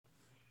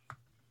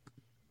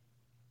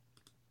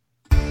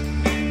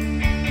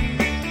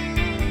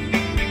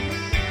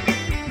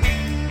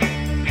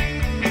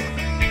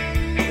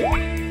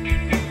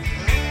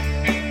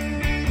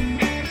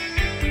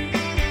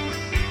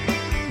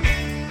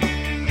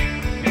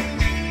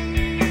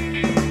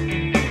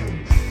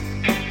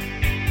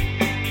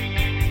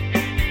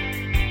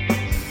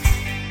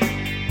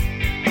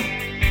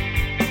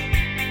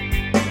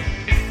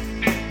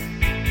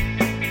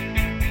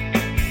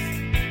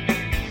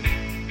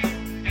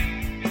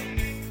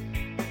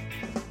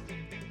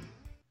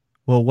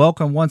Well,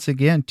 welcome once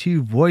again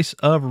to Voice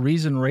of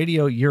Reason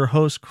Radio. Your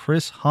host,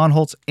 Chris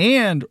Honholtz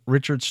and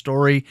Richard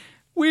Story.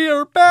 We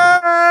are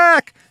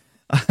back!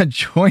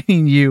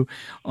 Joining you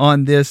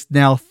on this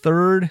now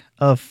 3rd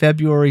of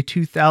February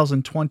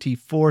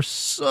 2024.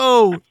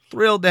 So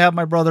thrilled to have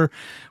my brother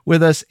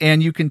with us.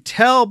 And you can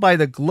tell by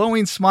the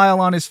glowing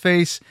smile on his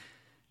face,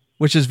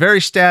 which is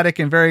very static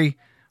and very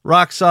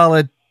rock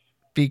solid,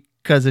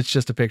 because it's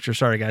just a picture.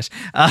 Sorry, guys.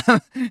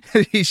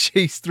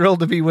 He's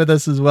thrilled to be with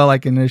us as well. I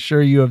can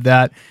assure you of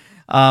that.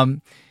 I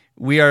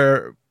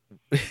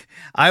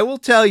will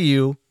tell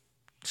you,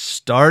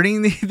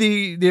 starting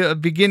the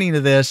beginning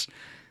of this,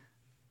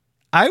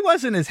 I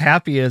wasn't as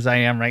happy as I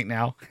am right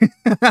now.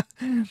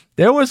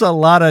 There was a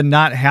lot of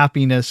not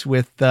happiness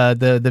with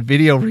the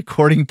video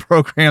recording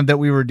program that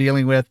we were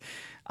dealing with.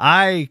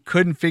 I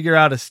couldn't figure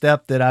out a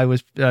step that I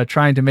was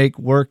trying to make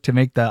work to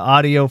make the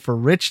audio for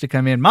Rich to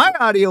come in. My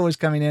audio was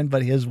coming in,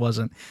 but his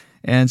wasn't.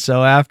 And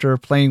so after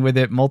playing with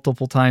it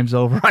multiple times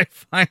over, I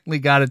finally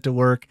got it to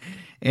work.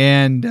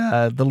 And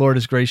the Lord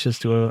is gracious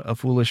to a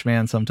foolish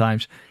man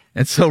sometimes.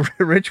 And so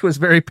Rich was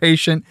very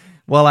patient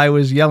while I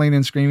was yelling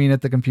and screaming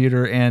at the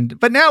computer.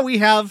 But now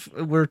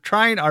we're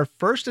trying our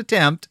first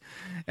attempt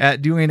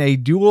at doing a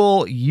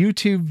dual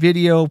YouTube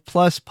video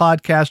plus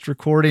podcast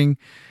recording,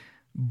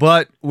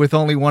 but with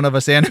only one of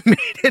us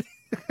animated.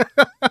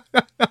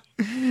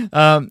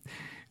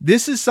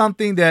 This is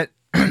something that,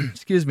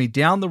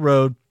 down the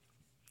road,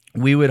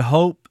 we would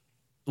hope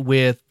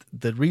with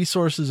the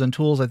resources and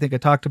tools. I think I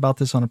talked about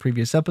this on a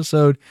previous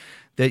episode,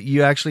 that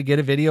you actually get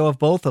a video of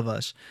both of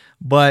us.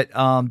 But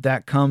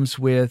that comes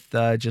with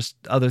just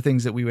other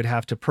things that we would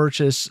have to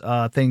purchase,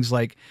 things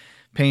like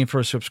paying for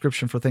a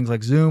subscription for things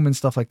like Zoom and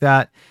stuff like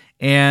that.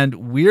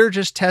 And we're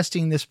just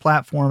testing this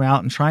platform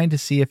out and trying to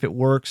see if it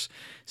works,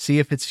 see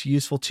if it's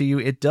useful to you.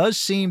 It does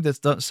seem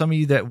that some of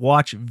you that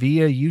watch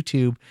via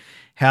YouTube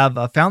have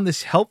found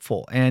this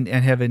helpful and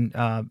have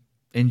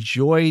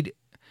enjoyed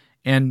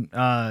and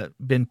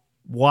been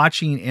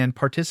watching and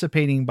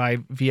participating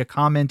via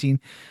commenting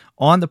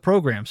on the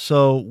program.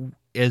 So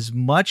as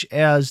much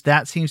as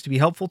that seems to be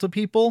helpful to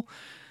people,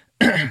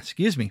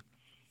 the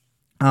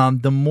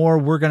more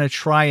we're going to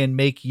try and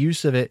make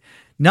use of it,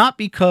 not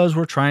because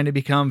we're trying to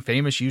become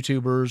famous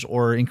YouTubers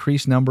or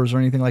increase numbers or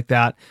anything like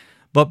that,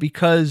 but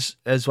because,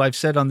 as I've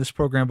said on this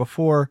program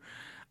before,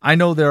 I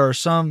know there are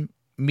some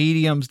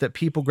mediums that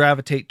people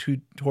gravitate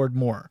toward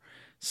more.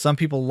 Some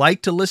people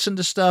like to listen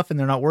to stuff and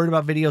they're not worried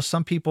about videos.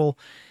 Some people,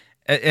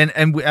 and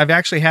I've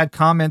actually had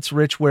comments,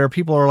 Rich, where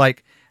people are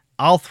like,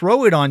 I'll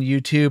throw it on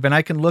YouTube and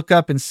I can look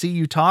up and see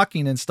you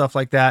talking and stuff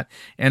like that.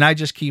 And I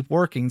just keep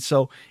working.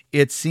 So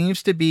it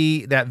seems to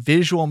be that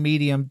visual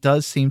medium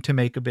does seem to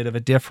make a bit of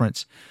a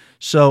difference.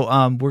 So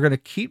we're going to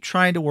keep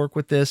trying to work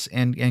with this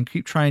and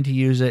keep trying to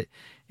use it.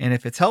 And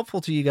if it's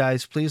helpful to you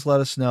guys, please let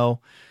us know.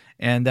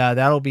 And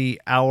that'll be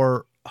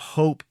our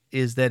hope,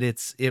 is that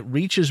it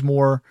reaches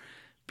more,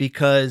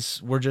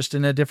 because we're just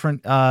in a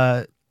different,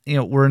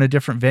 we're in a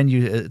different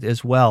venue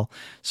as well.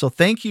 So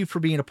thank you for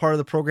being a part of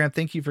the program.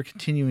 Thank you for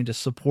continuing to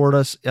support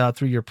us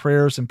through your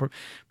prayers and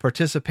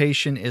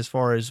participation, as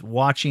far as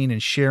watching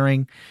and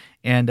sharing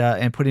and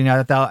putting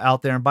that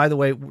out there. And by the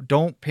way,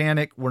 don't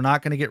panic. We're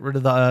not going to get rid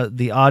of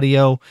the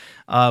audio.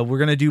 We're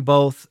going to do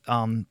both.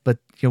 But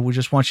we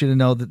just want you to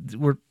know that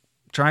we're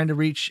trying to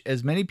reach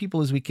as many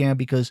people as we can,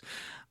 because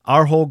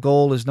our whole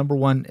goal is, number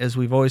one, as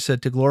we've always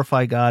said, to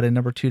glorify God, and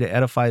number two, to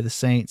edify the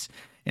saints.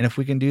 And if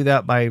we can do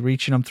that by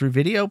reaching them through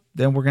video,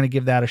 then we're going to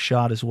give that a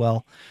shot as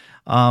well.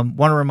 Want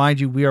to remind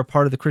you, we are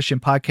part of the Christian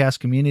podcast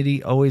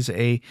community, always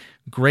a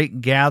great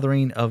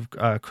gathering of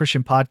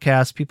Christian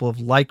podcasts, people of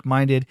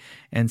like-minded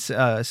and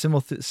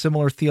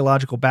similar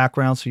theological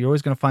backgrounds. So you're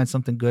always going to find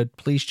something good.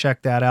 Please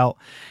check that out.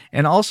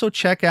 And also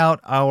check out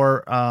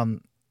our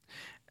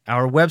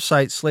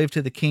website,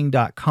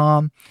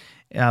 slavetotheking.com.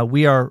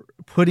 We are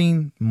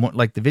putting more,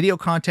 like, the video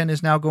content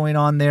is now going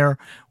on there.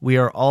 We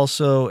are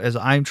also, as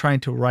I'm trying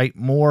to write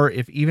more,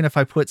 even if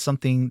I put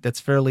something that's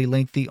fairly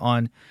lengthy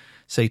on,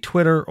 say,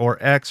 Twitter or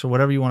X or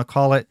whatever you want to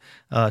call it,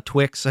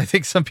 Twix, I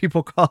think some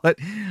people call it,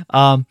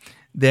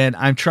 then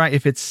I'm trying,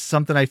 if it's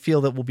something I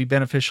feel that will be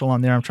beneficial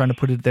on there, I'm trying to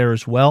put it there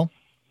as well.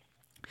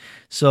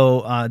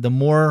 So the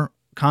more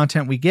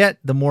content we get,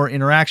 the more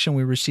interaction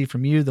we receive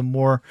from you, the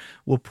more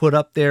we'll put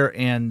up there.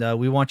 And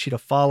we want you to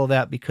follow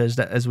that, because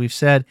as we've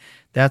said,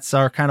 that's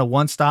our kind of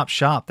one-stop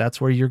shop.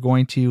 That's where you're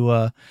going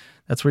to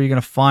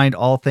find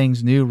all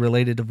things new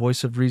related to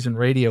Voice of Reason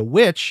Radio,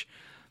 which,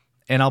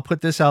 and I'll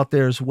put this out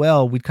there as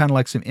well, we'd kind of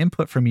like some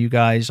input from you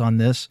guys on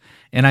this.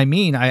 And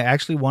I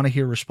actually want to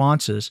hear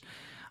responses.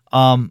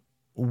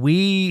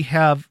 We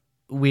had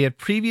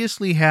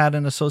previously had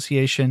an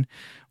association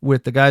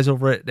with the guys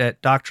over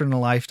at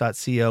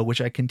doctrineandlife.co,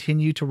 which I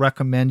continue to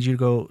recommend you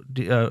go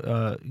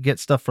get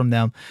stuff from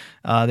them.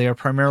 They are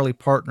primarily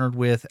partnered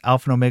with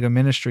Alpha and Omega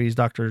Ministries,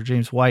 Dr.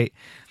 James White.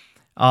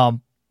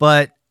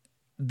 But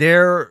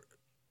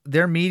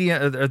their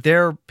media, or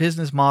their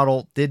business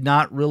model did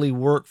not really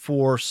work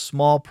for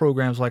small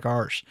programs like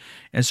ours.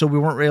 And so we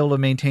weren't able to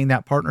maintain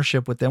that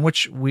partnership with them,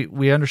 which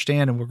we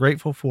understand and we're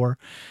grateful for.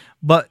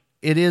 But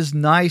it is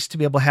nice to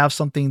be able to have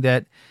something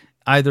that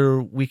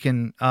either we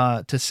can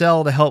to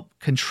sell to help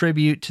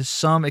contribute to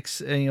some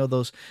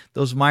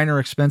those minor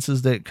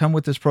expenses that come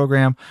with this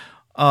program,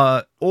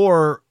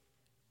 or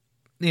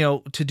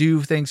to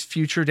do things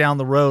future down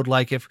the road,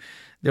 like if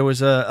there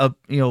was a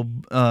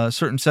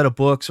certain set of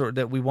books or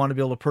that we want to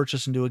be able to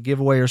purchase and do a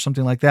giveaway or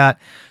something like that.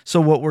 So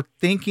what we're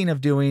thinking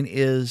of doing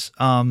is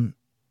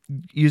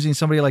using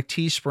somebody like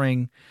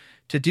Teespring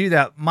to do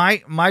that.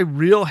 My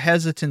real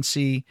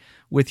hesitancy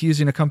with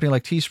using a company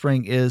like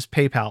Teespring is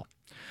PayPal.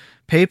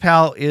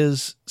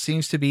 PayPal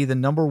seems to be the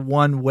number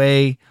one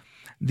way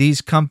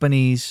these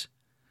companies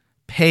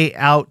pay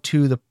out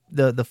to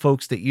the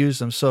folks that use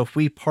them. So if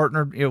we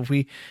if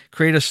we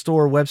create a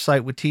store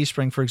website with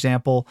Teespring, for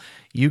example,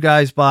 you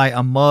guys buy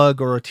a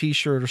mug or a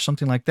t-shirt or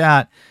something like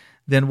that,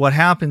 then what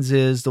happens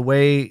is the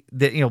way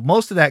that,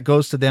 most of that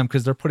goes to them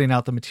because they're putting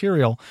out the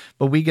material,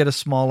 but we get a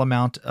small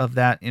amount of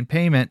that in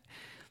payment.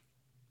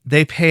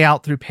 They pay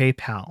out through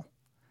PayPal.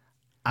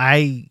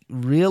 I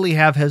really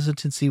have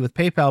hesitancy with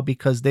PayPal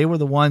because they were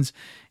the ones,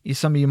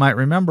 some of you might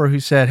remember, who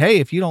said, hey,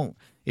 if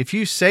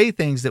you say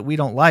things that we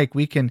don't like,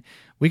 we can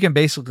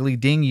basically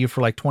ding you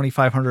for like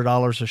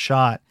 $2,500 a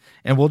shot,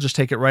 and we'll just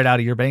take it right out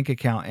of your bank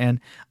account.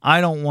 And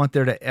I don't want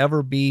there to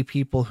ever be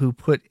people who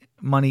put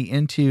money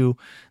into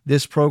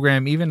this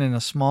program, even in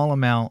a small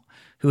amount,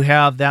 who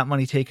have that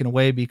money taken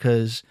away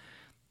because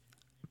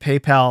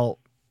PayPal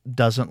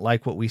doesn't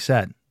like what we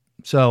said.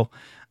 So,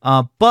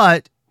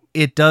 but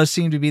it does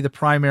seem to be the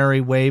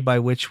primary way by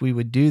which we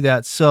would do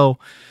that. So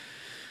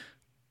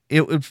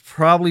it would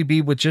probably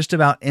be with just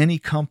about any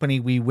company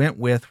we went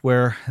with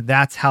where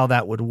that's how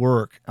that would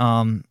work.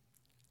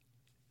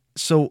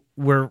 So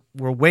we're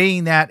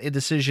weighing that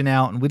decision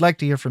out, and we'd like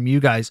to hear from you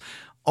guys.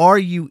 Are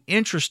you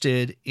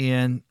interested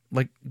in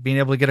like being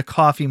able to get a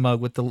coffee mug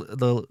with the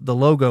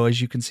logo,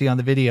 as you can see on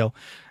the video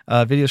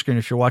screen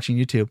if you're watching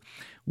YouTube?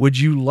 Would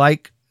you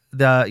like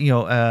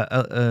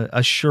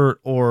a shirt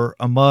or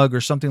a mug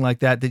or something like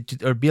that, the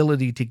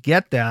ability to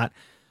get that?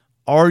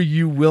 Are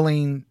you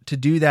willing to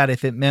do that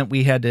if it meant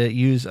we had to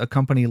use a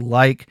company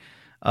like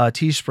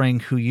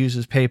Teespring who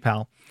uses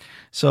PayPal?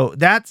 So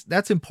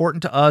that's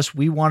important to us.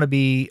 We want to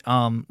be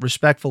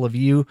respectful of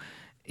you.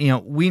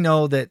 We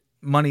know that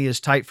money is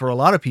tight for a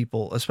lot of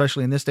people,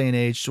 especially in this day and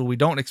age. So we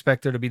don't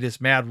expect there to be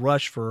this mad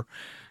rush for,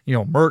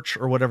 merch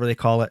or whatever they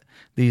call it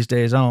these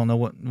days. I don't know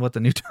what the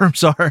new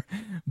terms are,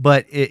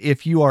 but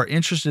if you are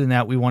interested in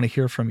that, we want to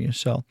hear from you.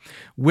 So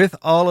with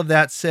all of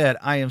that said,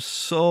 I am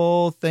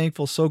so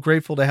thankful, so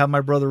grateful to have my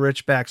brother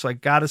Rich back. So I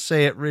got to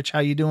say it, Rich, how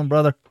you doing,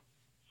 brother?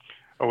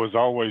 Oh, as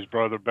always,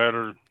 brother,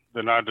 better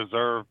than I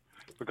deserve,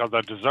 because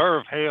I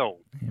deserve hell,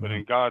 but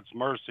in God's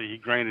mercy, he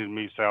granted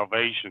me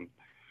salvation.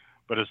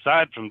 But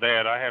aside from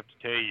that, I have to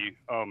tell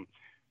you,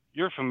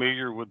 you're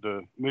familiar with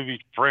the movie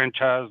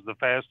franchise, The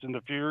Fast and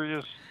the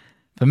Furious?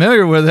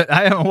 Familiar with it.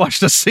 I haven't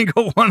watched a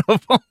single one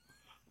of them.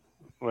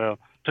 Well,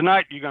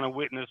 tonight you're going to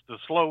witness the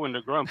slow and the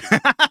grumpy.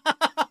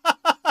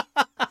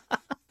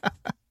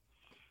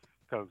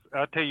 Because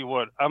I tell you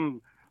what,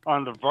 I'm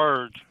on the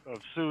verge of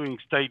suing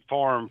State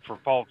Farm for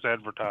false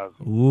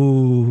advertising.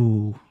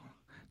 Ooh.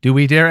 Do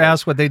we dare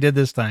ask what they did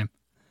this time?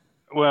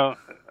 Well,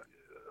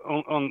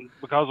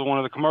 because of one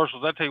of the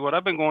commercials, I tell you what,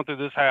 I've been going through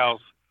this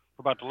house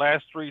for about the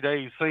last 3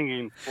 days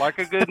singing Like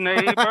a Good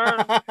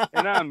Neighbor,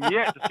 and I'm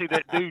yet to see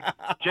that dude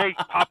Jake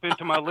pop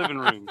into my living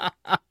room.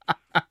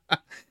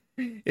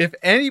 If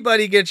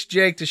anybody gets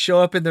Jake to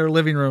show up in their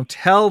living room,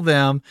 tell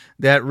them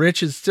that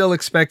Rich is still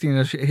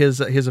expecting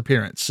his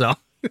appearance. So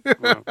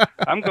well,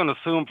 I'm going to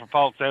sue him for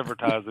false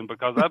advertising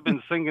because I've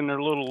been singing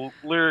their little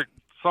lyric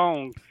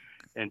songs,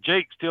 and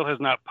Jake still has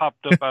not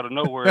popped up out of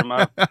nowhere in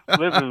my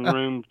living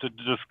room to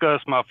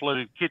discuss my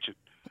flooded kitchen.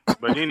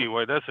 But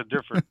anyway, that's a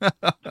different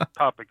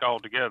topic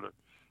altogether.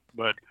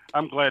 But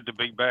I'm glad to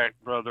be back,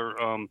 brother.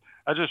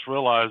 I just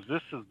realized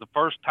this is the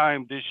first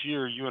time this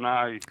year you and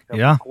I have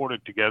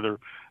recorded together.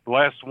 The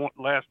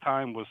last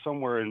time was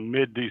somewhere in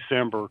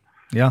mid-December.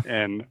 Yeah.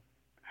 And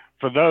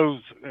for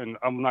those, and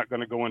I'm not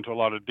going to go into a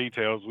lot of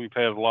details, we've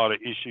had a lot of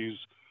issues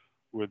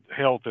with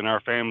health in our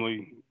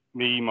family,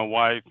 me, my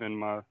wife, and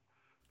my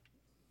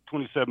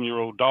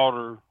 27-year-old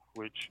daughter,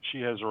 which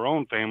she has her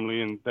own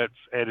family, and that's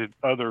added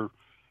other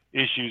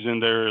issues in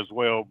there as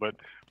well. But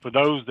for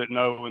those that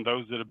know and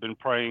those that have been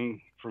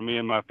praying for me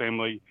and my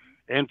family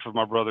and for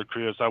my brother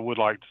Chris, I would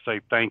like to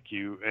say thank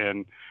you.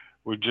 And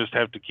we just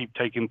have to keep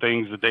taking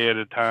things a day at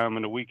a time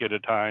and a week at a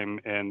time.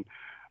 And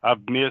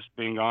I've missed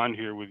being on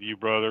here with you,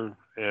 brother,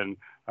 and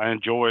I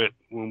enjoy it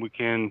when we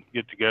can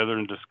get together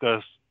and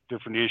discuss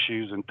different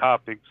issues and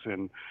topics.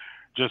 And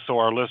just so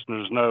our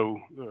listeners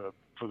know,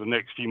 for the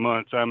next few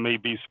months, I may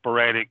be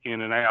sporadic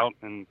in and out,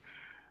 and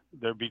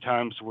there'll be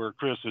times where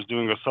Chris is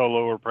doing a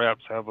solo or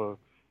perhaps have a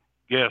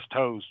guest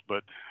host.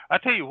 But I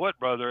tell you what,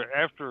 brother,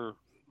 after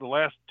the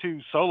last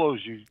two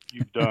solos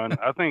you've done.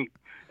 I think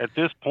at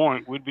this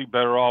point we'd be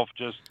better off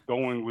just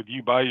going with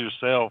you by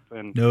yourself,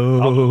 and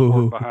I'll just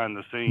work behind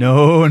the scenes.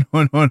 No,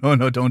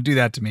 don't do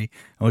that to me.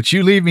 Don't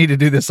you leave me to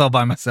do this all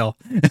by myself.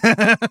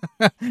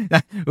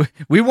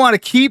 We want to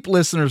keep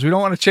listeners. We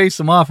don't want to chase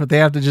them off if they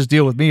have to just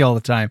deal with me all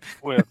the time.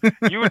 Well,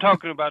 you were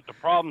talking about the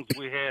problems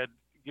we had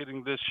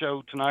getting this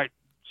show tonight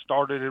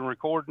started and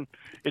recording.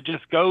 It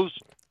just goes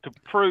to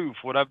prove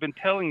what I've been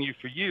telling you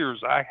for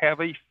years. I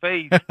have a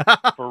faith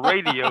for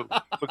radio,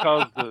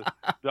 because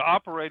the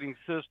operating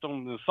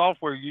system, the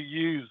software you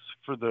use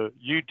for the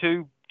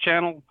YouTube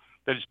channel,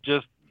 that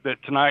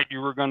tonight you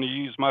were going to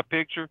use my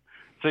picture.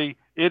 See,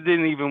 it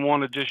didn't even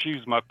want to just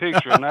use my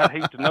picture, and I'd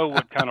hate to know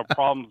what kind of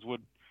problems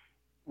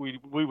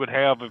we would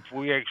have if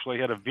we actually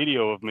had a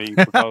video of me,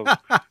 because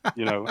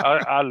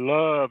I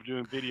love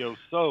doing videos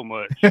so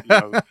much.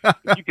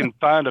 If you can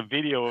find a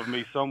video of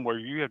me somewhere,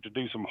 you have to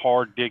do some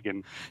hard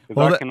digging,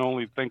 because I can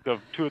only think of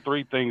 2 or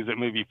 3 things that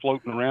may be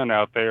floating around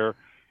out there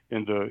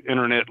in the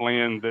internet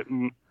land that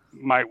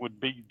would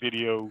be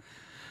video.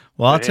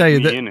 Well, I'll tell you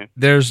that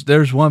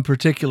there's one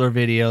particular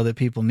video that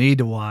people need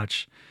to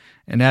watch,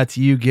 and that's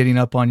you getting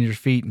up on your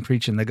feet and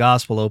preaching the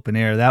gospel open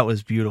air. That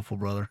was beautiful,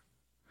 brother.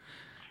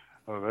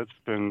 Oh,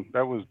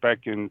 that was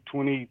back in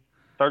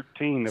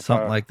 2013,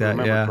 something like that.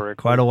 Yeah,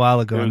 correctly. Quite a while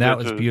ago, and that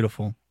was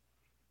beautiful.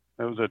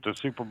 That was at the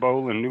Super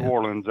Bowl in New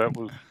Orleans. That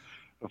was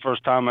the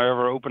first time I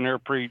ever open air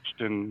preached,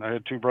 and I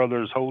had 2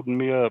 brothers holding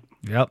me up.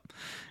 Yep,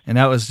 and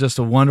that was just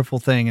a wonderful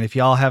thing. And if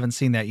y'all haven't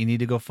seen that, you need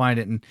to go find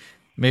it. And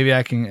maybe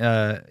I can,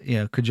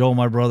 cajole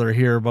my brother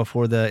here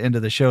before the end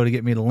of the show to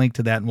get me the link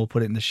to that, and we'll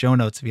put it in the show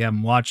notes if you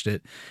haven't watched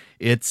it.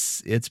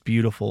 It's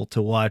beautiful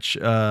to watch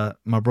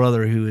my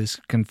brother, who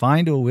is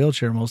confined to a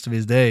wheelchair most of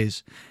his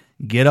days,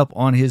 get up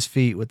on his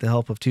feet with the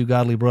help of 2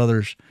 godly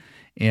brothers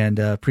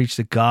and preach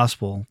the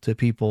gospel to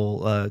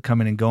people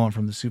coming and going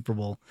from the Super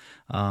Bowl.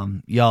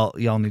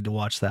 Y'all need to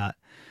watch that.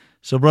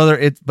 So, brother,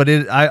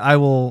 I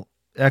will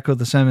echo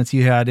the sentiments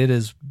you had. It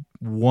is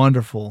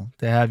wonderful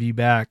to have you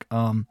back.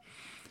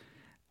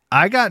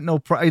 I got no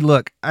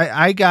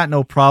I got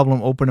no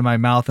problem opening my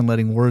mouth and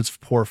letting words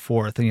pour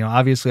forth. And,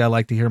 obviously I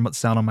like to hear the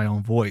sound of my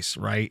own voice,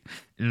 right?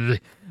 But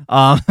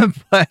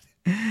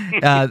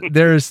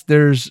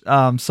there's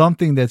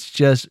something that's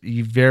just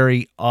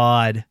very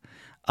odd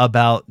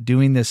about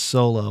doing this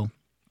solo.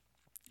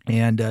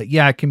 And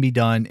it can be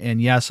done.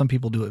 And some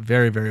people do it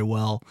very, very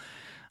well.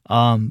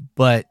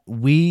 But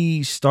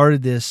we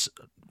started this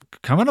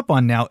coming up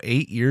on now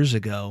 8 years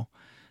ago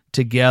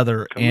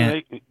together,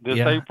 and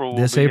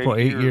this April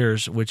 8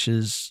 years, which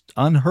is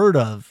unheard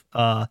of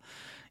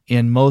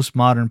in most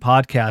modern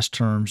podcast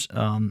terms.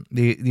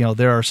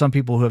 There are some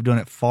people who have done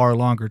it far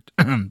longer.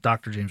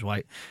 Dr. James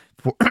White,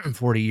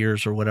 40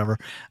 years or whatever.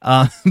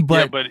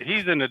 But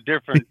he's in a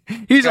different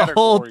he's category. A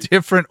whole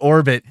different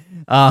orbit.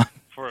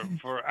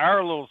 For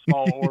our little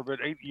small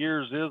orbit, 8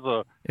 years is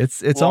a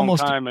it's long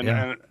almost time,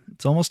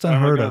 it's almost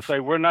unheard of.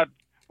 Say we're not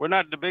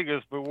the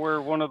biggest, but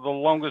we're one of the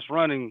longest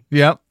running.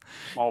 Yep.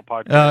 Small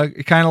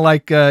podcast. Kind of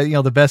like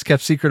the best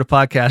kept secret of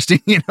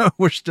podcasting.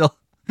 We're still,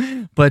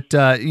 but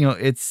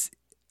it's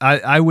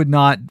I would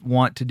not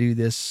want to do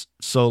this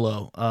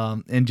solo.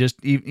 And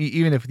just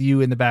even if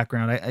you in the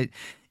background,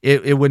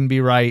 it wouldn't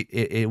be right.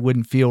 It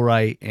wouldn't feel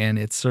right, and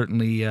it's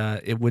certainly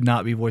it would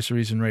not be Voice of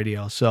Reason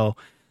Radio. So,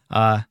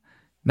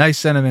 nice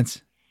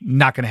sentiments,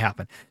 not going to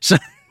happen. So.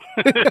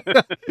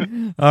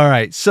 All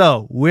right.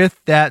 So with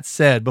that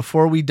said,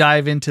 before we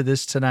dive into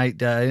this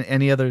tonight,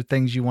 any other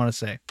things you want to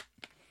say?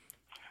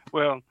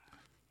 Well,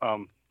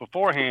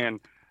 beforehand,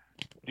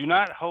 do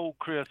not hold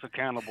Chris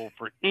accountable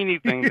for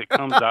anything that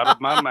comes out of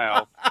my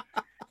mouth.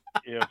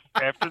 If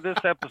after this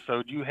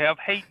episode you have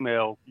hate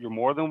mail, you're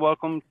more than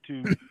welcome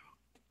to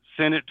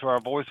send it to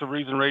our Voice of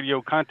Reason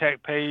Radio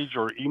contact page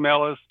or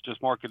email us.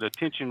 Just mark it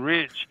attention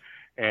rich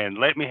and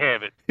let me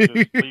have it.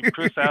 Just leave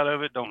Chris out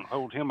of it. Don't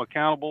hold him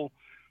accountable.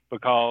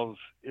 Because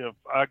if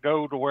I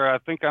go to where I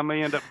think I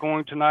may end up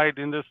going tonight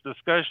in this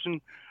discussion,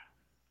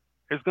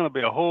 it's going to be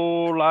a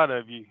whole lot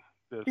of you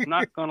that's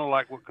not going to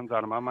like what comes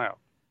out of my mouth.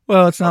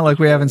 Well, it's not like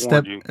we haven't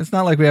stepped. It's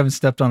not like we haven't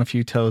stepped on a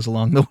few toes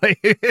along the way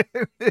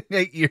in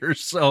 8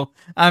 years, so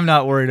I'm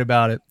not worried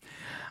about it.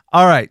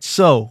 All right,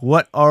 so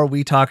what are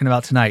we talking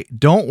about tonight?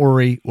 Don't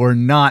worry, we're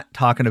not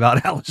talking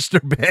about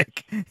Alistair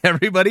Begg.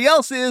 Everybody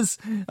else is.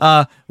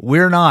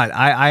 We're not.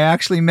 I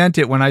actually meant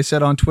it when I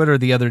said on Twitter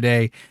the other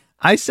day.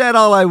 I said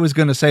all I was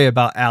going to say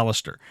about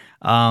Alistair,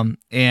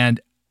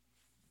 and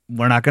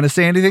we're not going to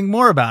say anything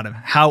more about him.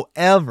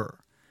 However,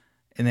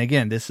 and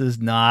again, this is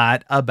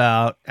not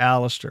about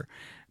Alistair,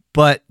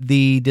 but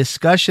the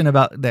discussion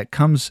about that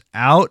comes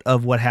out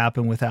of what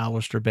happened with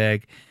Alistair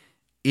Begg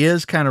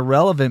is kind of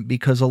relevant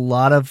because a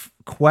lot of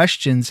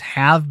questions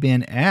have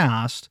been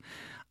asked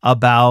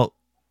about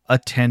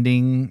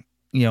attending,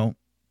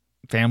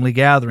 family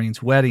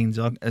gatherings, weddings,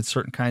 at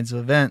certain kinds of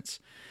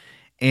events,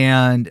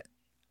 and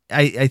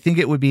I think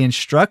it would be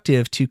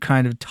instructive to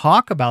kind of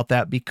talk about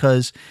that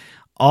because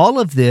all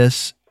of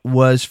this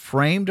was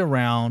framed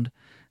around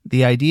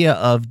the idea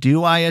of,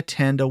 do I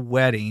attend a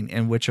wedding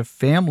in which a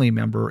family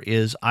member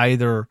is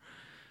either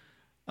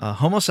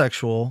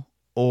homosexual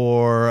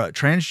or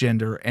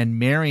transgender and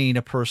marrying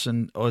a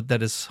person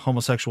that is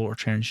homosexual or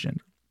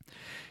transgender?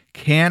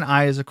 Can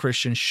I, as a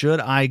Christian, should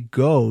I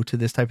go to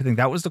this type of thing?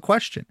 That was the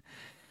question.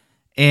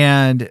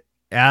 And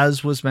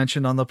as was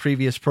mentioned on the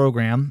previous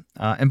program,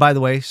 and by the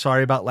way,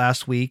 sorry about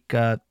last week.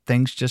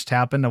 Things just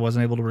happened. I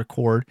wasn't able to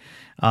record.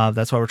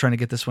 That's why we're trying to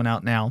get this one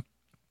out now.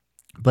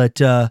 But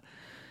the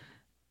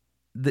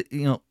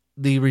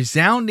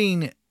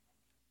resounding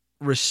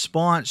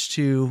response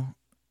to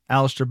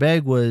Alistair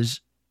Begg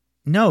was,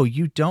 no,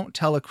 you don't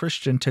tell a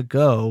Christian to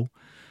go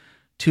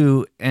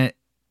to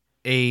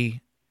a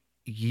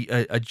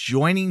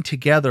joining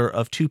together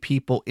of two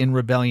people in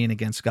rebellion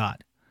against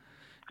God.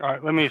 All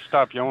right, let me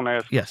stop you. I want to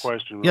ask a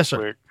question real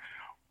quick.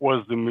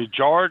 Was the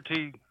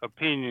majority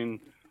opinion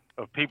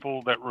of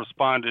people that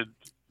responded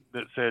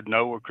that said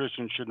no, a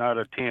Christian should not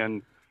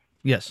attend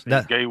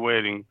a gay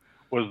wedding,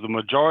 was the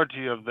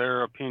majority of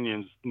their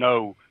opinions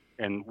no,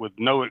 and with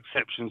no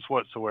exceptions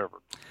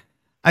whatsoever?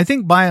 I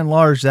think by and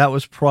large that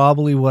was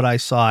probably what I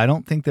saw. I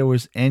don't think there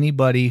was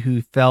anybody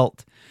who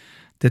felt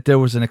that there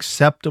was an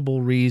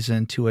acceptable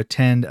reason to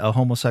attend a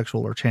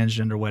homosexual or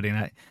transgender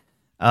wedding.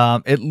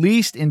 At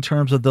least in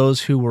terms of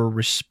those who were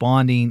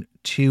responding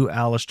to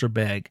Alistair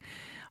Begg.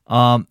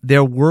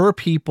 There were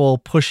people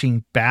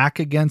pushing back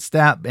against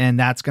that, and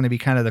that's going to be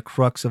kind of the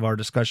crux of our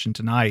discussion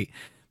tonight.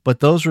 But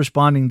those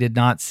responding did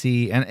not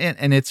see,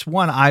 and it's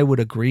one I would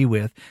agree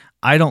with.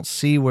 I don't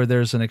see where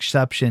there's an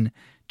exception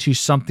to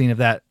something of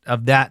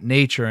that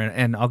nature,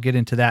 and I'll get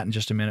into that in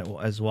just a minute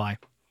as why.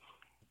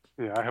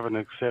 Yeah, I have an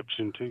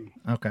exception too.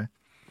 Okay.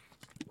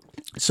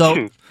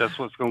 So that's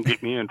what's going to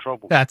get me in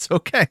trouble. That's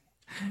okay.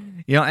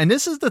 And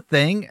this is the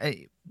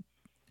thing.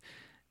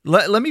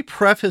 Let me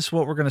preface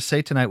what we're going to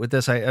say tonight with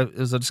this. It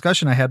was a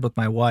discussion I had with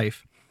my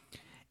wife.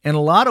 In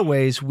a lot of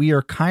ways, we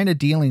are kind of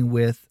dealing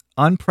with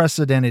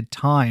unprecedented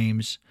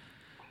times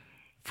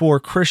for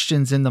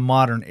Christians in the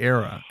modern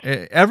era.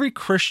 Every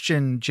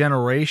Christian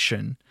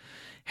generation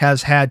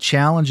has had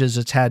challenges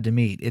it's had to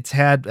meet. It's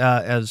had,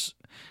 as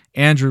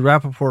Andrew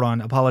Rappaport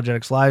on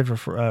Apologetics Live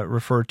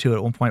referred to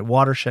at one point,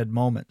 watershed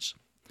moments.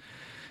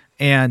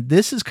 And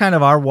this is kind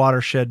of our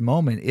watershed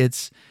moment.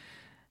 It's,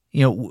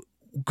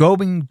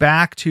 going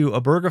back to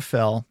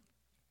Obergefell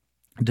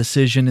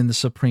decision in the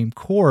Supreme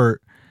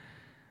Court.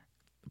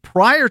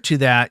 Prior to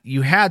that,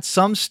 you had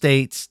some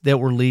states that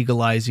were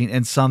legalizing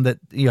and some that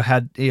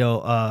had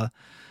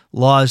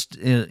laws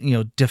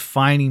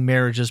defining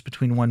marriages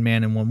between one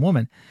man and one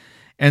woman.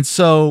 And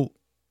so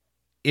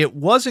it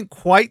wasn't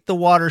quite the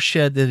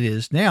watershed that it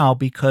is now,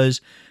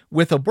 because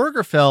with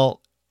Obergefell,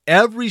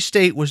 every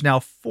state was now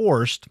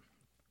forced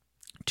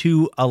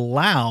to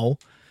allow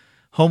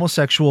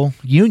homosexual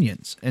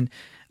unions. And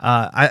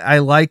I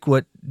like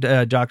what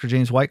Dr.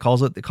 James White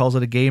calls it. He calls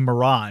it a gay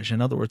mirage.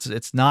 In other words,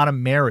 it's not a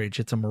marriage.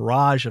 It's a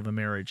mirage of a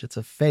marriage. It's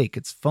a fake.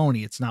 It's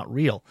phony. It's not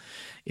real.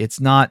 It's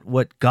not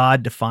what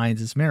God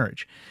defines as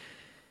marriage.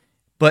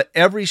 But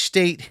every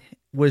state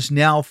was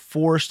now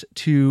forced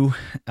to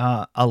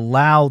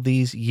allow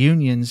these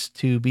unions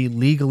to be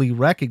legally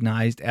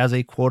recognized as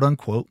a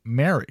quote-unquote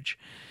marriage.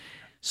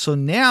 So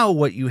now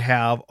what you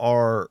have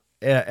are,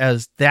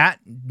 as that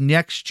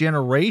next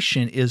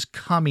generation is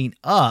coming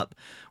up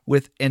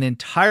with an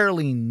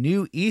entirely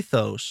new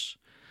ethos,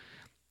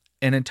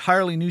 an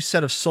entirely new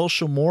set of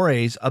social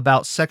mores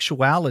about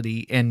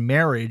sexuality and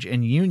marriage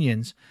and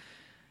unions,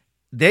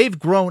 they've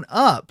grown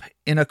up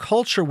in a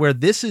culture where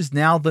this is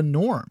now the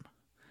norm.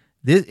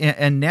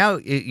 And now,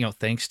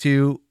 thanks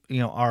to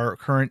our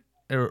current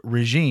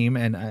regime,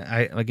 and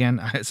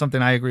I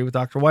something I agree with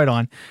Dr. White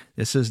on.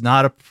 This is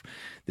not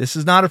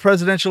a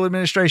presidential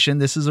administration.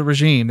 This is a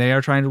regime. They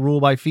are trying to rule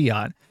by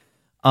fiat.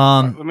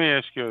 Let me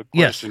ask you a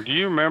question. Yes. Do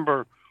you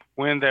remember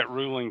when that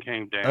ruling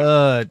came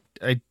down?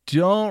 I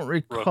don't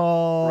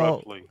recall.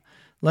 Roughly.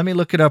 Let me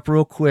look it up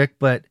real quick.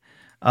 But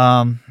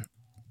here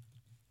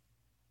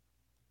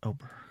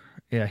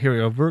we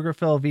go.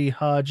 Obergefell v.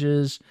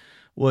 Hodges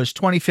was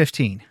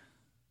 2015.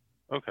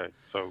 Okay,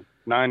 so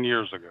 9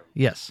 years ago.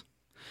 Yes.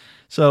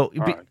 So,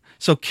 right.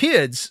 So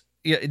kids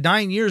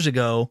 9 years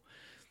ago,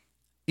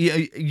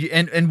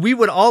 and we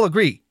would all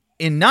agree,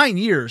 in 9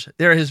 years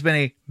there has been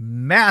a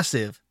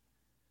massive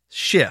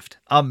shift,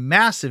 a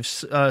massive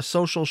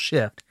social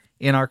shift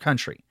in our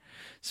country,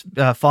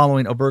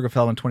 following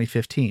Obergefell in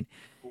 2015.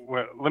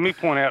 Well, let me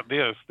point out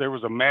this: there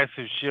was a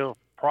massive shift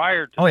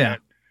prior to that.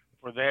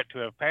 For that to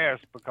have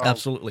passed, because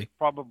absolutely,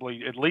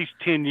 probably at least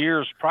 10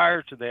 years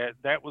prior to that,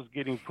 that was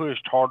getting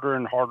pushed harder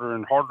and harder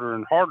and harder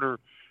and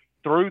harder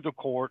through the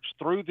courts,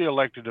 through the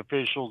elected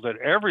officials at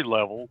every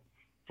level,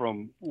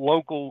 from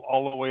local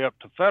all the way up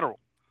to federal.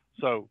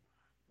 So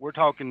we're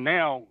talking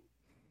now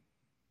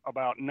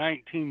about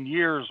 19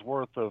 years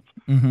worth of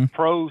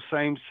pro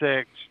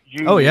same-sex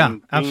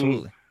union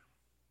absolutely,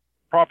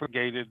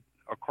 propagated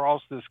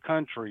across this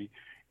country.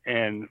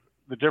 And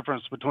the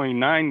difference between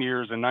 9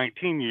 years and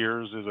 19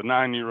 years is a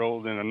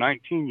 9-year-old and a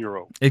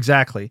 19-year-old.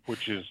 Exactly.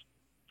 Which is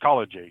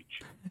college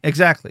age.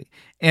 Exactly.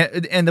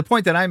 And the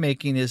point that I'm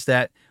making is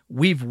that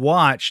we've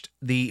watched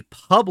the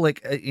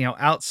public,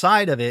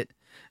 outside of it,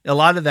 a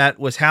lot of that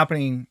was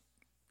happening,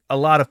 a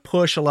lot of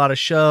push, a lot of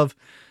shove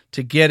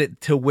to get it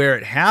to where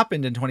it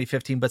happened in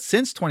 2015. But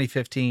since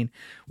 2015,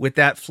 with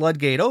that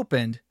floodgate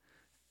opened,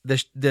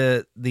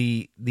 the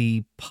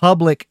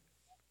public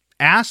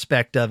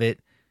aspect of it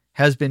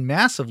has been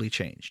massively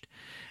changed.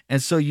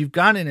 And so you've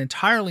got an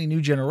entirely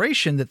new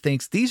generation that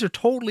thinks these are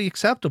totally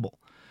acceptable.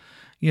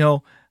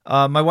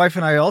 My wife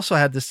and I also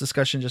had this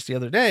discussion just the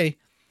other day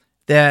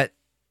that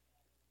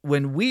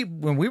when we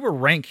were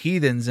rank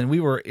heathens and we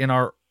were in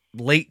our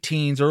late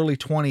teens, early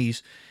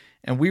 20s,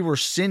 and we were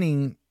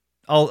sinning,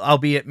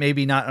 albeit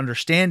maybe not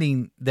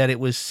understanding that it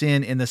was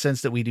sin in the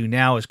sense that we do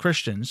now as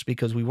Christians,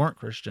 because we weren't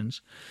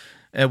Christians.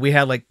 We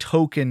had like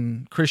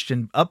token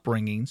Christian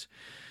upbringings.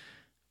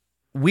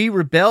 We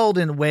rebelled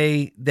in a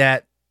way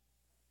that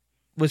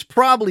was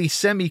probably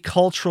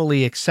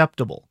semi-culturally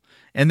acceptable.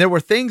 And there were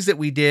things that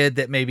we did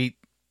that maybe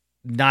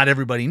not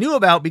everybody knew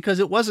about because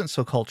it wasn't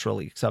so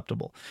culturally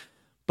acceptable.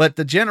 But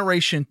the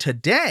generation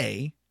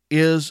today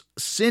is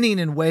sinning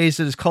in ways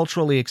that is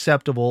culturally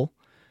acceptable,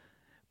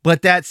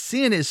 but that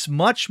sin is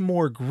much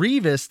more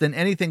grievous than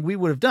anything we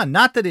would have done.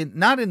 Not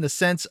in the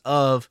sense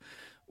of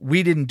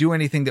we didn't do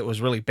anything that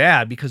was really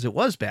bad, because it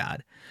was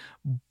bad,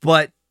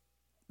 but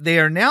they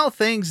are now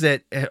things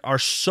that are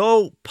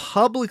so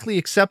publicly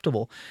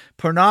acceptable.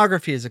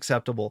 Pornography is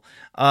acceptable.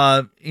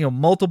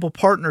 Multiple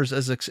partners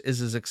is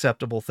an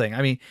acceptable thing.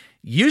 I mean,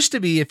 used to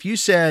be, if you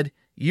said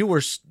you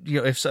were,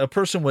 if a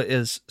person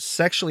is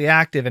sexually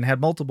active and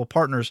had multiple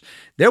partners,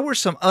 there were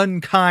some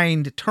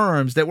unkind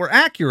terms that were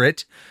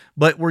accurate,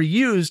 but were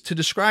used to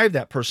describe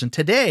that person.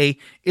 Today,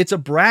 it's a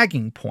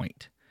bragging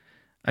point.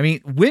 I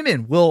mean,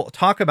 women will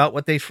talk about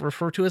what they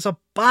refer to as a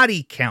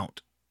body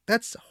count.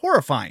 That's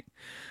horrifying.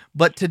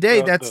 But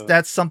today,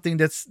 that's something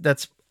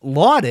that's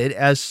lauded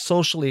as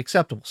socially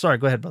acceptable. Sorry,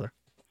 go ahead, brother.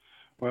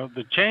 Well,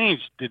 the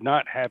change did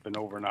not happen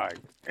overnight.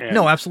 And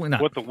no, absolutely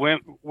not.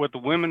 What the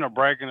women are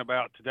bragging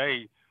about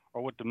today,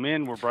 or what the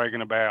men were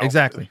bragging about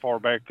exactly as far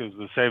back as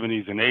the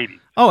 70s and 80s.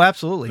 Oh,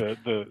 absolutely.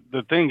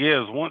 The thing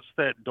is, once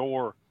that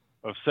door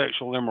of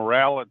sexual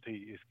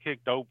immorality is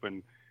kicked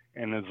open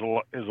and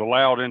is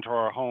allowed into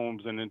our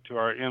homes and into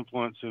our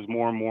influences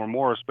more and more and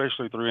more,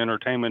 especially through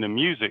entertainment and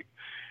music,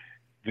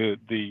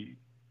 the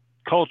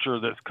culture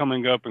that's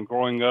coming up and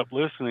growing up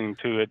listening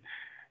to it,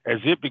 as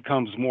it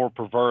becomes more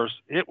perverse,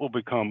 it will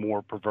become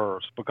more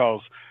perverse,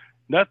 because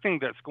nothing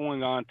that's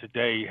going on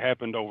today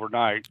happened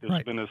overnight. There's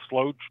right. been a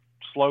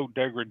slow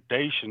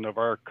degradation of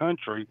our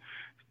country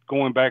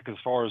going back as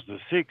far as the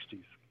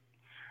 60s.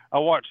 I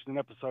watched an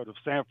episode of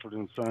Sanford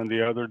and Son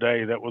the other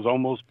day that was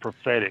almost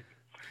prophetic.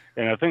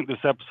 And I think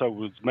this episode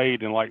was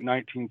made in like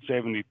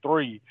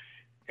 1973,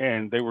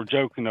 and they were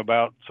joking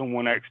about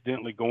someone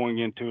accidentally going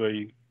into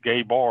a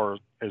gay bar,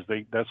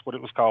 that's what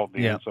it was called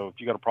then. Yeah. So if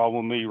you got a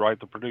problem with me, write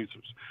the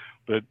producers.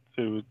 But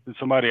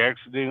somebody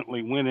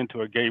accidentally went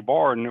into a gay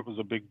bar, and it was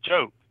a big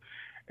joke.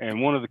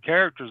 And one of the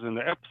characters in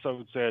the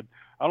episode said,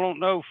 "I don't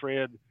know,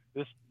 Fred,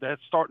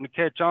 that's starting to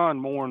catch on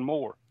more and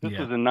more." This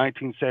was in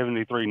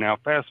 1973. Now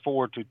fast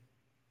forward to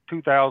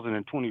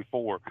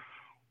 2024.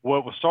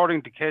 What was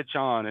starting to catch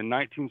on in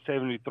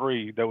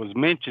 1973 that was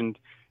mentioned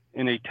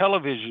in a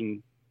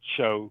television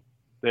show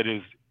that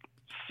is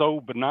so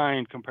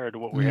benign compared to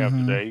what we have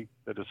today,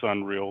 that it's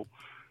unreal,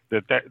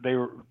 that they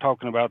were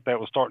talking about that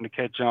was starting to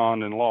catch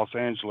on in Los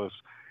Angeles,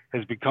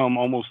 has become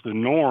almost the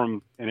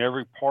norm in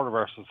every part of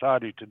our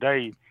society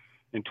today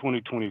in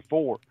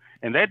 2024.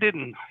 And that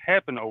didn't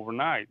happen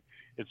overnight.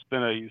 It's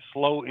been a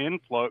slow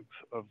influx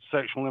of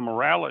sexual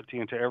immorality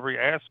into every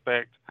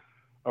aspect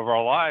of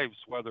our lives,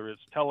 whether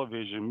it's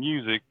television,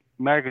 music,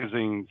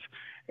 magazines.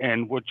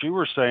 And what you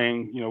were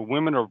saying,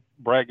 women are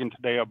bragging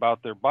today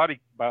about their body,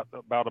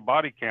 about a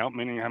body count,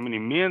 meaning how many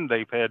men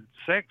they've had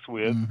sex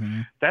with.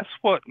 That's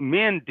what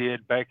men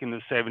did back in the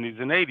 70s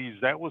and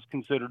 80s. That was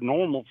considered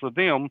normal for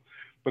them,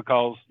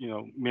 because,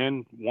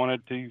 men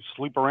wanted to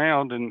sleep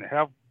around and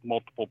have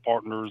multiple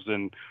partners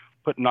and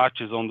put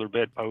notches on their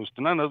bedpost.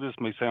 And I know this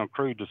may sound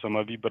crude to some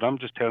of you, but I'm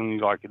just telling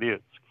you like it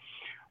is.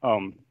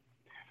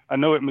 I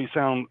know it may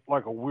sound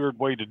like a weird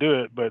way to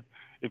do it, but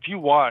if you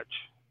watch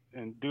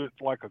and do it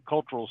like a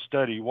cultural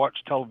study, watch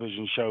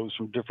television shows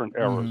from different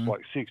eras, like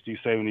 60s,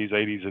 70s,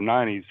 80s, and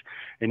 90s,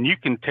 and you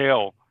can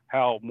tell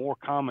how more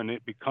common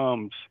it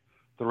becomes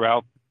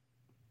throughout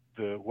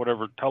the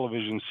whatever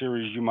television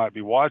series you might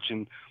be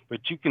watching, but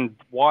you can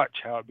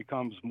watch how it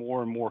becomes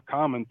more and more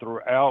common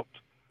throughout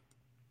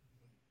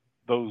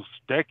those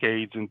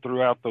decades and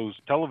throughout those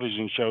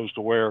television shows, to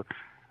where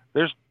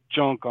there's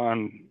junk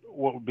on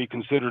what would be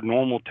considered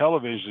normal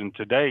television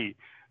today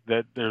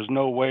that there's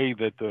no way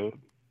that the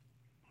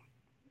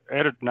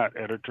not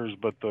editors,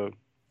 but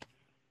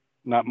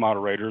not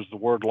moderators, the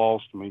word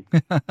lost me,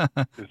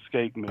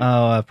 escaped me.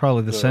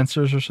 Probably the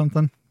censors or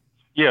something.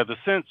 Yeah, the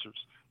censors.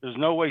 There's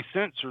no way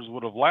censors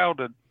would have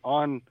allowed it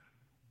on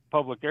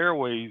public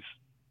airways,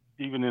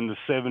 even in the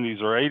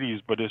 70s or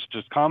 80s, but it's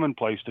just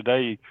commonplace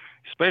today,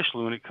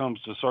 especially when it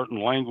comes to certain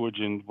language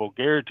and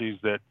vulgarities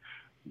that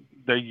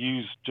they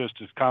use just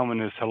as common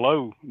as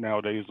hello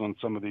nowadays on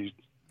some of these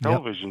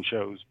television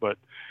shows. But,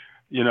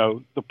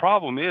 the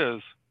problem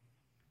is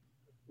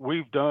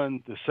we've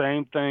done the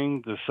same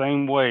thing the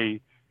same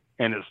way,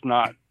 and it's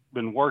not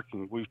been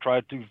working. We've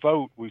tried to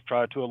vote. We've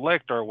tried to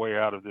elect our way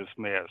out of this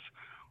mess.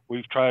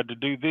 We've tried to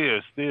do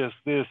this,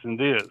 and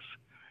this.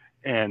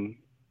 And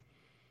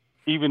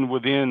even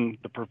within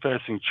the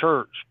professing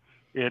church,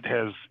 it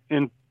has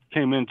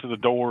came into the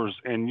doors,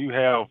 and you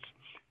have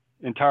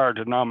entire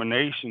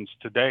denominations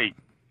today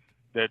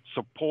that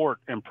support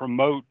and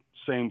promote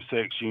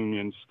same-sex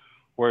unions,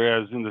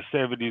 whereas in the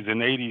 70s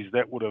and 80s,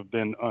 that would have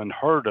been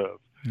unheard of.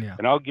 Yeah.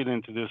 And I'll get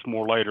into this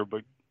more later,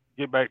 but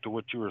get back to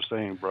what you were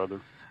saying,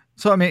 brother.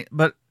 So,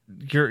 but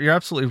you're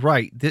absolutely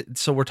right.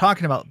 So we're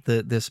talking about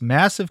this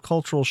massive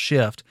cultural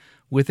shift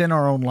within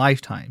our own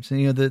lifetimes.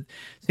 And, the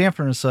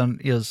Sanford and Son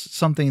is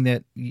something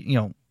that,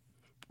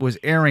 was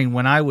airing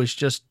when I was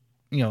just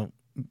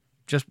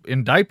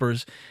in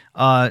diapers,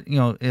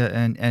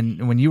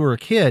 and when you were a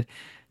kid,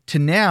 to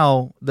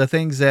now the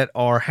things that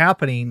are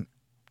happening,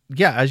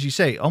 as you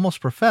say,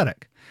 almost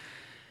prophetic.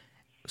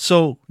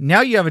 So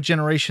now you have a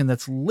generation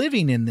that's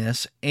living in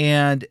this,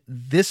 and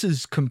this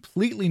is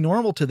completely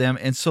normal to them.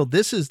 And so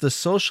this is the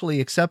socially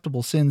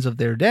acceptable sins of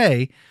their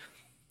day,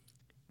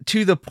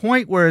 to the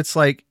point where it's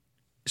like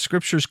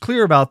Scripture's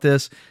clear about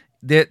this,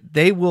 that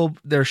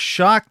they're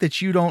shocked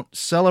that you don't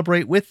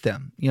celebrate with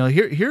them.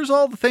 Here's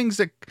all the things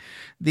that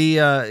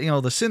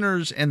the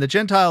sinners and the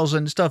Gentiles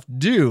and stuff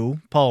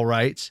do, Paul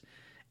writes,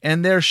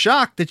 and they're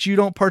shocked that you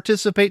don't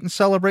participate and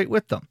celebrate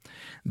with them.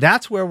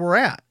 That's where we're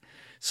at.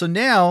 So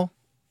now,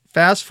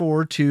 fast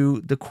forward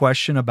to the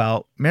question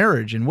about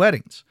marriage and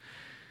weddings.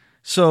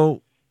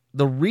 So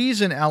the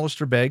reason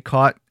Alistair Begg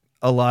caught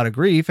a lot of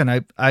grief, and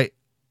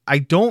I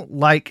don't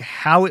like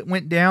how it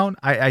went down.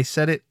 I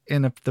said it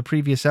in the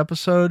previous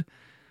episode.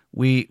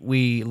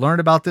 We learned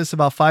about this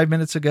about 5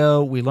 minutes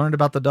ago. We learned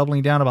about the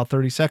doubling down about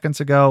 30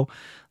 seconds ago.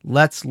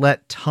 Let's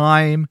let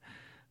time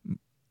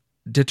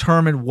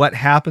determine what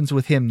happens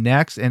with him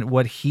next and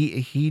what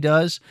he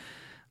does.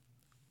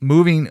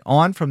 Moving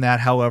on from that,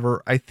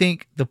 however, I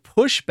think the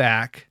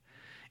pushback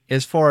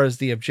as far as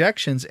the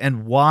objections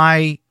and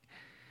why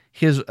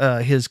his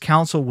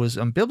counsel was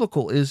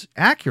unbiblical is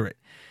accurate.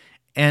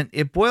 And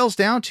it boils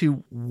down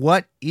to,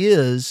 what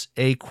is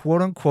a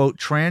quote-unquote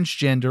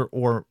transgender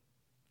or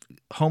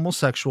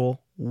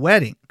homosexual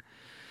wedding?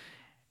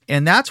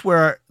 And that's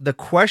where the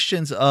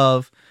questions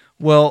of,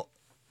 well,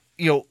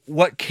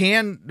 what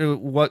can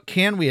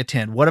we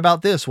attend? What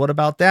about this? What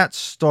about that?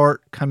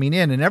 Start coming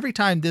in. And every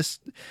time this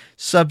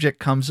subject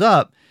comes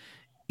up,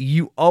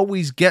 you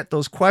always get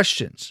those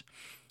questions.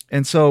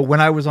 And so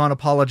when I was on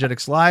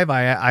Apologetics Live,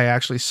 I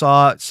actually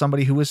saw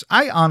somebody who was,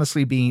 I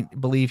honestly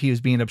believe he was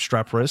being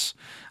obstreperous.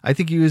 I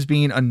think he was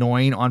being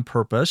annoying on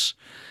purpose.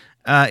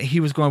 He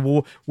was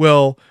going,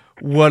 well,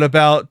 what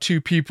about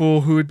two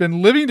people who had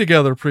been living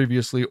together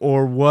previously?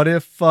 Or what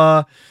if,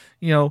 what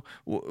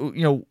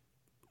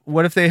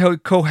if they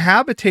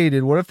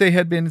cohabitated? What if they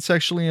had been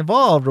sexually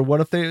involved? Or what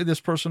if this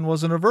person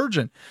wasn't a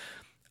virgin?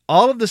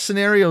 All of the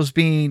scenarios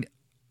being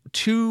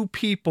two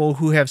people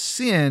who have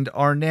sinned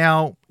are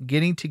now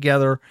getting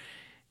together,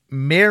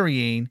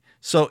 marrying.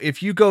 So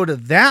if you go to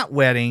that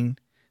wedding,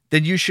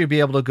 then you should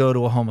be able to go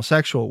to a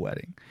homosexual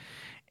wedding.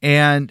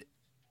 And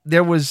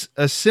there was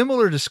a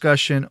similar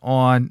discussion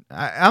on,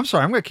 I'm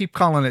sorry, I'm going to keep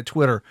calling it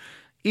Twitter.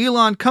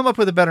 Elon, come up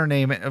with a better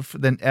name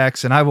than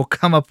X, and I will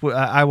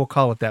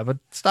call it that, but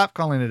stop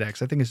calling it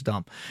X. I think it's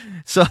dumb.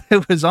 So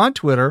it was on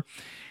Twitter,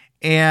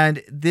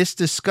 and this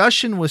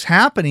discussion was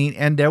happening,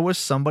 and there was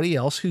somebody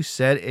else who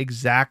said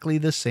exactly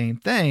the same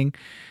thing,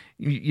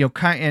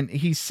 and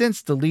he's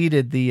since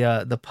deleted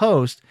the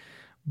post,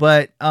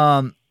 but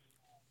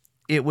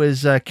it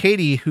was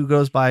Katie, who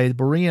goes by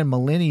Berean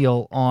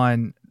Millennial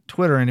on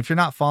Twitter, and if you're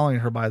not following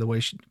her, by the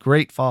way,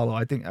 great follow.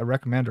 I think I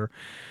recommend her.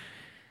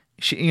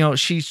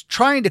 She's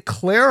trying to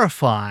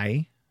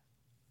clarify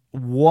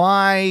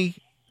why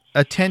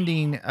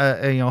attending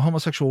a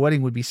homosexual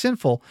wedding would be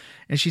sinful.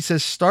 And she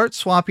says, start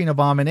swapping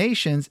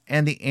abominations.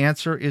 And the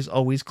answer is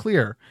always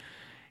clear.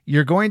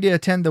 You're going to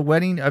attend the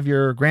wedding of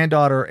your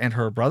granddaughter and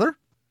her brother.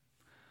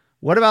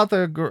 What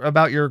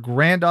about your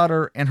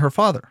granddaughter and her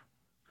father?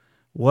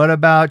 What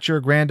about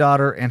your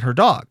granddaughter and her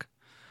dog?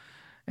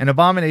 An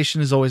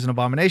abomination is always an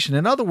abomination.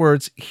 In other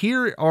words,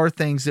 here are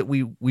things that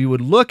we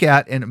would look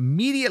at and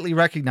immediately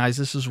recognize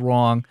this is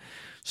wrong.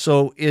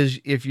 So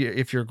if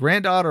your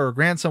granddaughter or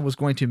grandson was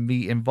going to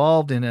be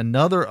involved in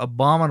another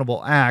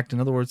abominable act, in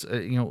other words,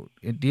 in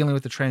dealing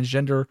with a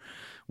transgender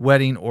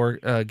wedding or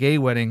a gay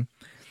wedding,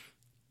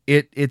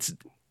 it's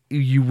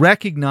you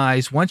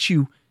recognize, once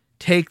you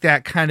take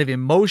that kind of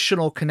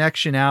emotional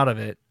connection out of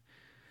it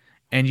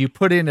and you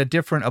put in a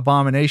different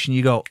abomination,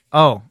 you go,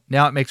 oh,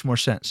 now it makes more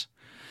sense.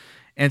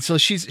 And so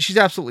she's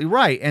absolutely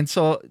right. And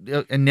so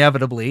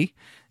inevitably,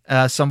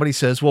 somebody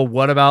says, well,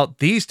 what about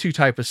these two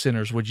type of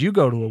sinners? Would you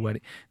go to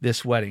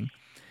this wedding?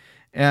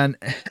 And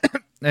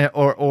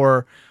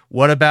or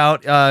what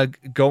about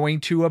going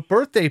to a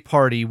birthday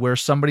party where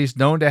somebody's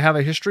known to have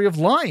a history of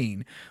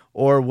lying?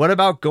 Or what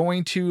about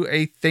going to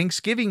a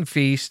Thanksgiving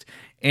feast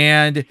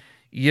and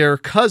your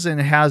cousin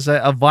has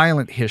a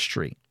violent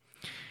history?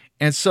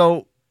 And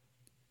so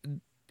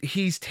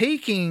he's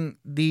taking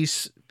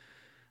these,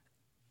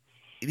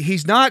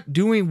 he's not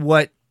doing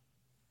what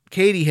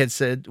Katie had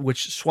said,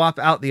 which swap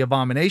out the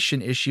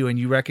abomination issue and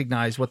you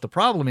recognize what the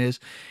problem is.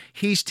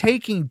 He's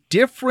taking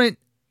different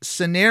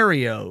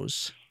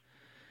scenarios,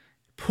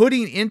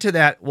 putting into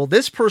that, well,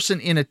 this person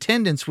in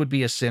attendance would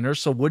be a sinner,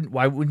 so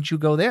why wouldn't you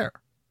go there?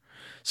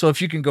 So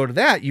if you can go to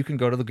that, you can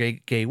go to the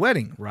gay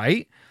wedding,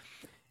 right?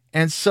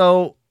 And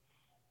so,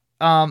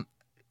 I'm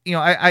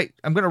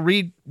going to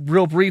read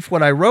real brief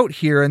what I wrote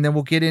here, and then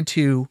we'll get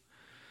into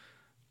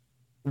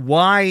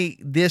why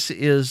this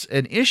is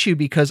an issue,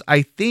 because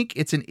I think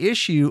it's an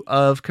issue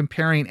of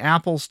comparing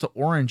apples to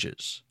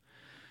oranges.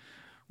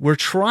 We're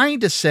trying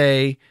to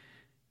say,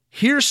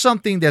 here's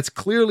something that's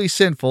clearly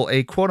sinful,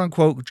 a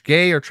quote-unquote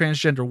gay or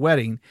transgender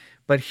wedding,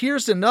 but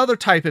here's another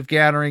type of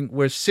gathering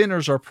where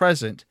sinners are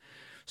present.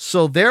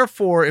 So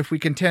therefore, if we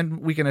can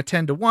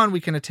attend to one,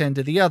 we can attend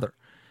to the other.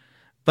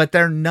 But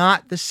they're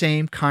not the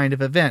same kind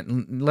of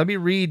event. Let me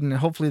read, and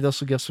hopefully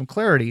this will give some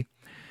clarity.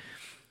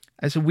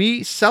 As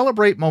we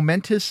celebrate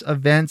momentous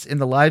events in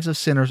the lives of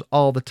sinners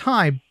all the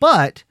time,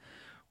 but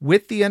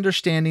with the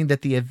understanding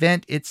that the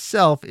event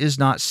itself is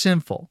not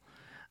sinful.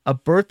 A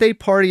birthday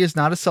party is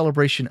not a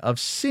celebration of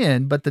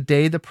sin, but the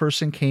day the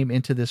person came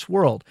into this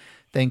world.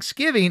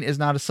 Thanksgiving is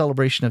not a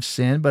celebration of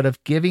sin, but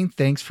of giving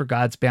thanks for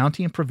God's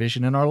bounty and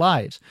provision in our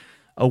lives.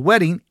 A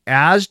wedding,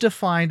 as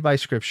defined by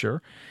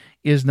Scripture,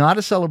 is not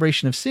a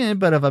celebration of sin,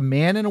 but of a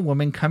man and a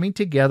woman coming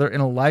together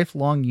in a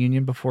lifelong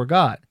union before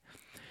God.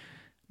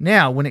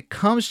 Now, when it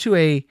comes to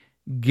a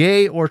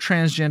gay or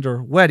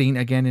transgender wedding,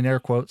 again in air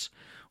quotes,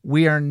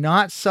 we are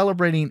not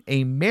celebrating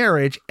a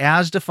marriage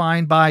as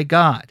defined by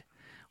God.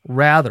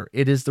 Rather,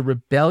 it is the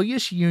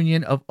rebellious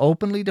union of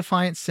openly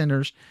defiant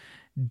sinners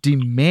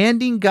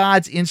demanding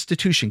God's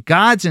institution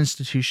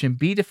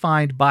be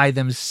defined by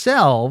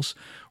themselves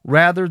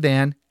rather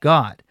than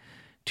God.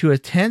 To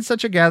attend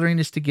such a gathering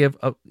is to give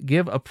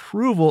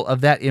approval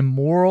of that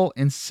immoral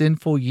and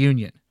sinful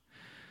union.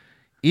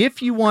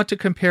 If you want to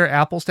compare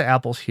apples to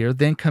apples here,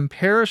 then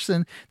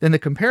the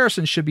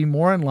comparison should be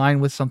more in line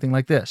with something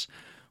like this.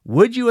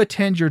 Would you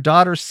attend your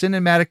daughter's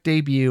cinematic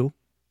debut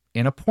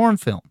in a porn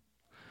film?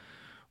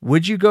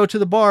 Would you go to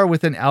the bar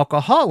with an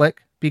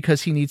alcoholic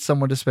because he needs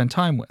someone to spend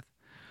time with?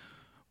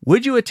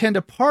 Would you attend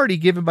a party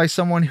given by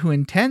someone who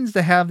intends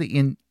to have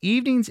the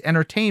evening's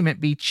entertainment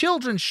be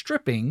children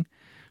stripping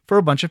for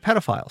a bunch of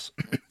pedophiles?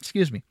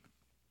 Excuse me.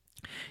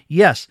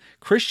 Yes,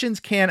 Christians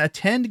can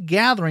attend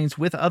gatherings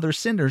with other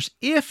sinners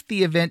if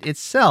the event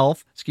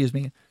itself,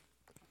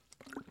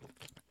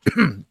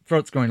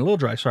 throat's going a little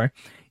dry, sorry.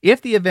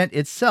 If the event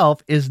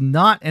itself is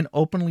not an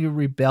openly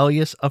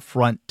rebellious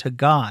affront to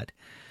God.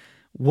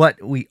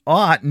 What we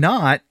ought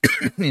not,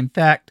 in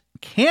fact,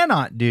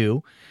 cannot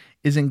do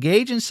is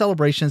engage in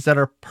celebrations that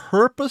are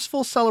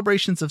purposeful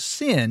celebrations of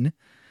sin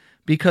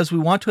because we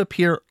want to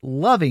appear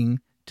loving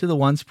to the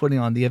ones putting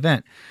on the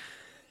event.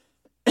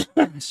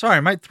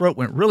 Sorry, my throat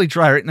went really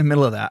dry right in the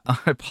middle of that. I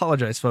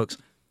apologize, folks.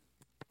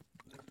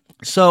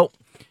 So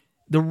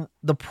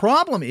the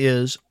problem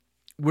is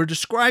we're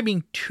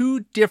describing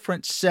two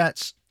different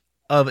sets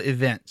of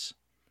events.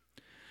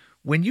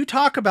 When you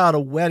talk about a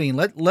wedding,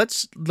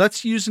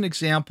 let's use an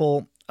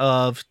example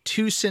of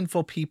two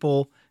sinful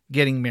people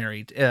getting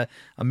married.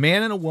 A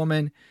man and a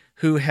woman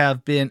who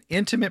have been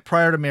intimate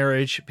prior to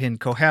marriage, been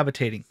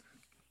cohabitating.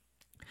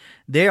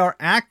 They are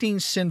acting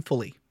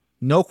sinfully,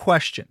 no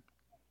question.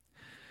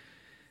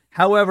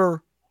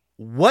 However,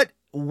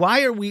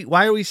 why are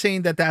we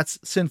saying that that's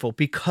sinful?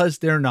 Because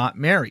they're not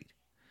married.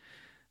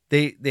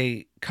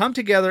 They come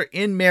together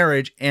in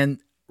marriage and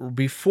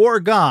before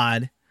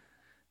God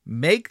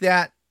make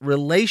that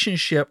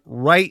relationship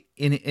right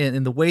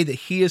in the way that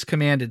He has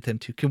commanded them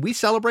to. Can we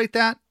celebrate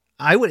that?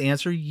 I would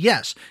answer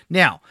yes.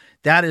 Now,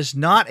 that is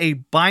not a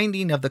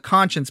binding of the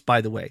conscience, by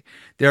the way.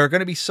 There are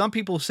going to be some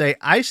people who say,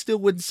 I still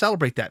wouldn't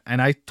celebrate that,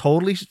 and I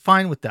totally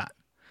fine with that.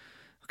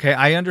 Okay,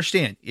 I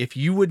understand. If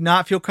you would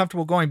not feel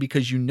comfortable going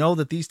because you know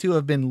that these two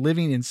have been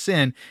living in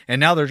sin and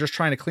now they're just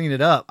trying to clean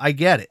it up, I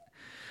get it.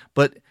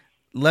 But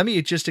let me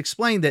just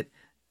explain that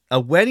a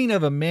wedding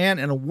of a man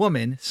and a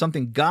woman,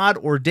 something God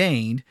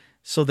ordained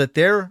so that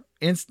their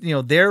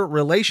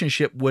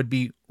relationship would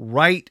be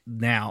rightly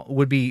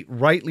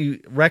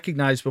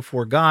recognized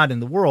before God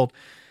and the world.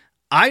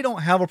 I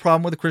don't have a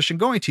problem with a Christian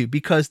going to,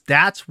 because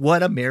that's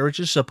what a marriage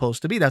is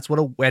supposed to be. That's what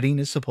a wedding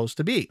is supposed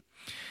to be.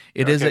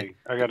 I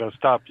got to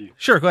stop you.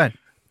 Sure, go ahead.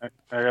 I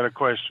got a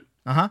question.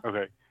 Uh-huh.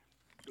 Okay.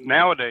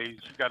 Nowadays,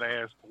 you got to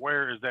ask,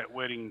 where is that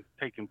wedding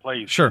taking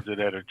place? Sure. Is it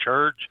at a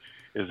church?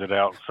 Is it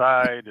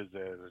outside? Is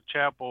it a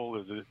chapel?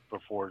 Is it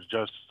before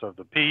justice of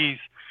the peace?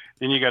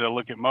 Then you got to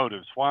look at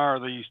motives. Why are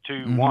these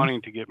two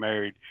wanting to get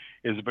married?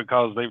 Is it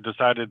because they've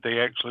decided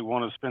they actually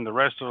want to spend the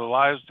rest of their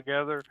lives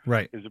together?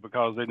 Right. Is it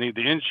because they need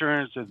the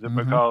insurance? Is it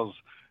because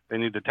they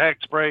need the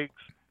tax breaks?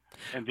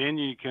 And then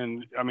you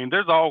can, I mean,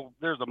 there's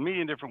a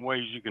million different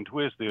ways you can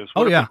twist this.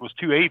 What if it was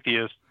two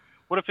atheists?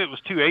 What if it was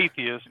two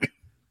atheists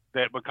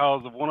that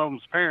because of one of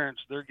them's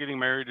parents, they're getting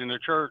married in their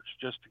church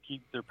just to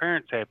keep their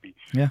parents happy?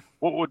 Yeah.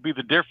 What would be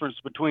the difference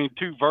between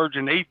two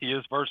virgin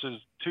atheists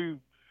versus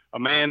a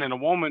man and a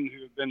woman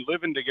who have been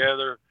living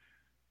together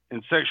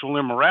in sexual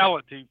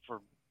immorality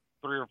for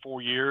 3 or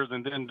 4 years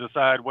and then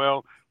decide,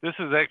 well, this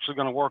is actually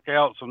going to work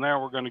out, so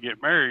now we're going to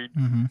get married?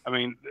 I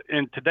mean,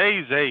 in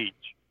today's age,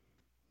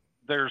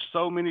 there's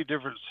so many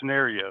different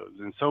scenarios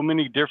and so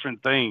many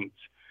different things.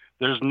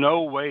 There's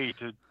no way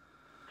to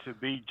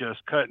be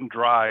just cut and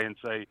dry and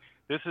say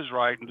this is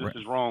right and this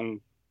is wrong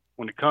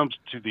when it comes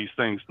to these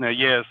things. Now,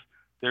 yes,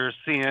 there's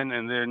sin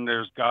and then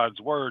there's God's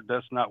word.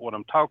 That's not what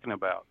I'm talking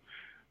about.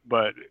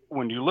 But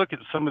when you look at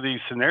some of these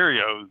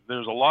scenarios,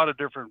 there's a lot of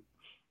different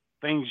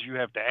things you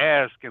have to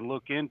ask and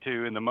look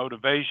into, and the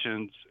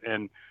motivations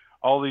and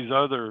all these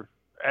other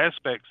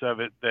aspects of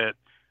it that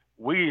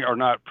we are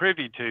not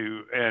privy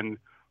to. And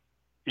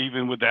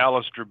even with the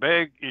Alistair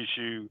Begg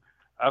issue,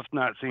 I've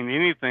not seen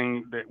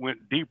anything that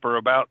went deeper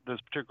about this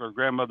particular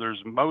grandmother's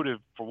motive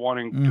for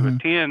wanting to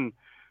attend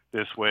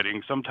this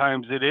wedding.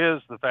 Sometimes it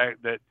is the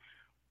fact that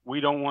we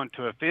don't want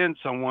to offend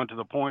someone to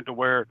the point to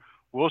where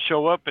we'll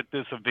show up at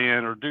this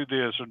event or do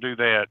this or do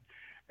that.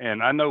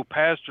 And I know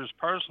pastors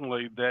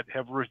personally that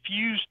have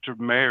refused to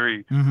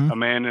marry a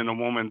man and a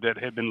woman that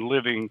had been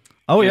living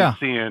in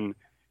sin.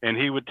 And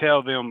he would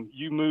tell them,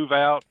 you move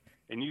out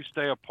and you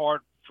stay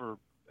apart for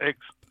X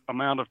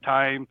amount of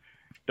time.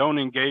 Don't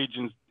engage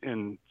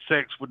in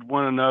sex with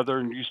one another,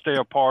 and you stay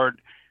apart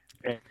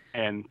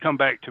and come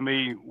back to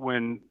me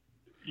when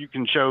you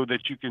can show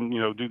that you can,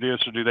 do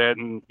this or do that.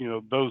 And,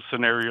 those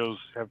scenarios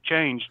have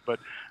changed. But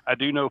I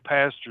do know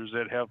pastors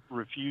that have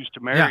refused to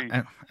marry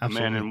a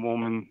man and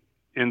woman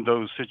in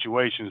those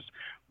situations.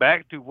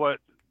 Back to what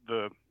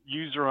the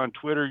user on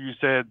Twitter, you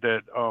said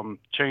that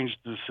changed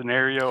the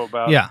scenario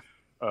about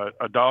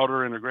a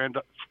daughter and a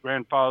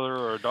grandfather,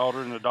 or a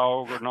daughter and a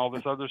dog, and all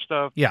this other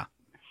stuff. Yeah.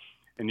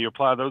 And you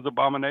apply those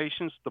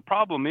abominations. The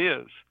problem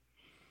is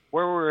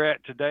where we're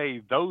at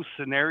today, those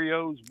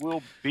scenarios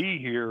will be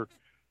here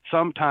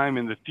sometime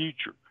in the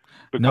future,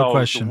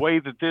 because the way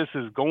that this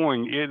is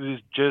going, it is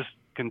just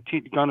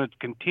going to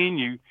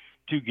continue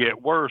to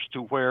get worse,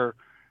 to where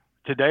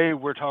today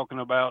we're talking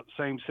about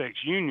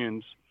same-sex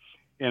unions.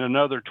 In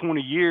another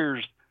 20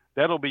 years,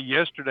 that'll be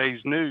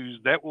yesterday's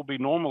news. That will be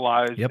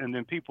normalized, and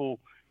then people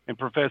and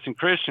professing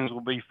Christians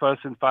will be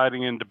fussing,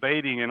 fighting, and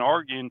debating and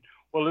arguing.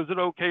 Well, is it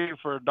okay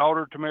for a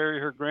daughter to marry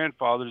her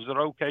grandfather? Is it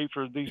okay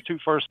for these two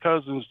first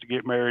cousins to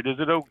get married? Is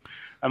it okay?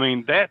 I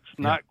mean, that's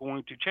not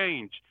going to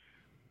change.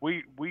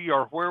 We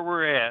are where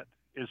we're at.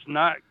 It's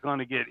not going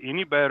to get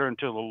any better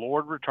until the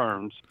Lord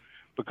returns,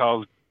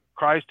 because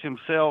Christ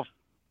himself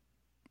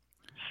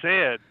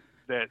said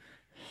that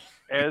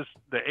as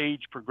the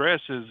age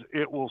progresses,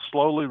 it will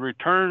slowly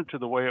return to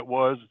the way it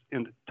was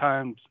in the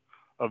times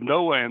of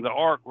Noah and the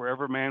ark, where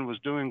every man was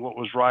doing what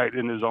was right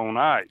in his own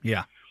eyes.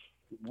 Yeah.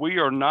 We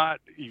are not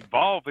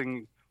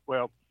evolving.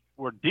 Well,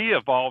 we're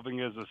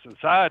de-evolving as a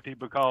society,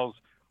 because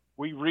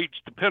we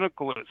reached the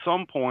pinnacle at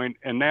some point,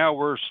 and now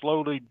we're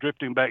slowly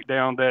drifting back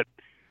down that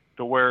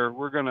to where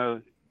we're going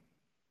to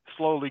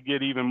slowly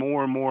get even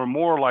more and more and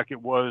more like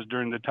it was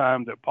during the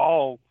time that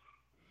Paul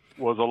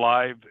was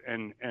alive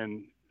and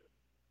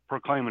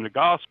proclaiming the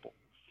gospel.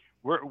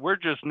 We're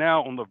just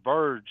now on the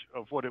verge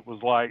of what it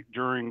was like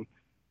during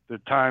the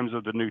times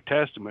of the New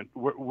Testament.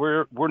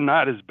 We're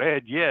not as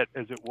bad yet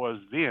as it was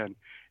then,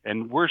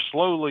 and we're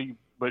slowly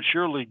but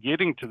surely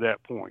getting to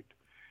that point.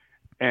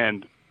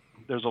 And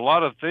there's a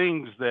lot of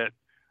things that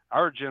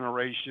our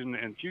generation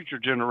and future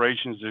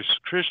generations as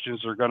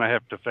Christians are going to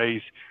have to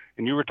face.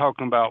 And you were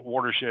talking about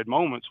watershed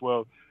moments.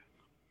 Well,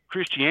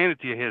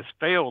 Christianity has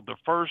failed the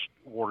first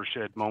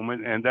watershed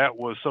moment, and that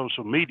was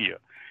social media.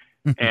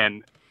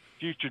 And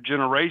future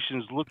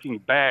generations looking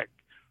back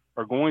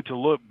are going to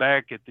look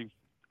back at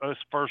us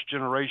first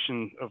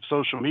generation of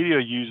social media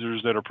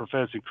users that are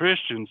professing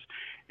Christians,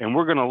 and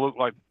we're going to look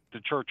like the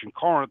church in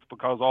Corinth,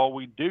 because all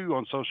we do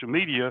on social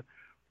media,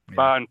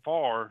 by and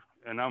far,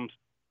 and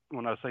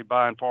when I say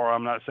by and far,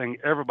 I'm not saying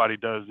everybody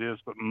does this,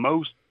 but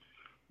most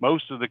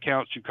of the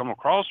accounts you come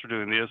across are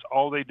doing this.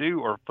 All they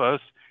do are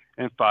fuss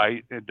and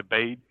fight and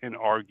debate and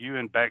argue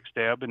and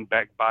backstab and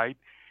backbite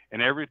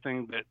and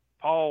everything that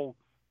Paul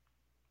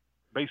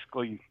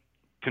basically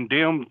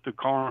condemned the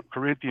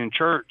Corinthian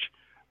church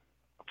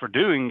for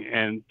doing,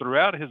 and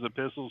throughout his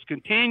epistles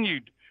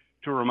continued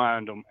to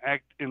remind them,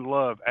 act in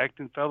love, act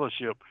in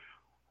fellowship,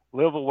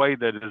 live a way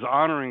that is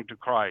honoring to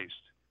Christ.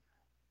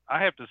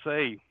 I have to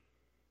say,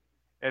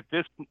 at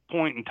this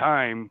point in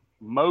time,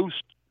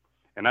 most,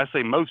 and I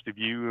say most of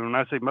you, and when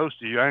I say most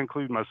of you, I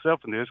include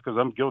myself in this because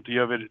I'm guilty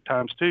of it at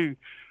times too,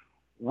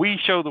 we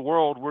show the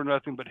world we're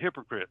nothing but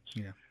hypocrites.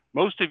 Yeah.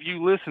 Most of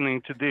you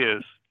listening to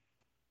this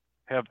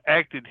have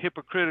acted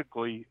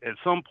hypocritically at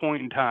some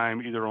point in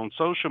time, either on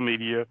social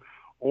media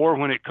or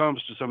when it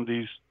comes to some of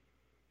these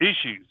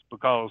issues,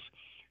 because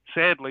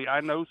sadly,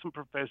 I know some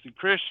professing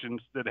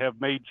Christians that have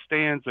made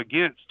stands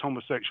against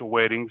homosexual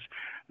weddings.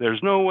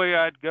 There's no way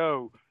I'd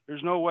go.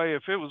 There's no way.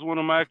 If it was one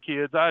of my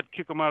kids, I'd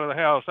kick them out of the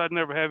house. I'd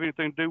never have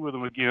anything to do with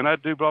them again.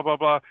 I'd do blah, blah,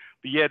 blah.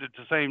 But yet at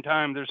the same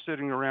time, they're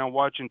sitting around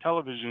watching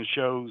television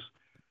shows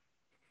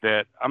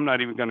that I'm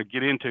not even going to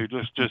get into.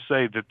 Let's just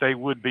say that they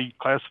would be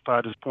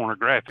classified as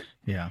pornographic.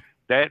 Yeah.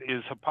 That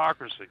is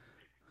hypocrisy.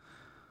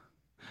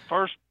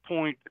 First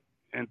point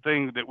and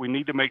thing that we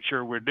need to make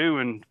sure we're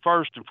doing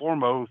first and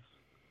foremost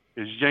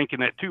is yanking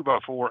that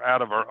 2x4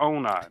 out of our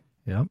own eye.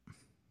 Yep.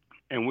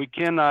 And we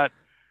cannot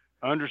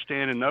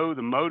understand and know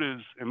the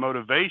motives and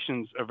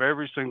motivations of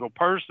every single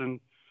person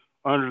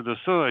under the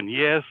sun.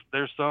 Yes,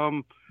 there's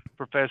some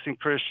professing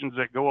Christians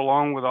that go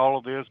along with all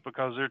of this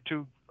because they're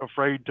too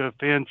afraid to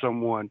offend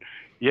someone.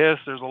 Yes,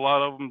 there's a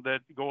lot of them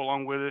that go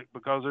along with it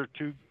because they're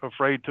too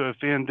afraid to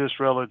offend this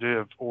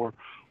relative or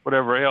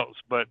whatever else.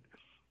 But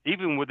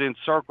even within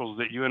circles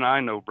that you and I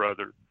know,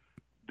 brother,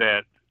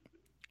 that,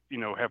 you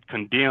know, have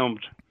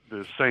condemned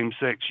the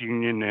same-sex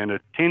union and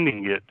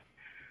attending it,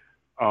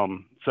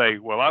 say,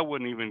 well, I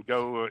wouldn't even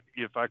go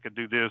if I could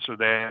do this or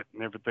that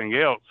and everything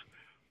else.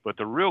 But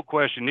the real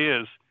question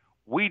is,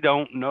 we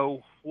don't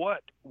know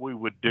what we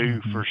would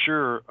do for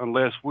sure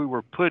unless we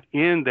were put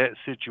in that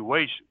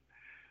situation.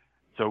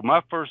 So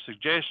my first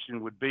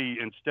suggestion would be,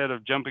 instead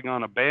of jumping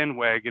on a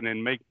bandwagon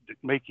and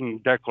making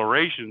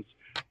declarations,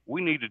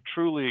 we need to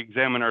truly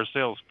examine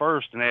ourselves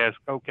first and ask,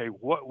 okay,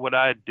 what would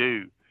I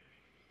do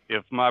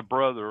if my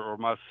brother or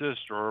my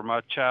sister or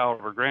my child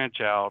or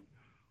grandchild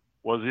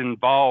was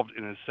involved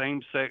in a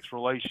same-sex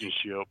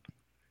relationship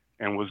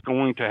and was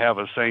going to have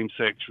a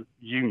same-sex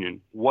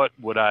union? What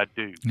would I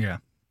do? Yeah.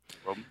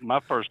 Well, my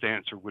first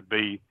answer would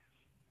be,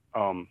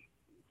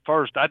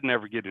 first, I'd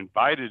never get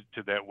invited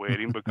to that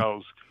wedding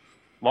because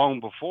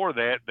long before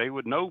that, they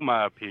would know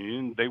my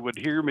opinion. They would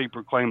hear me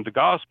proclaim the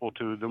gospel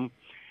to them,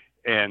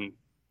 and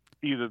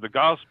either the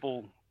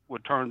gospel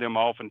would turn them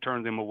off and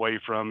turn them away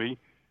from me,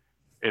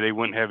 and they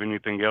wouldn't have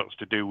anything else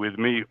to do with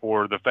me,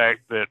 or the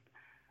fact that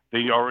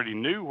they already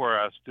knew where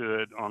I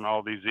stood on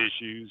all these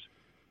issues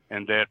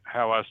and that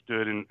how I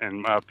stood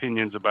and my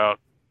opinions about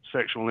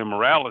sexual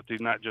immorality,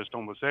 not just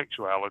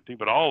homosexuality,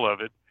 but all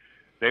of it.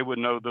 They would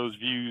know those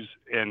views,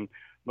 and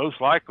most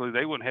likely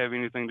they wouldn't have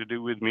anything to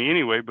do with me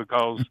anyway,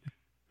 because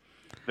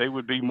they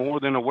would be more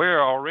than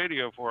aware already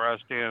of where I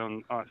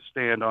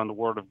stand on the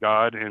Word of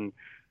God and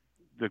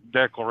the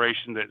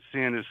declaration that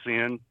sin is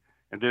sin,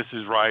 and this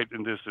is right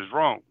and this is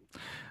wrong.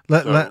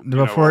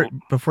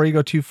 Before you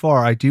go too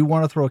far, I do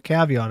want to throw a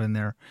caveat in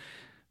there.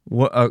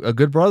 A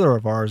good brother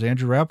of ours,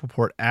 Andrew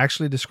Rappaport,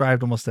 actually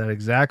described almost that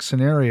exact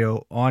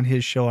scenario on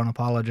his show on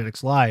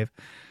Apologetics Live,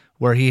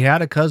 where he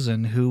had a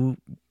cousin who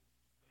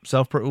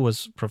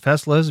was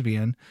professed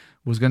lesbian,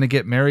 was going to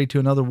get married to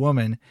another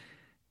woman.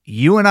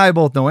 You and I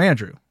both know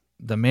Andrew.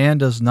 The man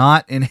does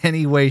not in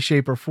any way,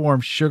 shape, or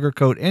form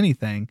sugarcoat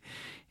anything.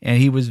 And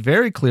he was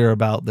very clear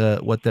about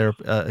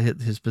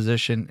his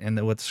position and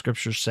what the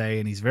scriptures say,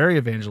 and he's very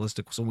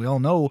evangelistic. So we all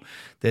know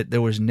that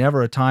there was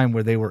never a time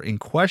where they were in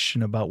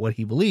question about what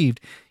he believed,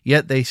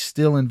 yet they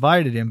still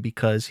invited him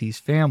because he's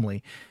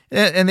family.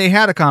 And they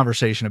had a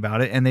conversation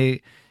about it, and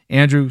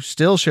Andrew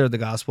still shared the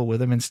gospel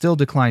with him and still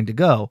declined to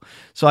go.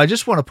 So I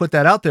just want to put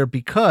that out there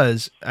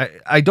because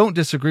I don't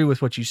disagree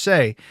with what you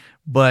say,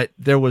 but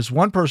there was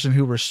one person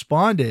who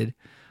responded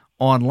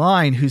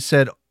online who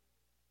said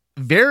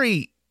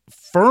very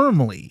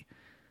firmly,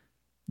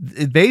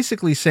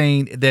 basically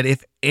saying that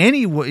if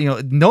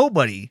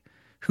nobody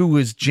who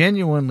was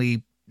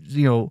genuinely,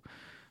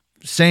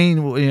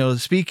 saying,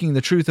 speaking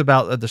the truth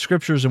about the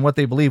scriptures and what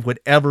they believe would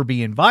ever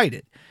be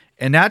invited.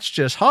 And that's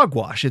just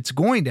hogwash. It's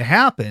going to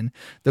happen.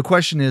 The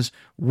question is,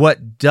 what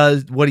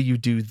do you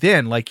do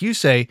then? Like you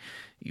say,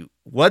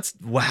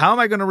 how am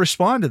I going to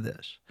respond to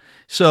this?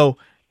 So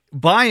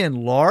by and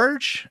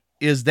large,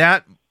 is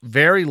that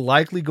very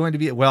likely going to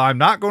be, well, I'm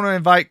not going to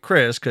invite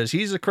Chris because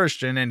he's a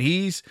Christian and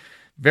he's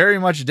very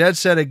much dead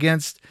set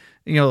against,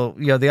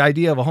 the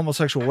idea of a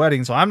homosexual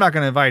wedding. So I'm not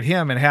going to invite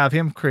him and have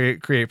him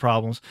create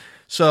problems.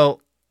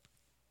 So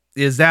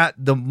is that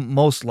the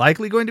most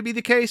likely going to be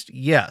the case?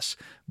 Yes.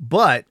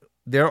 But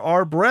there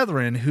are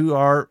brethren who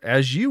are,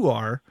 as you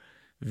are,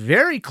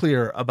 very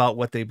clear about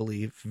what they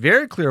believe,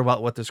 very clear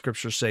about what the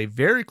scriptures say,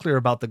 very clear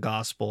about the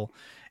gospel,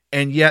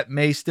 and yet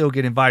may still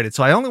get invited.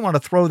 So I only want to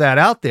throw that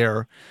out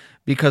there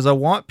because I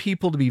want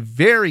people to be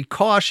very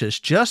cautious.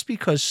 Just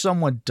because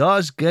someone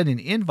does get an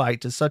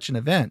invite to such an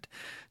event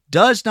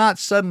does not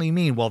suddenly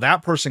mean, well,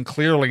 that person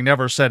clearly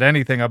never said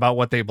anything about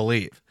what they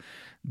believe.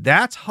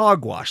 That's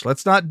hogwash.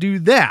 Let's not do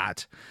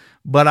that.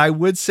 But I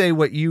would say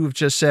what you've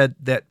just said,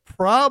 that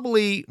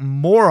probably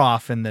more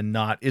often than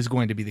not is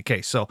going to be the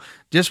case. So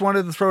just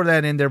wanted to throw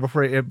that in there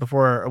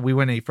before we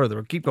went any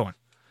further. Keep going.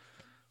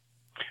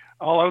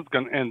 I was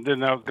going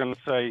to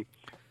say,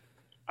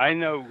 I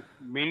know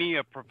many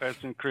a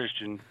professing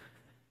Christian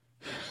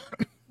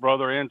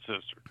brother and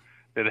sister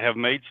that have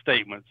made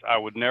statements I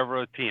would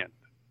never attend.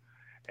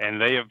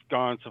 And they have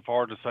gone so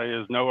far to say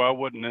as, no, I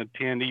wouldn't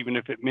attend even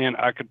if it meant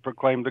I could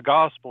proclaim the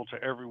gospel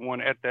to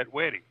everyone at that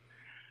wedding.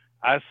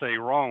 I say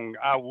wrong.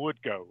 I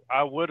would go.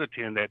 I would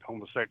attend that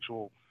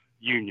homosexual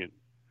union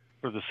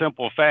for the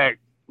simple fact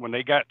when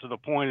they got to the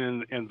point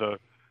in the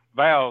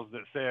vows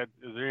that said,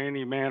 is there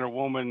any man or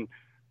woman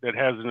that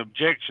has an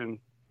objection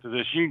to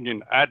this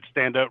union? I'd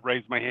stand up,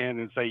 raise my hand,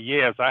 and say,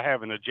 yes, I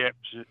have an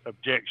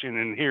objection,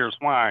 and here's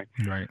why.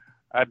 Right.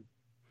 I'd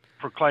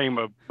proclaim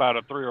about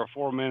a 3 or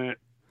 4 minute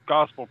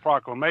gospel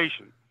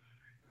proclamation,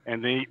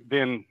 and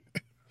then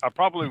I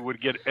probably would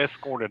get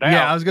escorted out.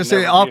 Yeah, I was going to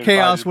say all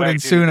chaos would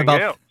ensue in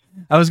about else.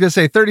 I was going to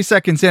say 30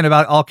 seconds in,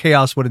 about all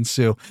chaos would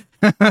ensue.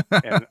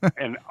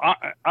 and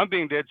I'm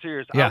being dead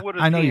serious. Yeah, I would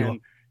I know you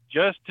attend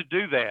just to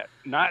do that,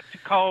 not to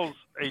cause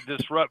a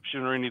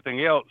disruption or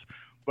anything else,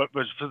 but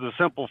for the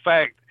simple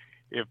fact,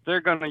 if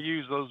they're going to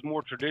use those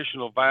more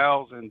traditional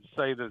vows and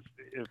say that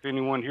if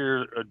anyone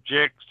here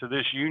objects to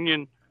this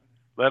union,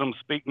 let them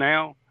speak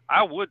now,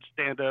 I would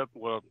stand up.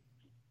 Well,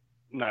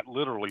 not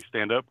literally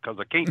stand up because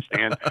I can't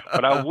stand,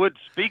 but I would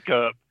speak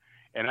up,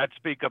 and I'd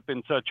speak up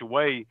in such a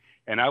way,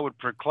 and I would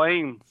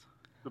proclaim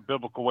the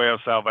biblical way of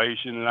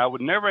salvation, and I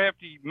would never have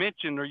to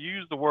mention or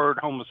use the word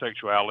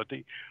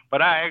homosexuality,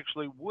 but I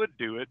actually would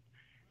do it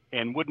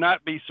and would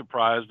not be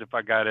surprised if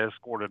I got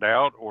escorted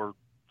out or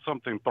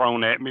something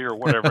thrown at me or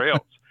whatever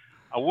else.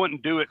 I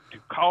wouldn't do it to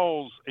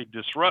cause a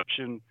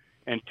disruption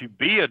and to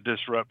be a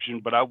disruption,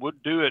 but I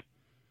would do it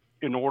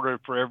in order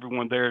for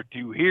everyone there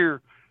to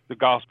hear the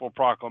gospel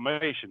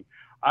proclamation.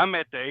 I'm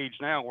at the age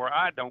now where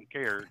I don't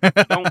care. If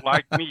you don't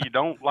like me, you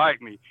don't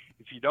like me.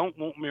 If you don't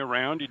want me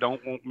around, you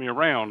don't want me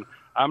around.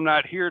 I'm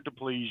not here to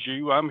please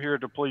you. I'm here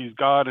to please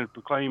God and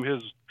proclaim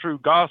his true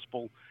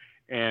gospel.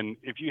 And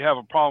if you have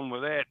a problem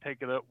with that,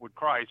 take it up with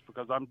Christ,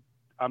 because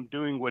I'm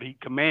doing what he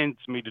commands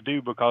me to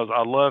do because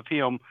I love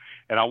him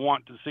and I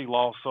want to see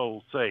lost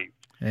souls saved.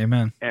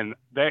 Amen. And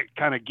that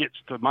kind of gets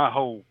to my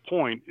whole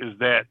point, is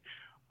that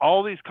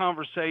all these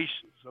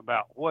conversations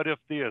about what if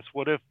this,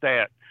 what if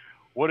that,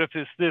 what if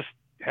this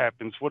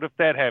happens, what if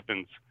that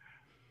happens,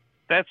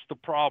 that's the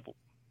problem.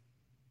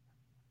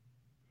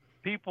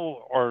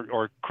 People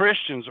or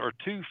Christians are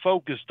too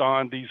focused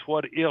on these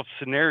what if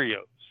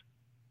scenarios.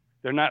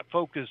 They're not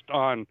focused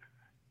on,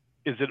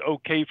 is it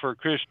okay for a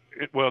Christian?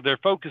 Well, they're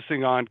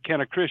focusing on, can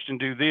a Christian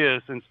do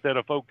this, instead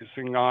of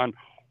focusing on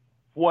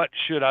what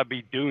should I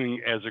be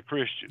doing as a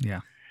Christian? Yeah.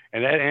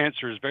 And that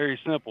answer is very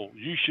simple.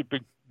 You should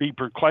be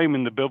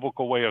proclaiming the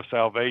biblical way of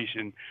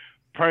salvation,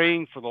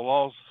 praying for the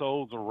lost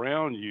souls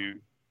around you,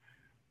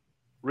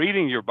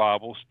 reading your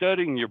Bible,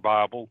 studying your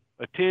Bible,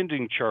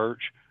 attending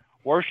church,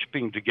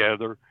 worshiping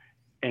together,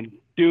 and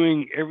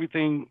doing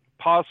everything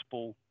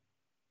possible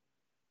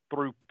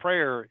through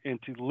prayer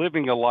into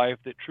living a life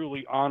that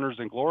truly honors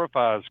and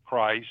glorifies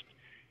Christ,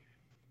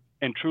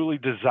 and truly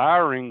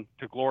desiring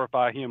to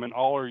glorify him in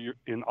all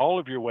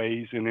of your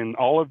ways and in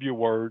all of your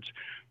words,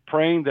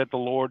 praying that the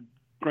Lord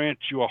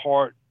grants you a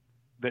heart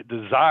that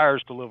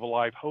desires to live a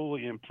life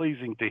holy and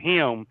pleasing to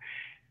him.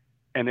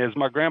 And as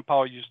my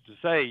grandpa used to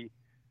say,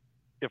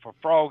 if a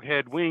frog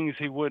had wings,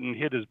 he wouldn't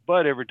hit his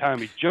butt every time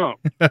he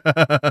jumped.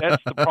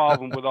 That's the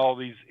problem with all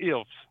these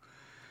ifs,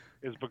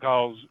 is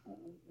because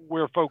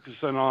we're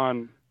focusing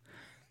on,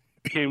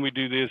 can we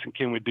do this and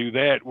can we do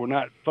that? We're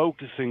not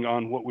focusing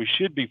on what we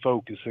should be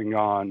focusing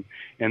on,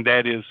 and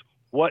that is,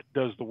 what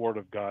does the Word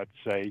of God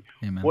say?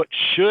 Amen. What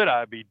should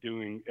I be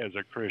doing as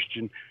a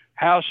Christian?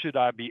 How should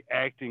I be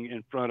acting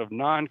in front of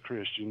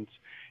non-Christians?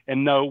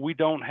 And no, we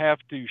don't have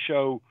to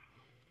show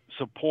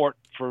support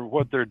for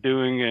what they're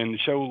doing and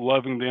show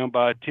loving them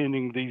by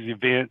attending these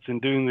events and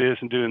doing this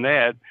and doing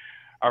that.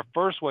 Our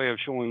first way of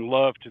showing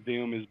love to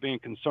them is being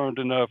concerned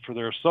enough for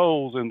their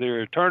souls and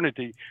their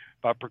eternity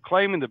by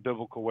proclaiming the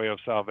biblical way of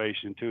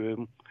salvation to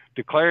them,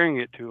 declaring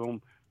it to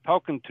them,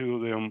 talking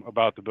to them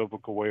about the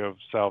biblical way of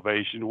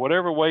salvation,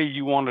 whatever way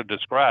you want to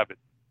describe it.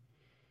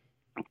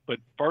 But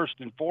first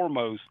and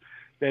foremost,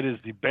 that is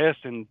the best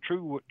and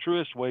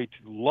truest way to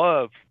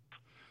love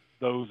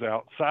those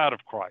outside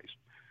of Christ.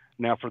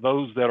 Now, for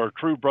those that are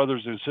true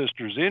brothers and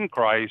sisters in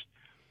Christ,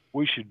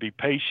 we should be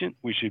patient,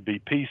 we should be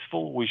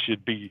peaceful, we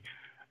should be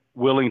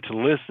willing to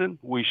listen,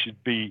 we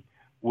should be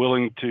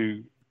willing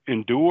to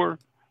endure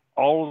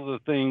all of the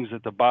things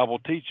that the Bible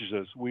teaches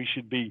us. We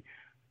should be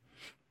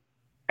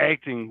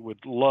acting with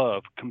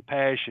love,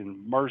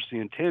 compassion, mercy,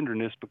 and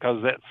tenderness,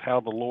 because that's how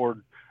the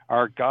Lord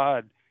our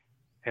God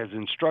has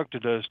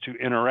instructed us to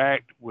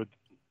interact with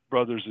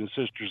brothers and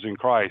sisters in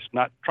Christ,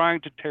 not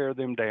trying to tear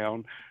them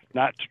down,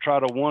 not to try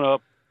to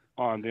one-up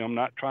on them,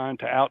 not trying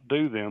to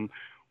outdo them.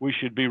 We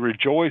should be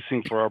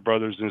rejoicing for our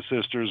brothers and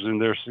sisters in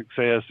their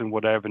success in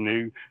what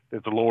avenue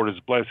that the Lord is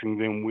blessing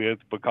them with,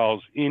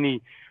 because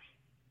any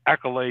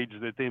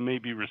accolades that they may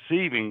be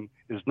receiving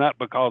is not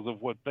because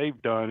of what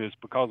they've done, it's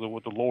because of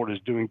what the Lord is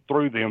doing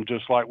through them.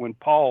 Just like when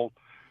Paul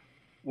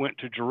went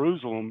to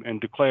Jerusalem and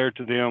declared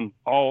to them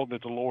all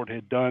that the Lord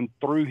had done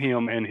through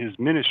him and his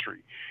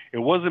ministry. It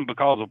wasn't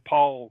because of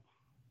Paul.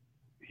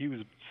 He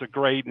was so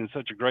great and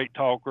such a great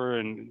talker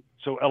and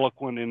so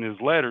eloquent in his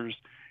letters.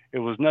 It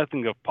was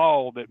nothing of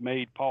Paul that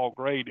made Paul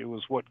great. It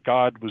was what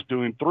God was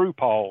doing through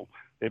Paul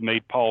that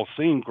made Paul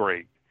seem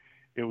great.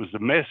 It was the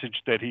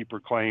message that he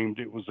proclaimed.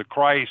 It was the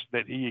Christ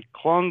that he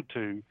clung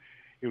to.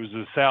 It was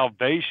the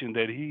salvation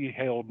that he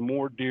held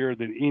more dear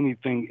than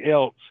anything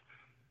else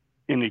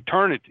in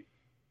eternity.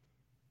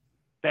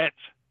 That's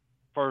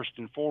first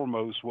and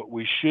foremost what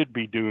we should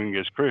be doing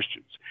as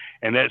Christians.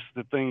 And that's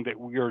the thing that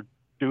we are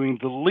doing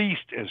the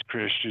least as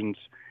Christians,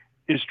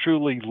 is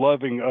truly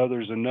loving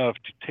others enough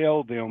to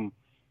tell them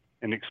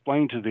and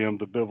explain to them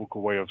the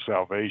biblical way of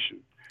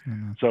salvation.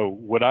 Mm-hmm. So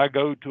would I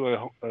go to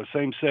a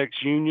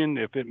same-sex union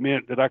if it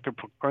meant that I could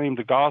proclaim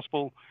the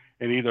gospel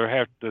and either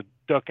have to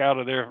duck out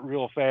of there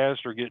real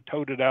fast or get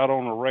toted out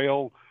on a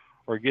rail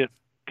or get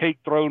cake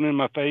thrown in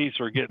my face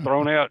or get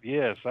thrown out?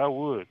 Yes, I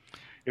would.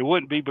 It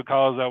wouldn't be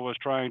because I was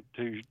trying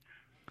to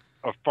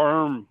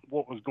affirm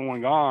what was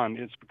going on.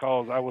 It's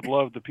because I would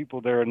love the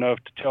people there enough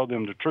to tell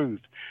them the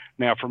truth.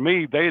 Now, for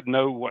me, they'd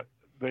know what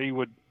they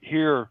would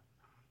hear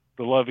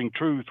the loving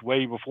truth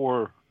way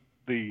before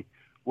the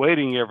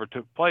wedding ever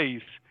took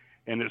place.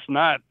 And it's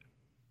not,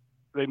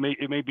 it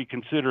may be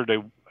considered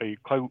a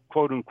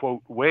quote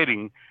unquote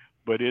wedding,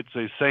 but it's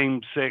a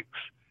same-sex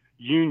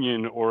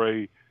union or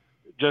a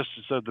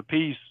justice of the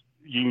peace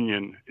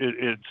union.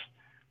 It's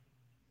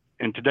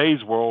in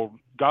today's world,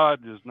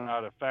 God is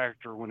not a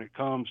factor when it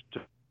comes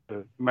to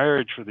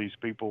marriage for these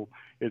people.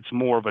 It's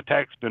more of a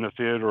tax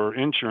benefit or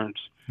insurance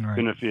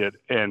benefit.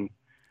 And,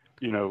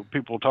 you know,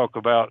 people talk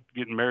about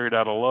getting married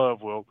out of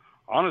love. Well,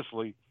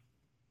 honestly,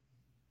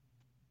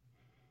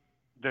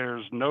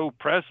 there's no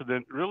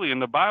precedent really in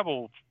the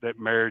Bible that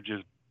marriage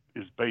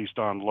is based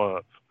on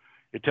love.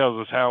 It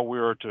tells us how we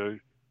are to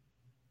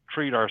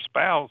treat our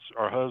spouse,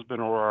 our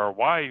husband or our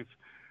wife,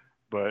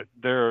 but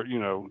there, you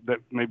know, that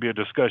may be a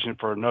discussion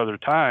for another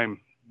time,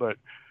 but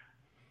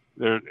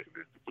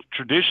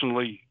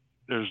traditionally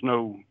there's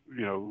no,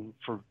 you know,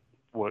 for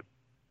what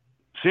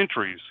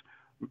centuries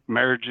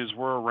marriages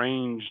were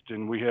arranged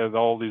and we had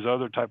all these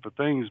other type of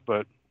things,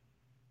 but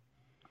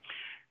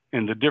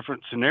in the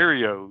different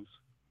scenarios,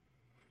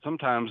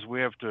 sometimes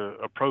we have to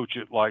approach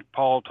it like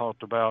Paul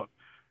talked about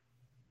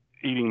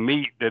eating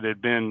meat that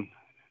had been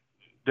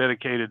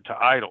dedicated to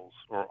idols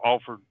or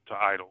offered to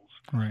idols.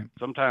 Right.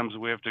 Sometimes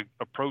we have to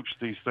approach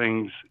these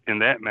things in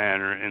that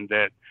manner, and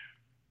that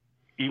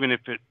even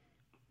if it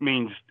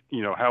means,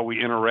 you know, how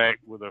we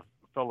interact with a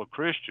fellow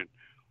Christian,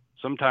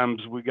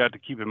 sometimes we got to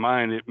keep in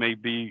mind it may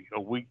be a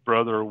weak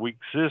brother or weak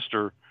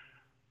sister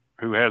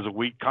who has a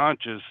weak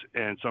conscience,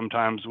 and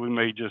sometimes we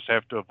may just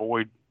have to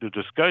avoid the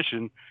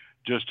discussion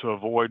just to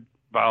avoid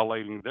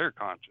violating their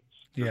conscience.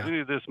 Does any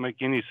of this make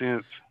any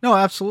sense? No,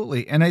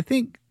 absolutely. And I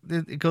think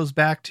it goes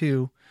back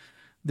to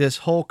this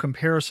whole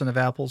comparison of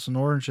apples and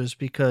oranges,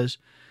 because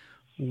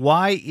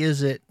why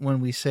is it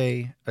when we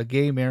say a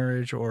gay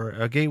marriage or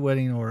a gay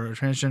wedding or a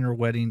transgender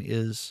wedding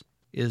is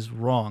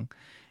wrong?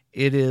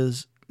 It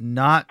is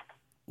not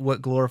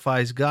what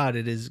glorifies God.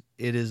 It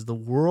is the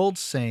world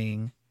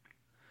saying,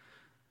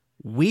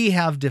 we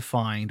have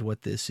defined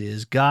what this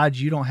is. God,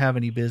 you don't have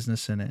any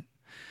business in it.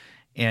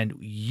 And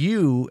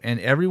you and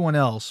everyone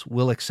else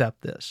will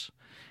accept this.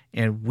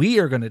 And we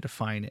are going to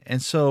define it.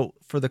 And so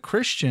for the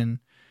Christian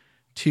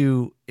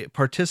to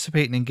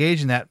participate and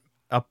engage in that,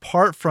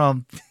 apart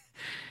from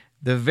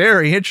the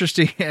very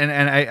interesting, and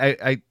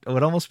I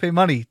would almost pay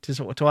money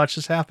to watch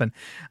this happen,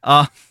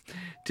 to,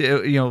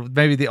 you know,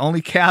 maybe the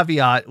only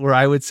caveat where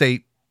I would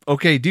say,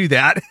 okay, do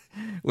that,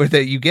 with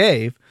that you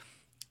gave,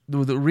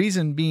 the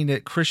reason being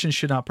that Christians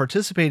should not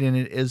participate in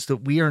it is that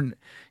we are,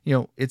 you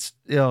know, it's,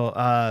 you know,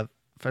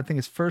 I think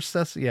it's First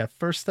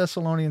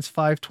Thessalonians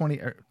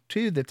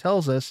 5:22 that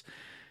tells us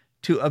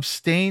to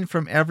abstain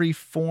from every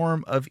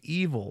form of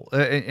evil.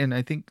 And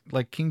I think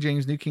like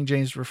New King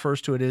James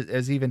refers to it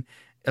as even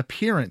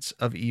appearance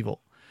of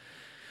evil.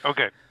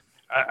 Okay.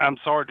 I'm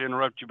sorry to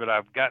interrupt you, but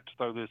I've got to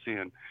throw this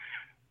in.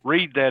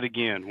 Read that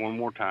again one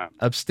more time.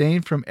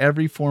 Abstain from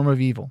every form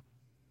of evil.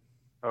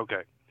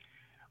 Okay.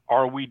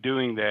 Are we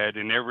doing that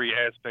in every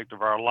aspect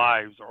of our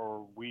lives, or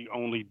are we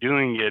only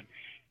doing it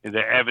in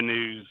the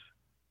avenues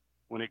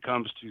when it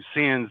comes to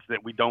sins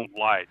that we don't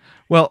like?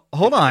 Well,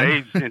 hold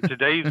on. In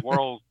today's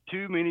world,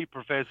 too many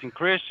professing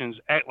Christians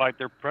act like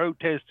they're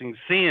protesting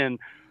sin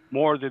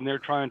more than they're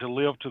trying to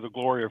live to the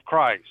glory of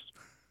Christ.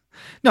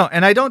 No,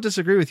 and I don't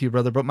disagree with you,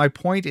 brother, but my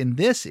point in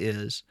this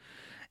is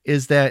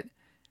that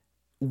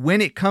when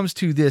it comes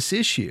to this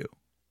issue,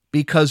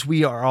 because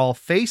we are all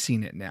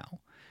facing it now,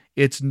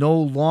 it's no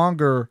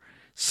longer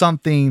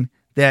something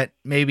that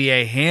maybe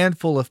a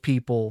handful of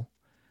people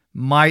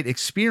might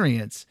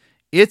experience.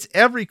 It's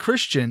every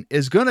Christian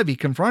is going to be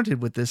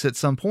confronted with this at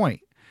some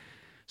point.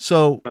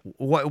 So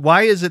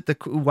why is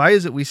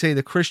it we say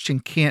the Christian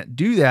can't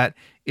do that?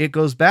 It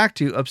goes back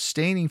to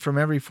abstaining from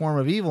every form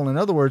of evil. In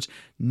other words,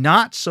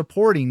 not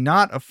supporting,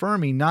 not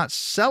affirming, not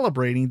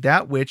celebrating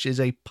that which is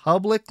a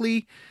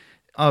public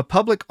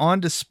on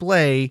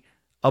display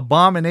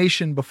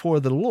abomination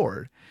before the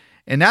Lord.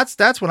 And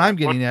that's what I'm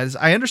getting at. Is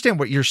I understand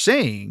what you're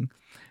saying,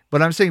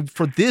 but I'm saying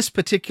for this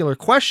particular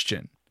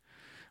question,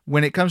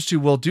 when it comes to,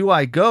 well, do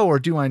I go or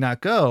do I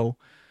not go?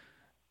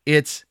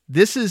 This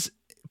is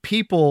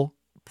people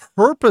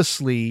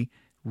purposely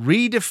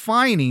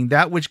redefining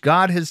that which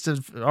God has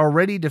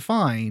already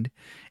defined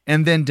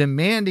and then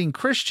demanding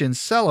Christians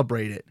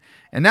celebrate it.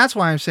 And that's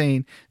why I'm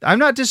saying I'm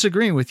not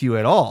disagreeing with you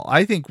at all.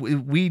 I think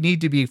we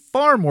need to be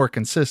far more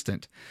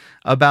consistent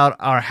about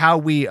how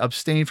we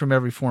abstain from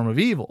every form of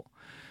evil.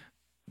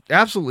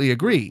 Absolutely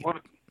agree.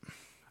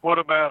 What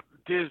about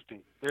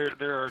Disney? There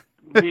are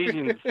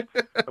millions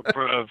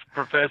of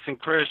professing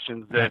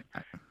Christians that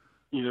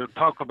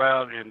talk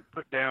about and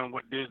put down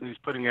what Disney's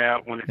putting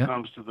out when it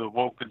comes to the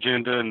woke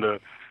agenda and the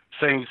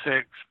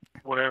same-sex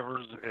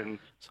whatevers, and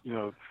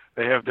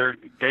they have their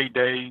gay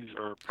days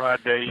or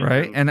pride days,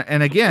 right?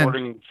 And again,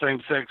 supporting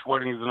same-sex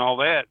weddings and all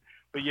that.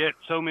 But yet,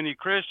 so many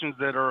Christians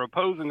that are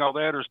opposing all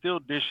that are still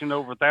dishing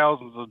over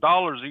thousands of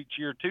dollars each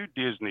year to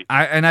Disney.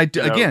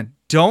 Again,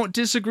 don't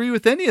disagree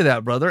with any of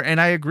that, brother. And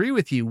I agree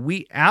with you.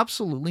 We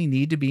absolutely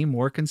need to be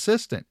more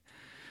consistent.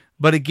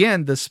 But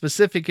again, the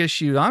specific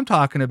issue I'm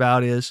talking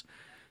about is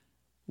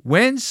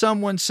when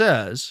someone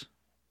says,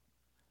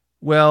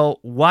 well,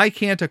 why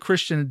can't a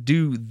Christian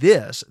do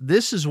this?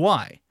 This is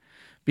why.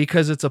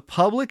 Because it's a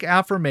public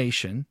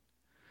affirmation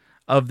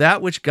of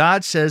that which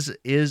God says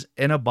is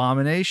an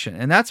abomination.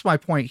 And that's my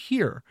point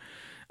here.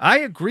 I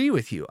agree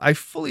with you. I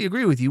fully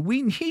agree with you.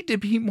 We need to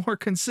be more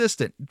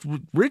consistent.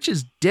 Rich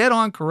is dead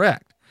on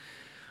correct.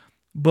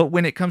 But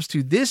when it comes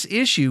to this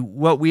issue,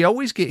 what we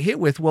always get hit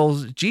with,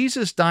 well,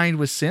 Jesus dined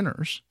with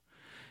sinners.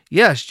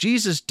 Yes,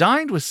 Jesus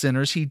dined with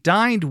sinners. He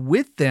dined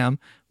with them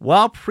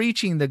while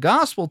preaching the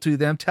gospel to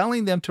them,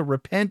 telling them to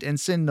repent and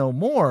sin no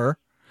more,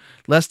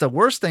 lest a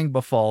worse thing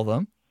befall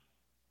them.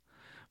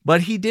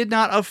 But he did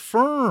not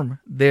affirm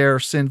their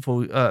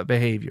sinful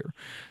behavior.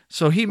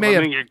 So he may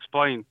have...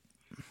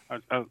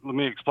 Let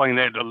me explain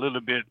that a little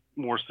bit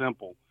more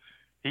simple.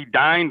 He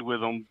dined with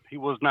them. He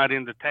was not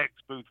in the tax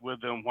booth with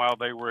them while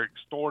they were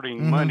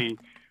extorting money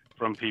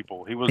from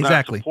people. He was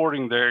not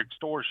supporting their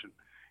extortion.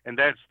 And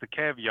that's the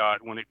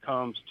caveat when it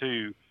comes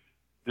to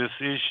this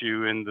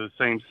issue in the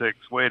same-sex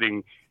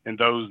wedding and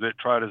those that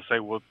try to say,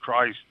 well,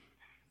 Christ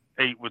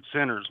ate with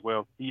sinners.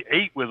 Well, he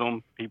ate with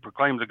them. He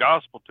proclaimed the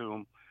gospel to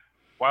them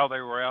while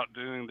they were out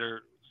doing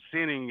their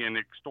sinning and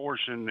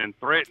extortion and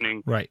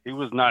threatening. Right. He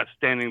was not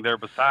standing there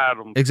beside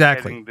them,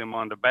 patting them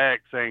on the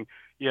back, saying,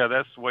 yeah,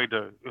 that's the way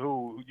to,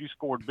 you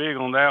scored big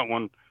on that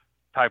one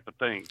type of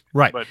thing.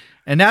 Right. But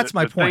and that's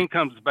my the point. thing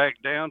comes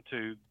back down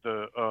to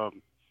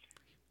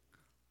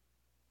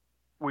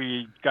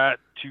we got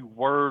to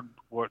word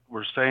what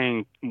we're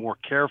saying more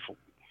carefully,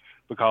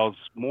 because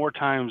more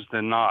times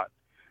than not,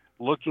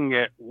 looking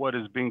at what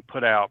is being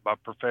put out by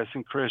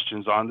professing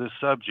Christians on this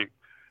subject,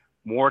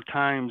 more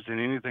times than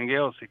anything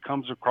else, it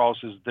comes across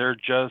as they're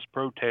just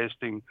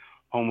protesting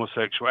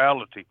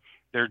homosexuality.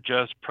 They're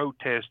just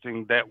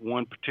protesting that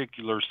one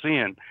particular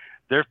sin.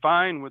 They're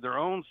fine with their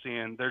own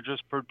sin. They're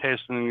just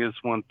protesting this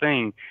one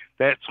thing.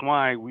 That's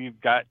why we've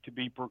got to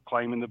be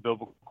proclaiming the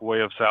biblical way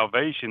of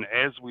salvation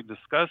as we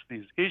discuss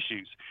these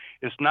issues.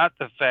 It's not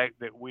the fact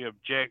that we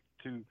object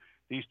to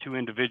these two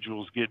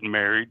individuals getting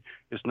married.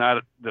 It's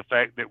not the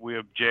fact that we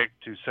object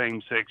to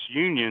same-sex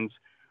unions.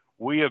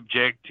 We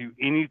object to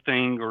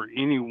anything or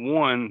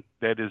anyone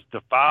that is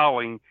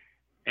defiling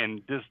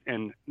and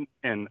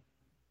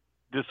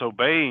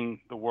disobeying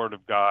the word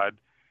of God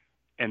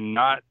and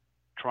not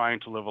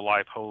trying to live a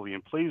life holy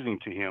and pleasing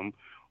to him.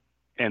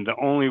 And the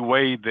only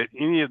way that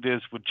any of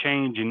this would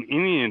change in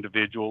any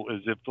individual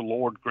is if the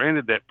Lord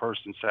granted that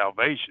person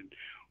salvation.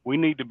 We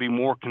need to be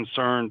more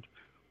concerned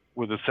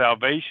with the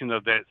salvation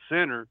of that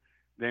sinner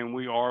than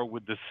we are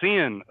with the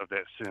sin of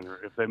that sinner,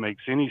 if that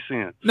makes any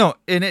sense. No,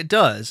 and it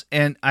does.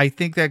 And I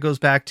think that goes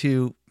back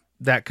to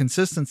that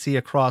consistency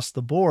across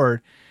the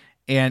board.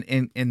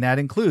 And that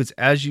includes,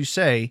 as you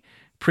say,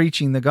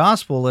 preaching the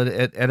gospel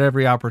at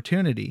every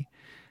opportunity.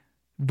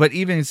 But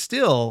even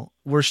still,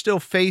 we're still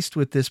faced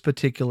with this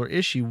particular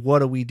issue. What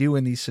do we do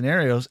in these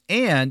scenarios?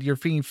 And you're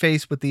being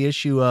faced with the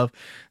issue of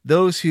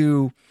those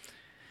who,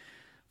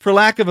 for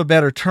lack of a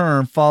better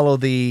term, follow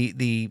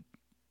the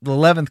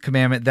 11th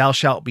commandment, thou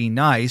shalt be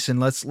nice, and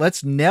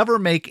let's never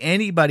make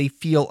anybody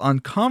feel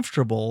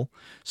uncomfortable.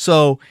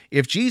 So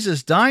if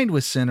Jesus dined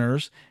with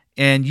sinners,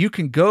 and you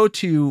can go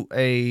to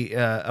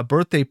a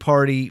birthday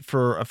party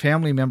for a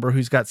family member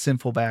who's got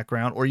sinful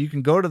background, or you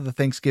can go to the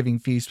Thanksgiving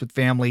feast with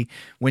family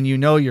when you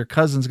know your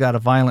cousin's got a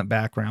violent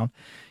background,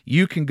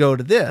 you can go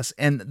to this.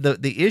 And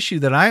the issue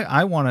that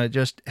I want to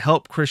just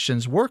help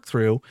Christians work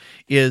through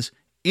is,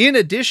 in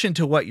addition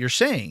to what you're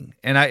saying,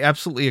 and I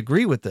absolutely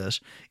agree with this,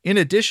 in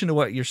addition to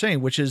what you're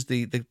saying, which is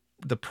the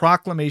the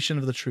proclamation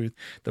of the truth,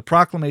 the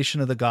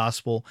proclamation of the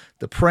gospel,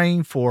 the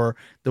praying for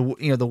the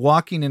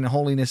walking in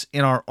holiness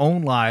in our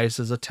own lives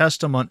as a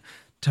testimony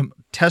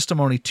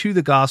to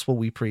the gospel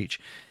we preach.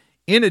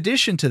 In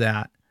addition to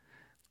that,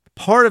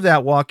 part of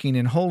that walking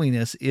in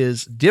holiness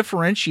is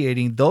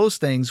differentiating those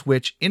things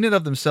which in and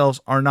of themselves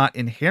are not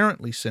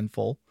inherently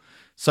sinful,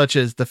 such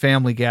as the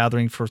family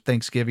gathering for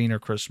Thanksgiving or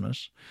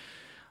Christmas,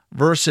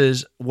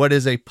 versus what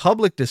is a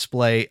public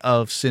display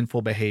of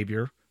sinful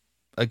behavior,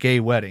 a gay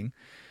wedding.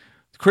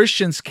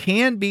 Christians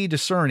can be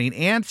discerning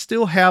and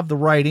still have the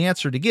right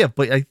answer to give,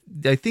 but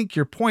I think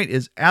your point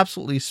is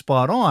absolutely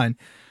spot on.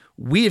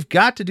 We've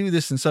got to do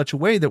this in such a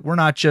way that we're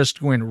not just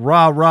going,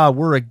 rah, rah,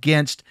 we're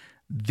against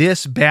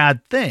this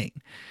bad thing,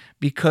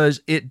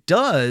 because it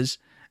does,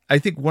 I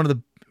think one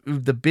of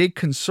the big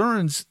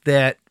concerns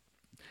that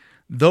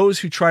those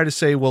who try to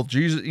say, well,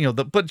 Jesus,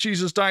 but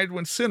Jesus died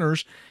when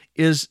sinners,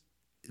 is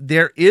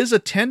there is a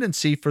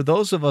tendency for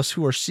those of us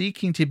who are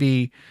seeking to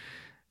be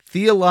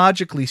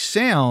theologically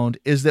sound,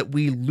 is that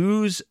we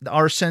lose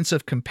our sense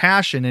of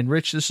compassion. And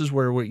Rich, this is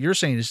where what you're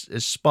saying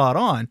is spot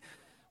on.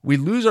 We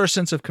lose our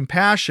sense of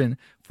compassion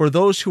for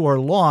those who are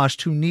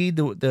lost, who need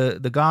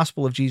the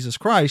gospel of Jesus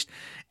Christ.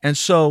 And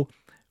so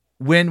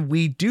when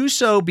we do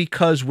so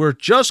because we're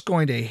just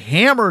going to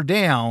hammer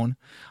down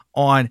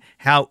on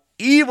how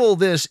evil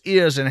this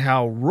is and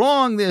how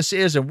wrong this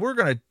is, and we're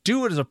going to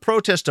do it as a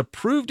protest to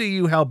prove to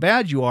you how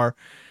bad you are,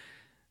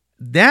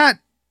 that,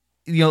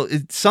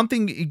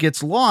 something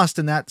gets lost,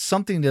 and that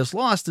something that's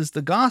lost is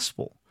the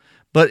gospel.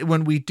 But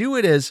when we do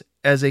it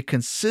as a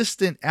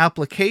consistent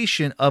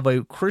application of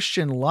a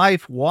Christian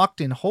life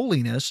walked in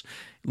holiness,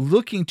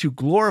 looking to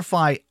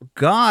glorify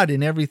God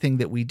in everything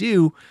that we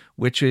do,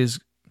 which is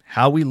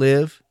how we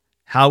live,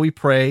 how we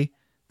pray,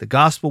 the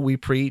gospel we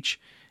preach,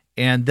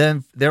 and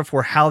then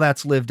therefore how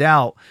that's lived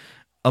out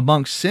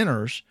amongst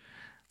sinners,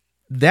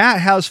 that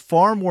has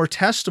far more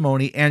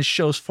testimony and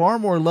shows far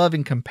more love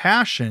and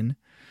compassion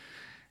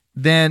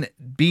than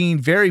being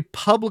very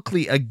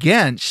publicly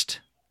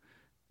against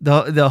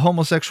the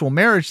homosexual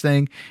marriage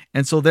thing,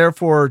 and so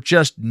therefore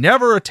just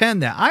never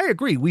attend that. I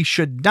agree, we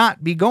should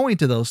not be going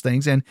to those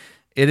things, and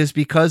it is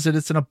because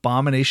it's an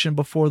abomination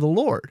before the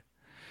Lord.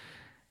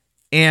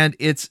 And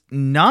it's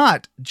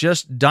not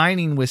just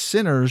dining with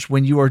sinners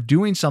when you are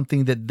doing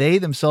something that they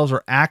themselves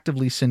are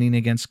actively sinning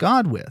against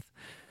God with.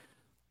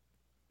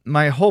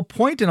 My whole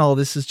point in all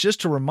this is just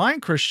to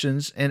remind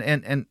Christians,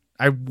 and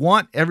I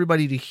want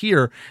everybody to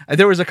hear.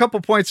 There was a couple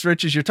points,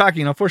 Rich, as you're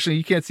talking. Unfortunately,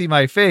 you can't see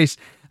my face.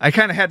 I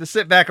kind of had to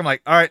sit back. I'm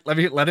like, all right,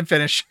 let him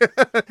finish.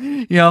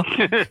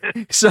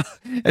 So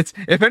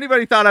if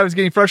anybody thought I was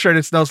getting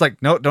frustrated, Snow's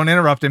like, no, don't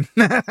interrupt him.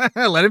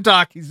 Let him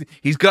talk.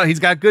 He's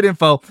got good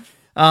info.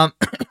 I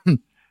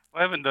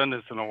haven't done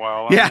this in a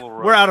while. Yeah,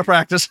 we're out of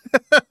practice.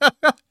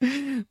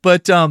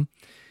 But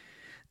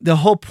the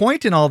whole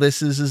point in all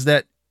this is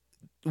that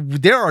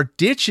there are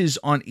ditches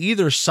on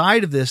either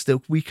side of this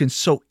that we can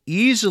so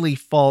easily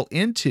fall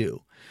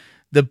into.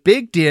 The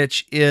big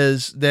ditch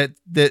is that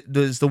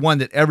is the one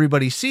that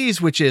everybody sees,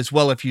 which is,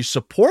 well, if you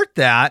support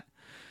that,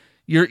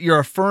 you're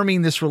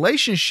affirming this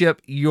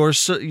relationship. You're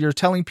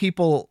telling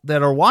people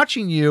that are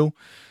watching you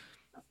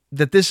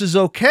that this is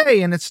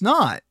okay, and it's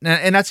not.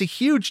 And that's a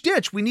huge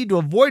ditch. We need to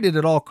avoid it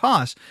at all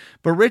costs.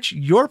 But Rich,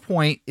 your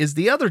point is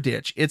the other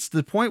ditch. It's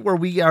the point where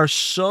we are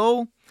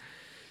so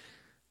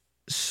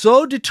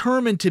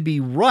determined to be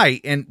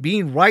right, and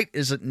being right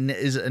is a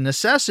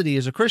necessity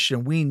as a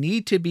Christian. We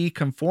need to be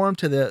conformed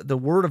to the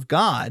Word of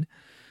God.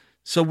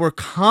 So we're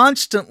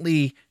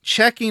constantly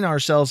checking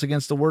ourselves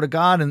against the Word of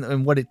God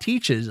and what it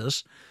teaches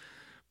us,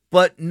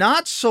 but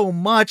not so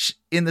much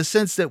in the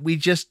sense that we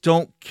just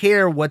don't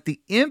care what the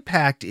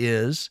impact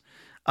is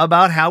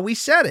about how we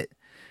said it.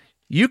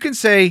 You can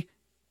say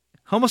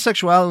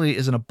homosexuality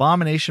is an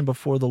abomination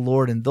before the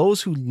Lord, and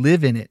those who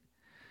live in it,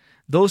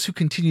 those who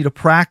continue to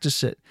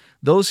practice it,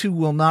 those who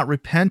will not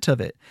repent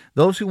of it,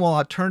 those who will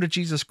not turn to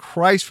Jesus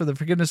Christ for the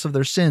forgiveness of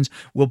their sins,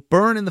 will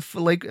burn in the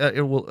lake,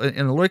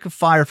 in a lake of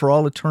fire for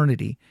all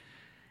eternity.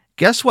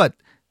 Guess what?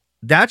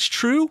 That's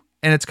true,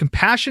 and it's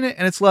compassionate,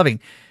 and it's loving.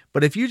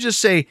 But if you just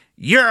say,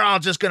 you're all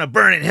just going to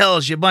burn in hell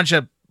as you bunch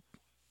of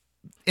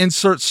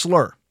insert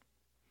slur,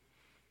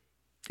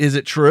 is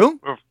it true?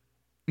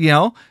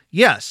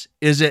 Yes.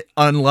 Is it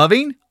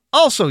unloving?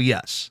 Also,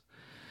 yes.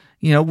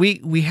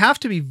 We have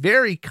to be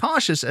very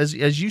cautious,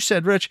 as you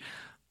said, Rich,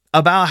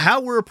 about how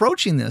we're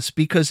approaching this,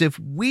 because if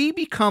we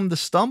become the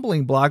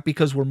stumbling block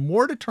because we're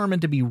more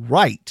determined to be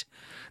right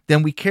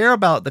than we care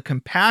about the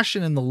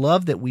compassion and the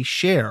love that we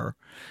share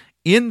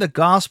in the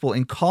gospel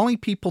and calling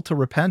people to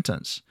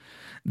repentance,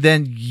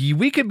 then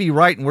we could be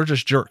right and we're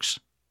just jerks.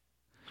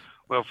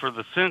 Well, for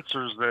the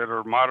censors that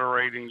are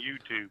moderating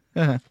YouTube,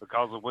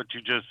 because of what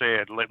you just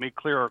said, let me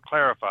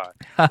clarify.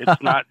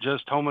 It's not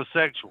just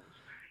homosexuals.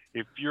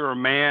 If you're a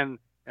man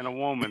and a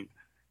woman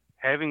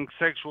having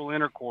sexual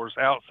intercourse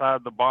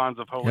outside the bonds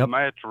of holy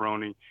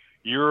matrimony,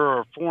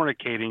 you're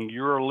fornicating,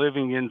 you're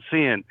living in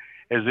sin,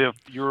 as if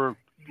you're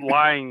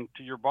lying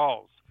to your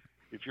boss.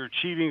 If you're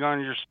cheating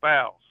on your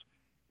spouse,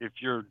 if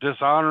you're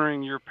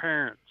dishonoring your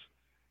parents,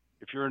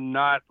 if you're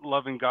not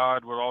loving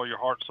God with all your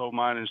heart, soul,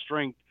 mind, and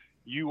strength,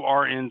 you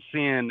are in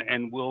sin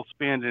and will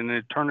spend an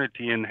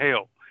eternity in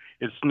hell.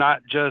 It's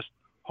not just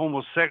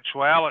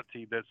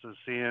homosexuality that's a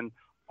sin.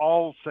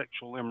 All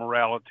sexual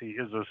immorality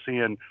is a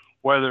sin,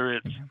 whether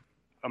it's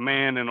a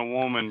man and a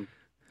woman,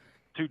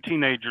 two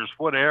teenagers,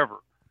 whatever.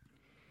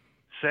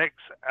 Sex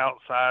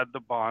outside the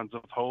bonds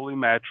of holy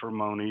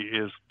matrimony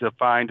is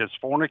defined as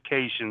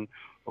fornication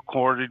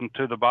according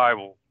to the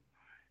Bible.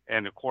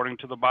 And according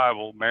to the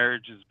Bible,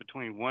 marriage is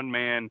between one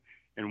man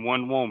and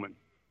one woman,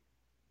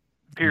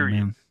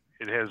 period. Amen.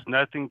 It has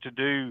nothing to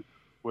do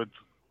with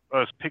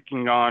us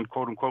picking on,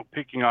 quote unquote,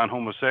 picking on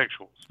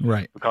homosexuals.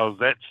 Right. Because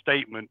that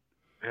statement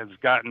has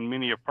gotten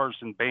many a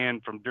person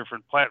banned from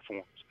different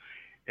platforms.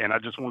 And I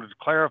just wanted to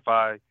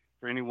clarify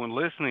for anyone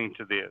listening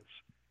to this,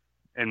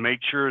 and make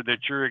sure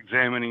that you're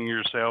examining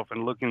yourself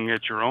and looking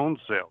at your own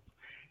self.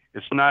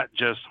 It's not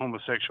just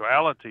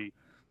homosexuality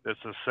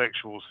that's a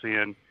sexual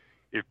sin.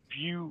 If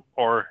you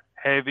are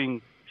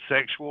having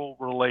sexual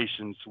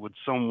relations with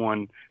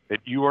someone that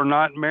you are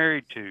not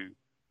married to,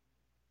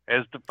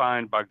 as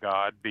defined by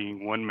God,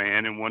 being one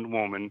man and one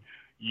woman,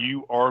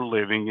 you are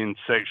living in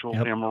sexual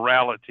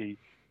immorality,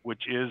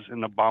 which is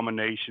an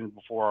abomination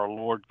before our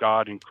Lord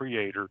God and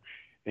Creator,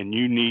 and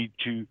you need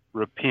to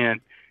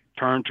repent,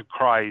 turn to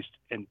Christ,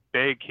 and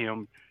beg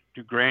Him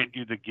to grant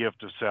you the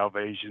gift of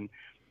salvation.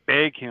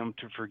 Beg Him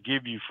to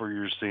forgive you for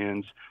your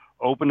sins.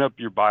 Open up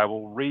your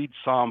Bible, read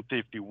Psalm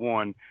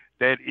 51.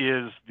 That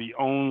is the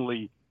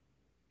only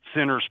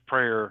sinner's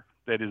prayer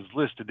that is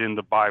listed in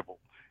the Bible.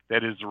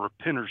 That is a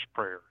repenter's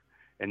prayer.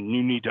 And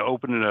you need to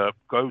open it up,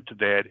 go to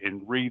that,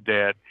 and read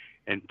that,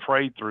 and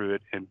pray through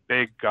it, and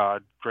beg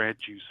God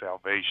grant you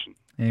salvation.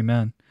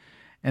 Amen.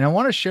 And I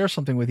want to share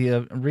something with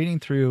you. I'm reading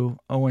through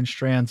Owen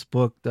Strachan's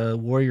book, The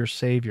Warrior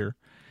Savior.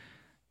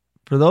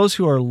 For those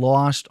who are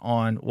lost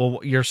on, well,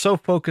 you're so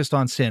focused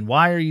on sin.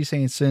 Why are you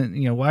saying sin?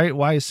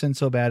 Why is sin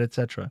so bad,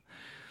 etc.?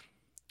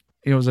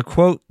 It was a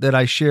quote that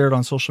I shared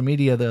on social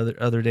media the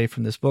other day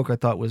from this book I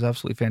thought was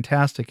absolutely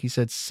fantastic. He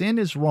said, sin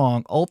is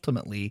wrong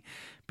ultimately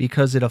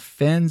because it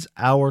offends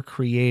our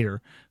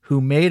Creator, who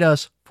made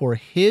us for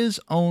His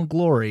own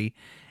glory,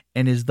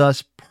 and is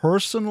thus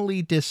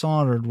personally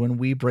dishonored when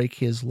we break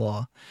His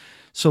law.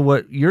 So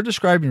what you're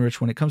describing,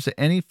 Rich, when it comes to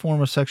any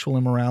form of sexual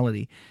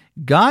immorality,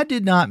 God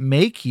did not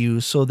make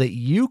you so that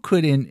you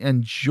could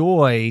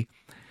enjoy,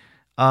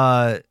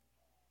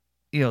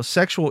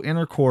 sexual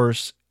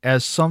intercourse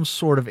as some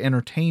sort of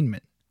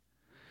entertainment.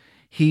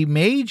 He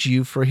made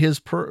you for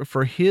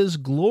His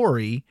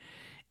glory,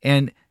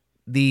 and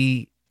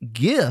the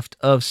gift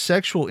of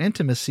sexual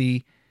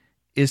intimacy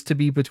is to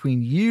be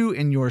between you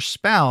and your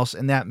spouse,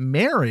 and that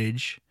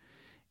marriage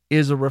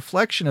is a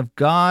reflection of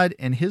God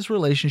and His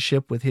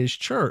relationship with His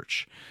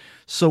church.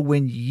 So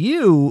when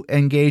you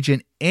engage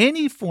in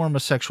any form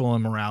of sexual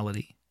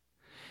immorality,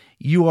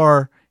 you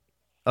are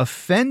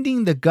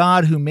offending the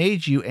God who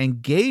made you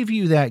and gave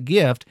you that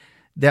gift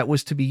that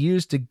was to be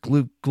used to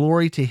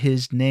glory to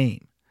His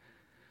name.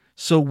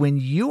 So when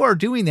you are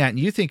doing that and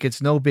you think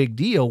it's no big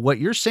deal, what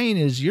you're saying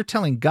is you're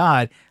telling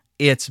God,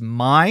 it's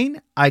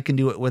mine, I can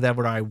do it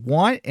whatever I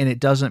want, and it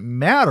doesn't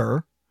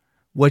matter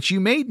what you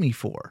made me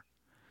for.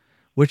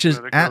 Which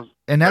is,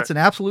 and that's an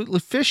absolutely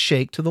fish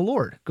shake to the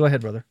Lord. Go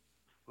ahead, brother.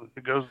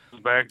 It goes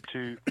back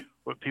to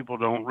what people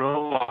don't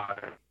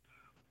realize.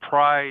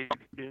 Pride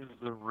is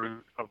the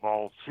root of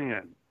all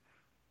sin.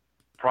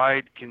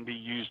 Pride can be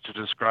used to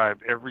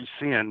describe every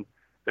sin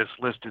that's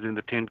listed in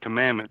the Ten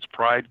Commandments.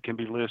 Pride can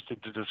be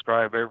listed to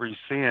describe every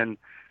sin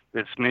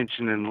that's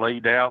mentioned and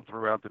laid out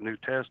throughout the New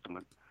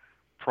Testament.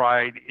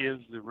 Pride is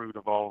the root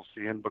of all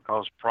sin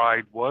because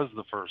pride was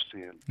the first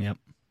sin. Yep,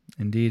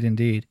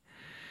 indeed.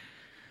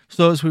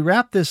 So as we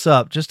wrap this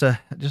up, just a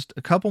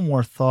couple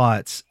more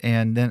thoughts,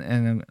 and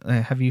then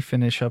have you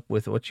finish up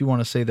with what you want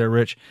to say there,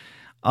 Rich.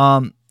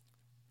 Like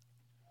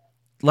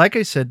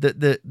I said,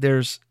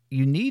 that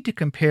you need to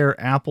compare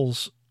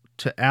apples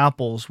to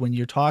apples when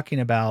you're talking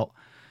about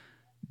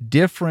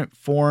different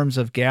forms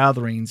of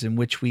gatherings in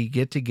which we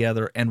get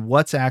together and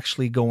what's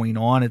actually going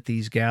on at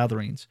these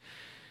gatherings.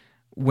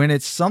 When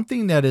it's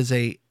something that is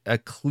a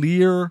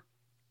clear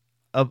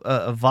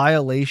a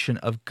violation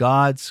of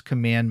God's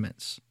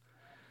commandments,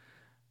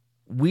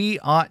 we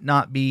ought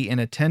not be in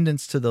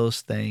attendance to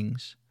those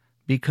things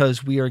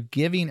because we are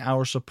giving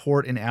our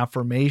support and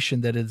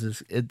affirmation that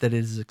it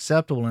is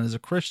acceptable. And as a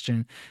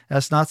Christian,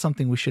 that's not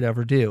something we should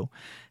ever do.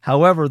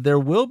 However, there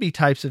will be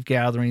types of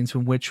gatherings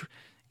in which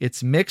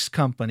it's mixed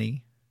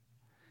company,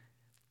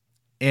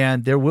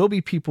 and there will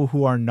be people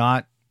who are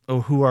not,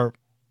 or who are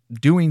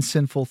doing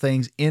sinful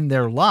things in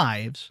their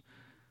lives,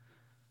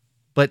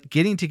 but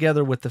getting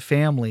together with the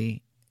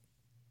family,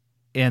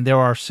 and there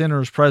are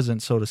sinners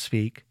present, so to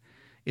speak,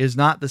 is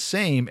not the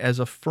same as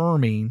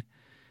affirming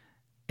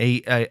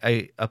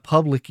a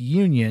public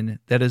union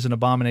that is an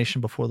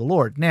abomination before the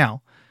Lord.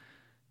 Now,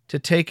 to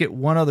take it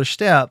one other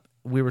step,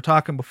 we were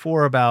talking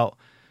before about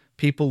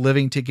people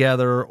living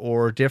together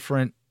or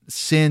different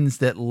sins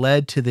that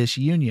led to this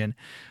union.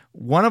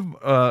 one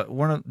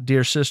of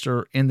dear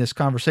sister in this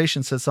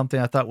conversation said something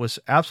I thought was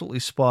absolutely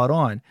spot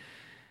on.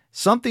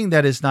 Something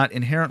that is not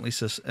inherently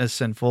as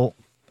sinful,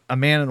 a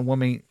man and a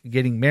woman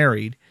getting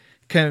married,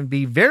 can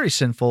be very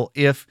sinful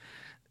if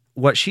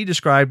what she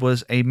described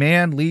was a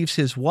man leaves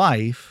his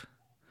wife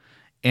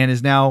and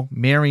is now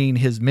marrying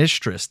his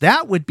mistress.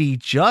 That would be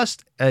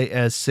just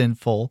as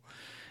sinful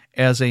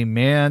as a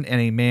man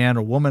and a man,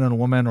 or woman and a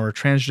woman, or a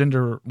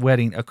transgender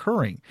wedding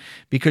occurring,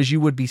 because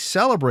you would be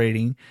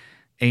celebrating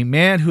a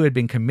man who had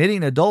been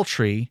committing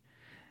adultery,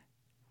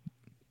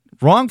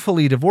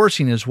 wrongfully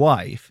divorcing his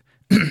wife,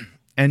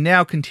 and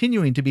now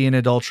continuing to be in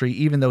adultery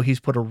even though he's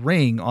put a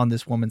ring on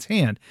this woman's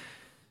hand.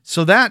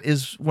 So that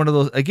is one of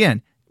those,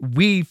 again,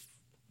 we've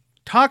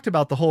talked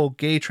about the whole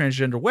gay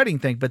transgender wedding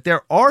thing, but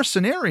there are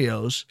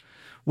scenarios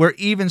where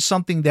even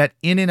something that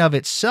in and of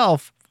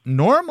itself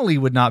normally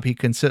would not be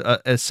considered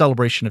a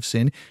celebration of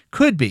sin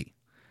could be.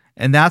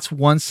 And that's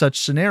one such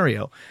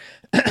scenario.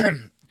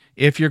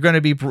 If you're going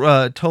to be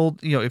told,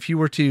 if you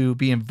were to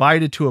be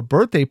invited to a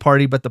birthday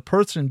party, but the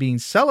person being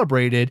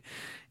celebrated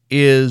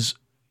is,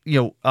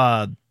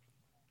 the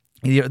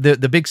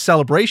big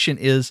celebration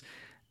is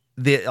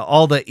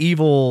all the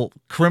evil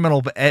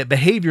criminal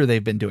behavior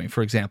they've been doing,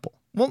 for example.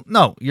 Well,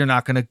 no, you're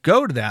not going to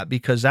go to that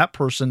because that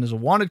person is a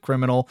wanted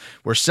criminal.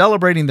 We're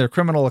celebrating their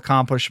criminal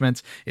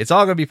accomplishments. It's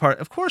all going to be part.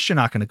 Of course, you're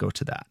not going to go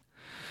to that.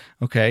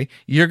 Okay,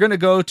 you're going to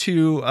go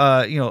to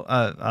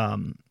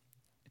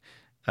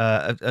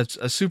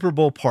a Super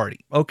Bowl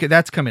party. Okay,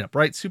 that's coming up,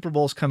 right? Super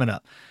Bowl's coming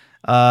up.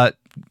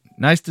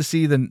 Nice to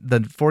see the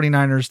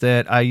 49ers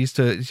that I used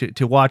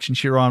to watch and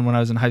cheer on when I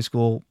was in high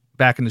school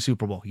back in the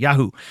Super Bowl.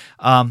 Yahoo!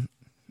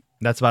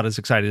 That's about as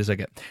excited as I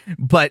get.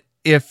 But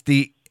if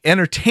the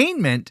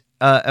entertainment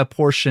a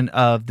portion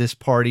of this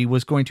party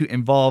was going to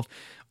involve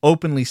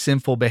openly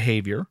sinful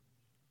behavior,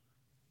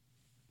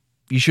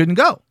 you shouldn't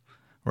go,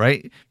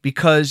 right?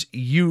 Because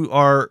you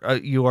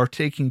are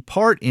taking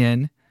part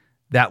in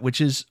that which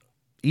is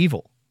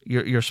evil.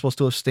 You're supposed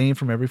to abstain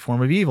from every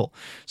form of evil.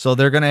 So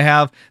the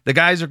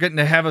guys are getting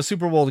to have a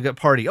Super Bowl to get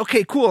party.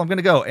 Okay, cool. I'm going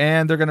to go.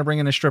 And they're going to bring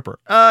in a stripper.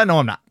 No,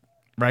 I'm not.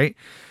 Right.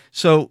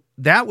 So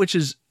that which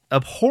is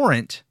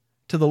abhorrent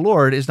to the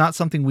Lord is not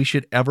something we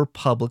should ever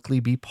publicly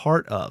be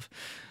part of.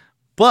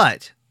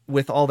 But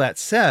with all that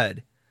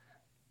said,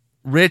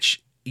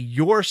 Rich,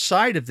 your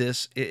side of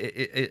this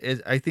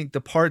is, I think,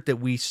 the part that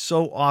we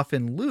so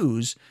often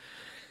lose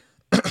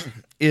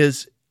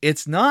is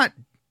it's not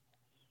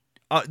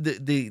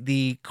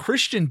the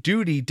Christian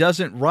duty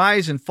doesn't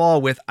rise and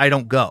fall with I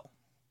don't go.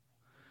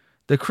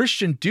 The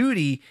Christian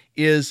duty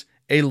is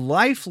a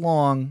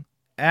lifelong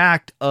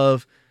act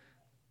of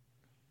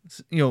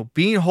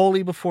being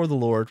holy before the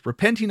Lord,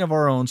 repenting of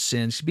our own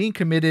sins, being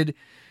committed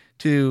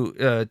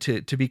to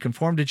be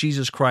conformed to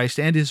Jesus Christ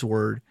and His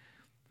Word,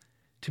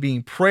 to be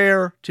in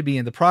prayer, to be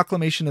in the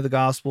proclamation of the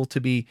gospel, to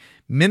be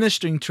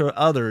ministering to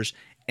others.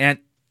 And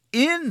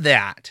in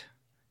that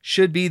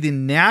should be the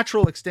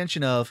natural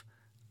extension of,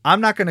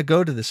 I'm not going to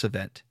go to this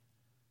event.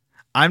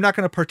 I'm not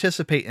going to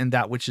participate in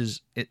that which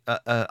is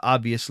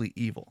obviously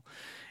evil.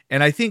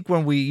 And I think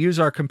when we use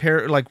our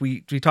like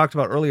we talked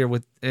about earlier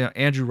with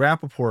Andrew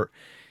Rappaport,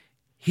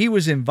 he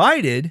was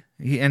invited,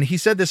 and he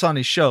said this on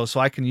his show, so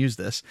I can use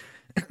this.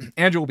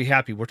 Andrew will be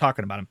happy. We're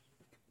talking about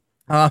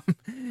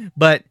him.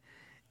 But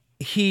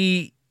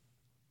he,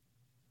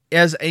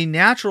 as a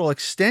natural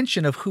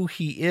extension of who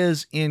he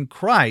is in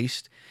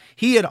Christ,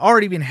 he had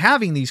already been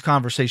having these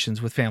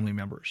conversations with family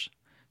members.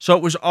 So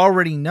it was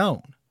already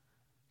known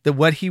that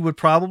what he would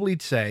probably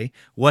say,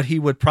 what he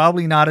would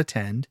probably not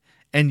attend,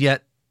 and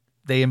yet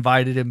they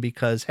invited him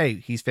because, hey,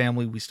 he's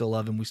family, we still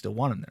love him, we still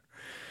want him there.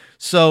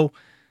 So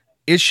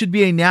it should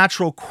be a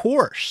natural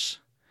course.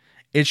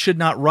 It should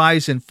not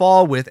rise and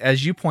fall with,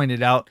 as you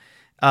pointed out,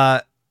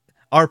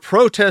 our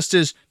protest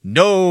is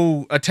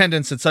no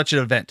attendance at such an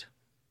event.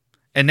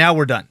 And now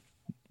we're done.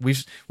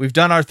 We've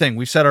done our thing.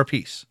 We've said our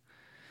piece.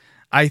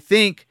 I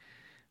think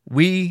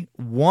we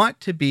want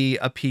to be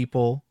a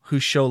people who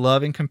show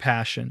love and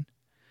compassion,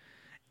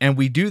 and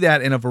we do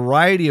that in a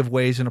variety of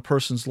ways in a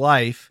person's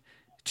life,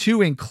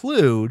 to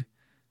include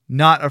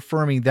not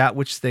affirming that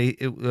which they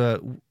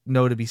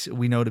know to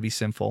be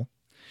sinful,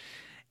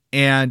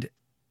 and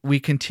we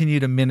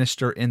continue to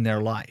minister in their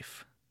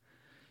life.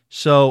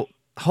 So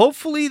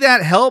hopefully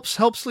that helps,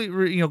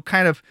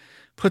 kind of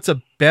puts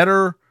a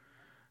better,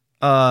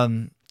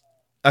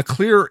 a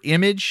clearer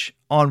image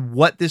on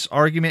what this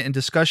argument and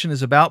discussion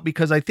is about,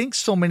 because I think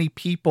so many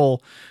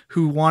people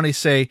who want to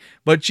say,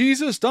 but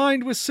Jesus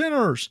dined with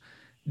sinners,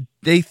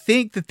 they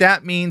think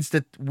that means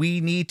that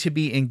we need to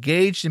be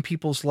engaged in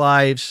people's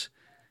lives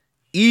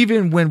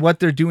even when what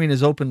they're doing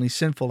is openly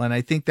sinful. And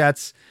I think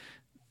that's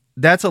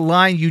a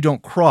line you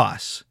don't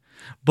cross,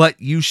 but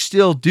you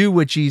still do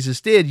what Jesus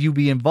did. You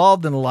be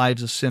involved in the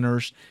lives of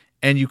sinners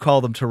and you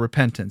call them to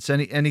repentance.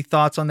 Any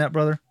thoughts on that,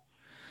 brother?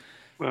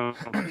 Well,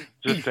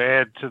 just to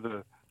add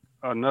to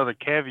another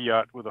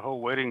caveat with the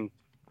whole wedding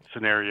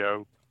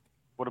scenario,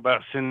 what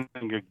about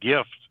sending a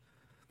gift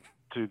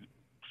to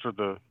for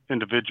the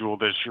individual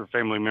that's your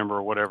family member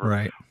or whatever,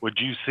 Right. would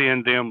you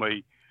send them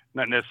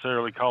not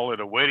necessarily call it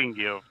a wedding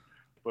gift,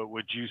 but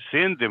would you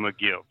send them a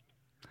gift?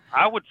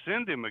 I would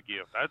send them a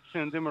gift. I'd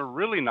send them a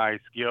really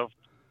nice gift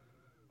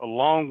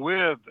along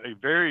with a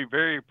very,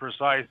 very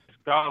precise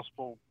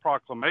gospel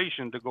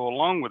proclamation to go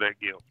along with that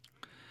gift.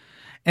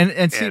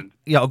 And see,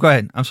 yeah, go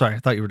ahead. I'm sorry. I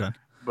thought you were done.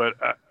 But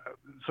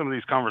some of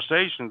these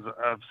conversations,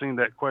 I've seen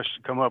that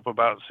question come up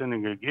about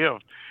sending a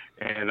gift,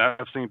 and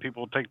I've seen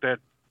people take that,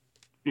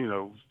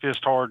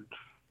 fist hard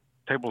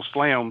table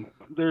slam.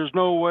 There's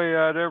no way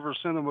I'd ever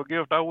send them a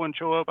gift. I wouldn't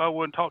show up. I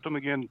wouldn't talk to them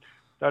again.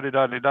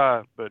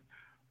 Da-da-da-da-da. But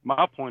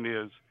my point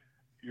is,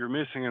 you're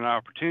missing an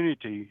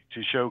opportunity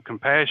to show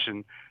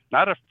compassion,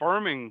 not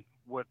affirming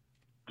what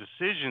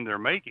decision they're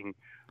making,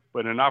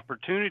 but an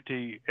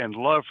opportunity and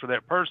love for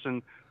that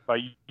person by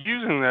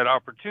using that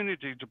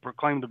opportunity to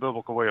proclaim the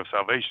biblical way of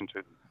salvation to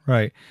them.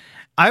 Right.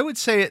 I would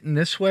say it in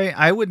this way.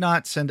 I would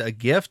not send a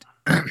gift,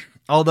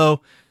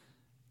 although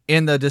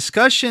in the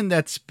discussion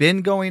that's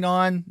been going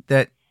on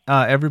that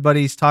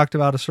everybody's talked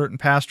about a certain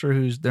pastor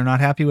who's they're not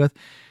happy with,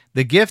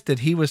 the gift that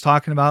he was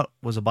talking about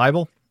was a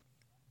Bible.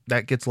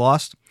 That gets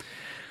lost.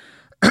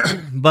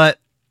 But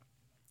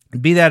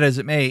be that as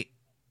it may,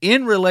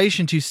 in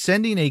relation to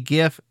sending a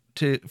gift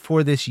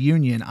for this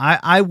union,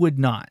 I would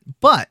not.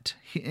 But,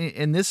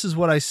 and this is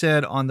what I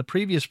said on the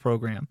previous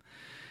program,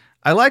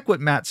 I like what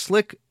Matt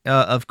Slick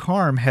of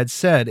Carm had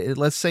said.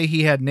 Let's say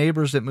he had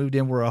neighbors that moved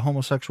in were a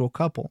homosexual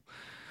couple.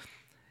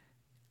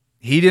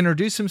 He'd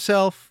introduce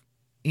himself.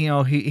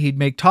 He'd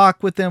make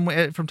talk with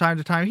them from time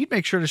to time. He'd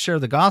make sure to share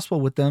the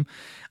gospel with them.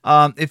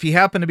 If he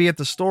happened to be at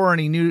the store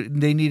and he knew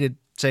they needed,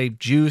 say,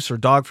 juice or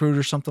dog food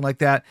or something like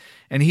that,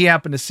 and he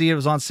happened to see it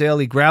was on sale,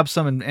 he'd grab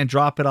some and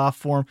drop it off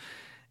for him.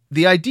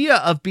 The idea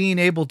of being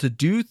able to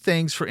do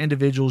things for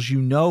individuals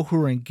who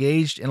are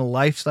engaged in a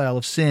lifestyle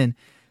of sin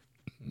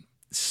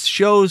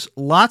shows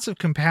lots of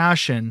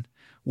compassion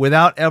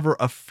without ever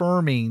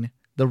affirming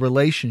the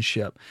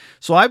relationship.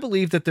 So I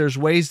believe that there's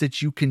ways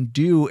that you can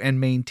do and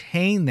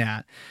maintain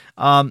that.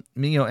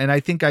 And I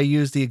think I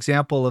used the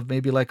example of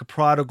maybe like a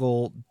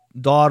prodigal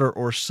daughter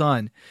or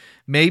son.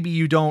 Maybe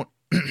you don't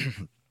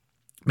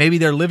maybe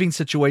their living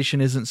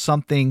situation isn't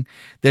something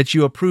that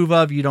you approve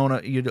of. You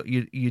don't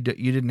you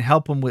didn't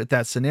help them with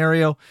that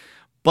scenario,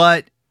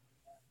 but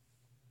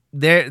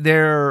they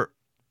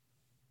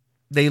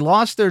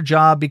lost their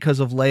job because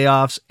of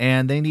layoffs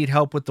and they need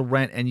help with the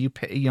rent, and you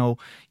pay,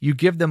 you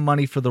give them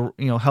money for the,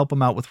 help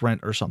them out with rent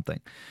or something.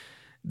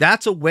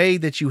 That's a way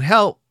that you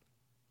help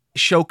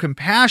show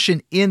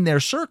compassion in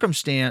their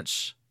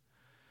circumstance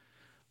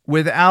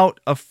without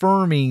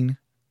affirming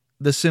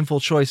the sinful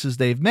choices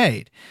they've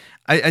made.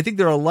 I think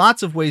there are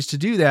lots of ways to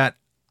do that.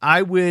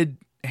 I would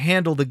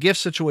handle the gift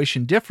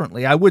situation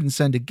differently. I wouldn't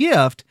send a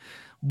gift,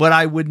 but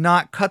I would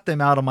not cut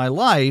them out of my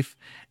life.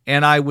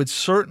 And I would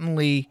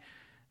certainly,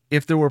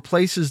 if there were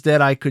places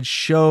that I could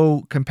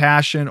show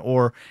compassion,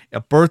 or a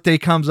birthday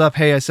comes up,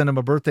 hey, I send them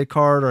a birthday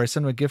card, or I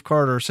send them a gift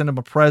card, or send them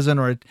a present,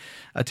 or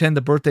attend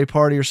the birthday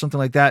party or something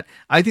like that.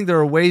 I think there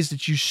are ways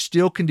that you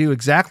still can do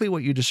exactly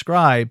what you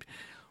described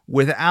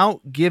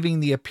without giving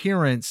the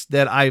appearance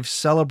that I've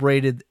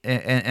celebrated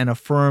and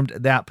affirmed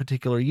that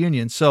particular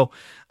union. So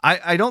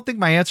I don't think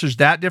my answer is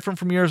that different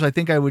from yours. I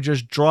think I would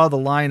just draw the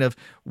line of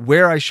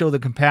where I show the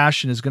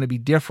compassion is going to be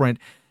different,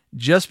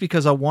 just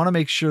because I want to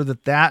make sure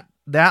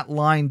that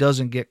line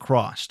doesn't get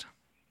crossed.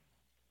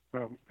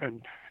 Well,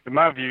 and in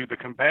my view, the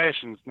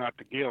compassion is not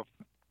the gift.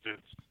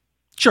 It's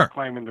sure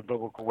claiming the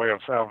biblical way of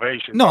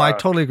salvation. No, I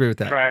totally agree with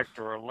that. A tract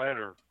or a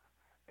letter.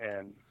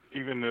 And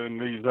even in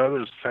these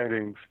other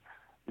settings,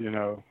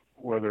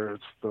 whether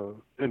it's the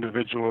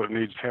individual that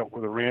needs help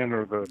with a rent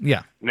or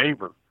the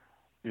neighbor,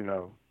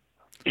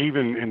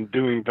 even in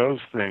doing those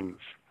things,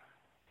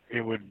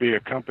 it would be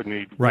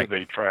accompanied with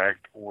a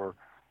tract or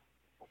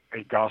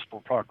a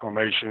gospel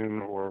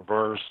proclamation or a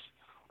verse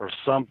or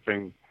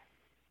something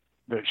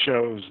that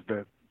shows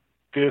that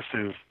this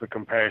is the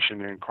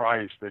compassion in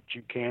Christ, that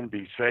you can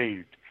be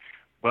saved,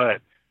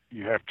 but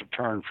you have to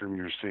turn from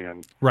your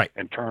sin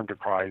and turn to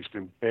Christ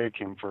and beg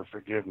him for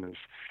forgiveness.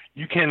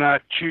 You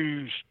cannot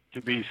choose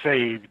to be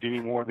saved any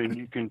more than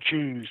you can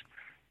choose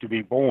to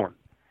be born.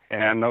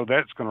 And I know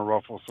that's going to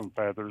ruffle some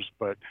feathers,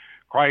 but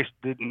Christ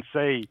didn't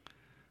say,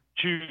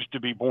 choose to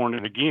be born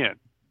again.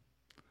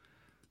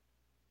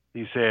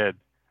 He said,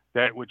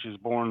 that which is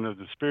born of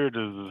the Spirit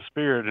is the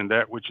Spirit, and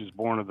that which is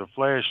born of the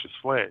flesh is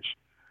flesh.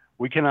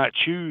 We cannot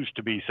choose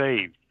to be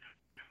saved,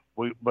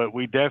 but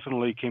we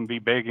definitely can be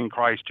begging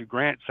Christ to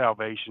grant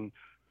salvation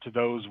to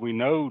those we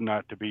know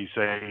not to be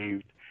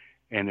saved.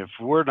 And if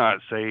we're not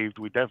saved,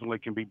 we definitely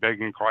can be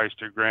begging Christ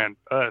to grant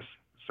us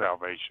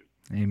salvation.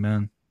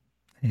 Amen.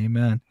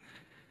 Amen.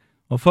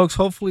 Well, folks,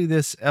 hopefully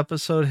this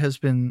episode has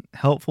been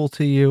helpful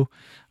to you.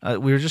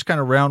 We were just kind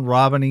of round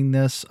robining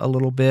this a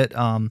little bit.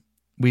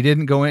 We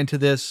didn't go into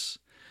this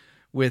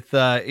with,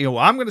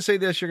 I'm going to say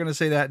this, you're going to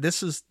say that.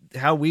 This is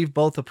how we've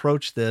both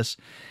approached this.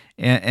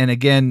 And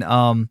again,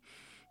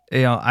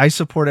 I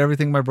support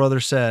everything my brother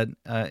said.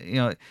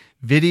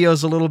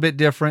 Video's a little bit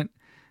different.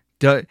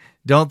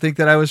 don't think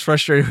that I was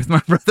frustrated with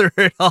my brother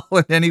at all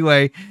in any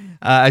way.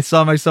 I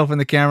saw myself in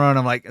the camera and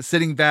I'm like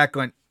sitting back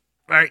going,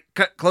 all right,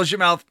 close your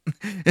mouth.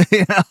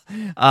 You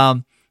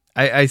know?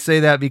 I say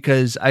that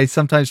because I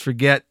sometimes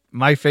forget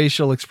my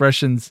facial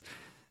expressions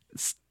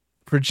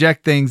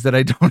project things that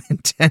I don't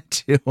intend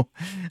to.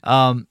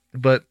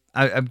 But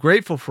I'm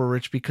grateful for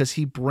Rich because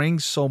he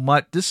brings so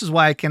much. This is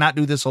why I cannot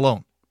do this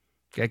alone.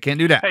 Okay, I can't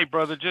do that. Hey,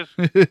 brother, just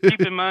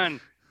keep in mind,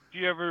 if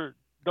you ever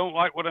don't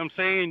like what I'm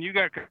saying, you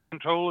got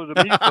control of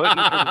the mute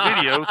button for the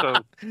video.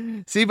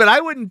 So see, but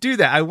I wouldn't do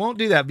that. I won't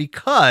do that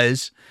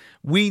because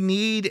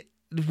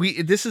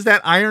this is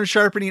that iron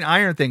sharpening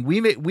iron thing.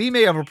 We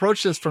may have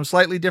approached this from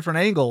slightly different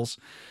angles,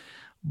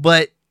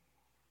 but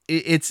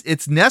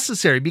it's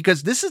necessary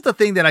because this is the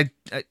thing that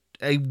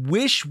I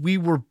wish we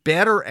were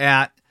better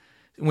at.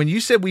 When you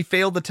said we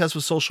failed the test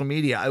with social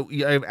media,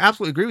 I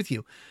absolutely agree with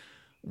you.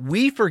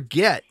 We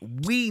forget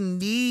we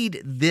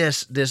need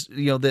this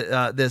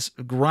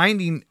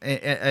grinding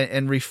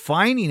and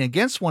refining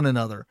against one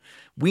another.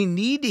 We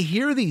need to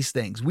hear these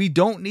things. We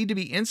don't need to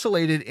be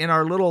insulated in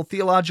our little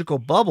theological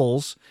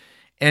bubbles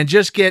and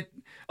just get,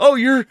 oh,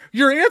 your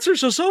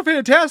answers are so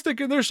fantastic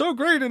and they're so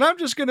great and I'm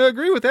just going to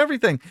agree with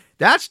everything.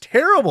 That's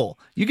terrible.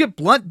 You get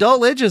blunt,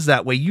 dull edges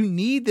that way. You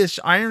need this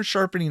iron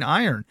sharpening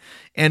iron,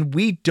 and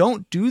we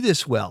don't do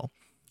this well.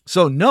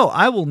 So no,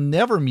 I will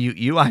never mute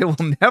you. I will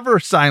never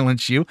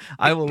silence you.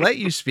 I will let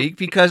you speak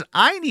because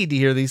I need to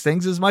hear these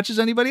things as much as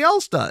anybody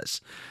else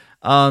does.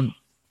 And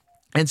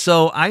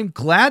so I'm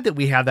glad that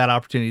we have that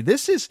opportunity.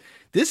 This is,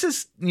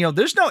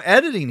 there's no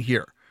editing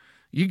here.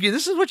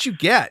 This is what you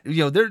get.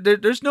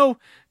 There's no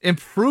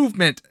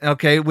improvement.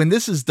 Okay. When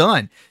this is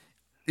done,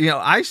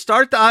 I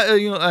start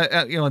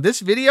this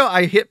video,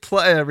 I hit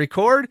play,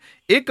 record,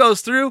 it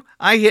goes through,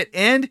 I hit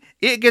end,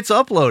 it gets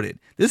uploaded.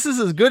 This is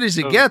as good as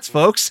it gets,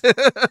 folks.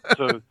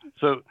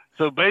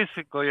 So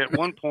basically, at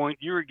one point,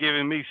 you were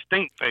giving me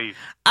stink face.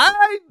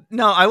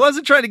 No, I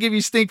wasn't trying to give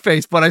you stink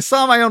face, but I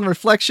saw my own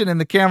reflection in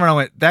the camera and I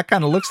went, that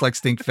kind of looks like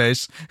stink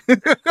face.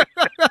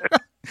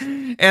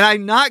 And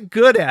I'm not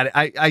good at it.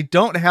 I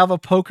don't have a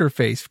poker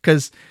face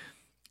because,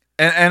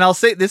 and I'll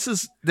say this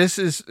is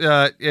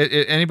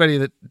anybody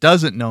that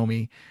doesn't know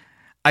me,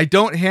 I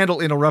don't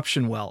handle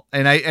interruption well.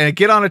 And I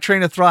get on a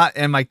train of thought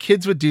and my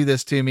kids would do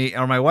this to me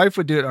or my wife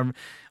would do it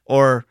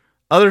or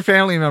other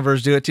family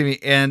members do it to me.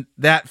 And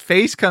that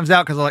face comes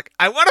out because I'm like,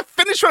 I want to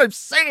finish what I'm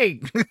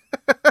saying.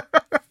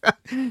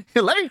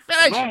 Let me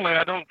finish. Normally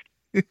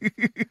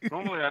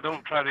I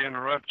don't try to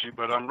interrupt you,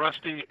 but I'm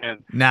rusty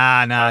and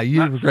nah,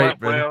 you were great,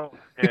 brother. Well,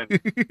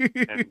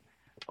 and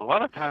a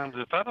lot of times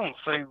if I don't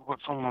say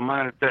what's on my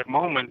mind at that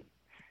moment,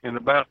 in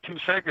about 2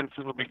 seconds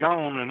it'll be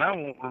gone, and I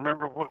won't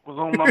remember what was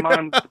on my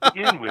mind to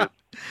begin with.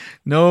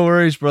 No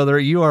worries, brother.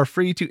 You are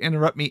free to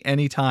interrupt me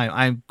anytime.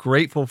 I'm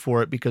grateful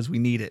for it because we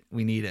need it.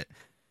 We need it.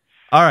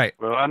 All right.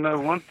 Well, I know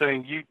one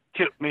thing. You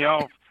tipped me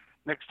off.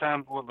 Next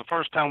time, the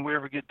first time we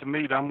ever get to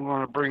meet, I'm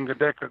going to bring a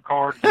deck of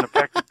cards and a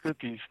pack of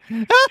cookies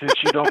since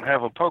you don't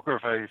have a poker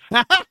face.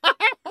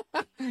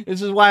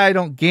 This is why I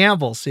don't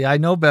gamble. See, I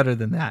know better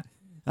than that.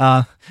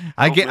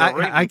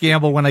 I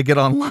gamble when I get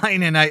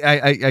online and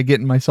I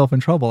get myself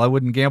in trouble. I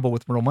wouldn't gamble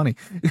with real money.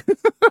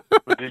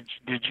 But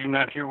did you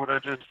not hear what I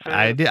just said?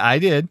 I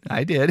did.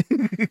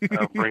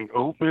 I'll bring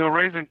oatmeal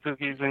raisin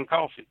cookies and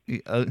coffee.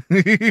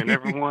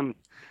 And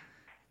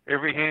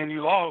every hand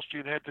you lost,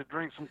 you'd have to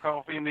drink some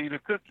coffee and eat a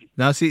cookie.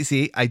 Now,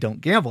 see, I don't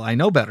gamble. I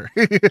know better.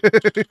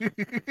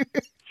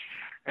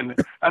 And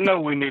I know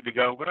we need to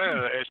go, but I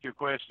got to ask you a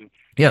question.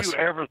 Yes. Do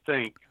you ever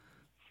think,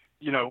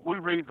 we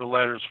read the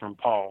letters from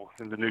Paul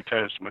in the New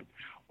Testament.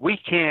 We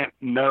can't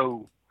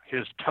know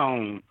his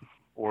tone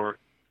or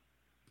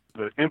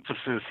the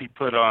emphasis he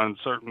put on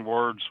certain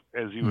words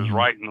as he was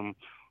writing them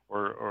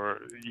or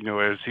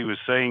as he was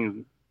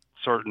saying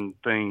certain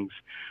things.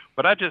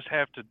 But I just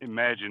have to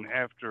imagine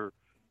after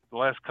the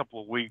last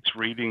couple of weeks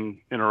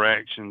reading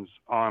interactions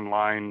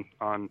online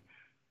on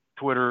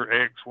Twitter,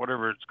 X,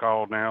 whatever it's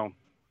called now,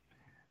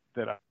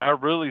 that I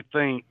really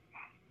think,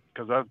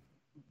 because I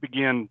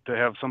begin to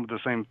have some of the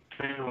same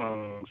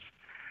feelings,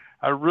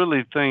 I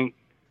really think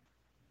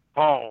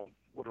Paul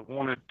would have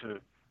wanted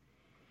to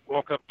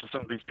walk up to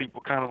some of these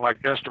people kind of like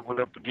Esther went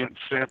up against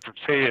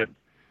Sanford's head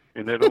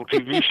in that old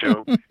TV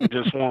show and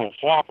just want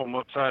to whop them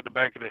upside the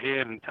back of the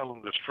head and tell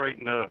them to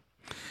straighten up.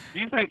 Do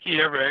you think he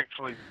ever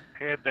actually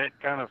had that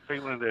kind of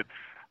feeling that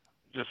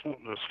just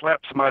wanting to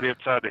slap somebody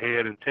upside the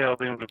head and tell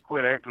them to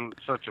quit acting like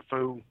such a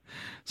fool?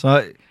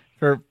 So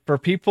for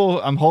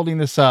people, I'm holding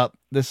this up.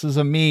 This is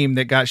a meme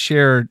that got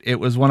shared. It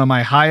was one of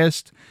my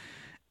highest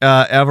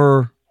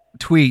ever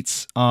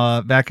tweets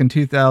back in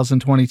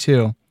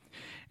 2022.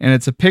 And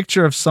it's a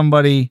picture of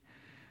somebody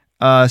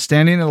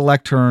standing at a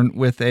lectern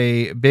with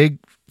a big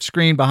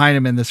screen behind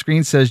him. And the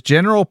screen says,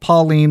 General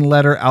Pauline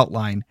letter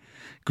outline.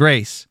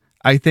 Grace,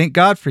 I thank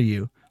God for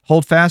you.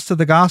 Hold fast to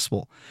the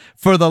gospel.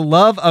 For the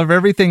love of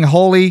everything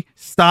holy,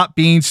 stop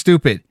being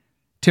stupid.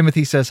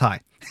 Timothy says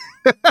hi.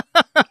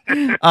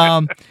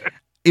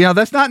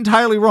 That's not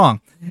entirely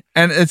wrong.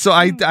 And so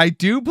I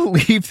do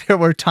believe there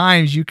were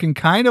times you can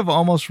kind of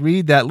almost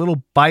read that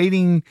little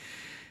biting,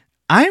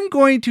 I'm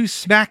going to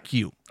smack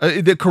you.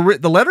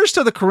 The letters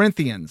to the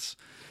Corinthians,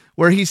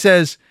 where he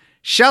says,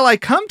 shall I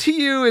come to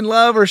you in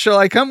love, or shall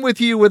I come with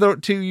you with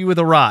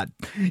a rod?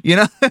 You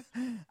know,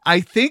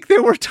 I think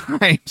there were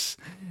times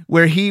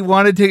where he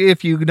wanted to,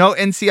 if you know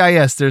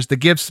NCIS, there's the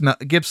Gibbs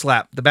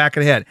slap, the back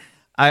of the head.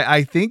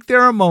 I think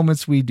there are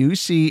moments we do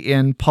see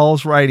in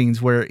Paul's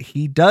writings where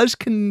he does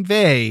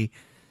convey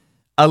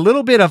a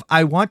little bit of,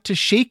 I want to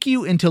shake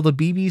you until the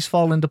BBs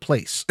fall into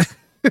place.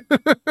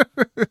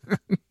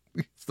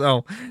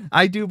 So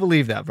I do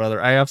believe that, brother.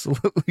 I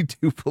absolutely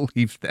do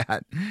believe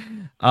that.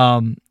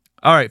 All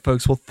right,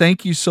 folks. Well,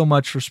 thank you so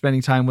much for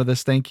spending time with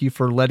us. Thank you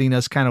for letting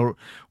us kind of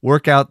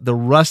work out the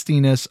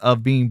rustiness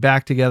of being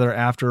back together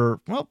after,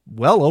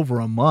 well over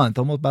a month,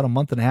 almost about a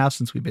month and a half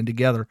since we've been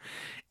together.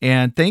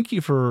 And thank you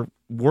for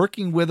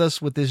working with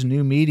us with this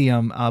new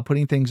medium,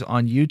 putting things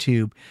on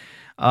YouTube.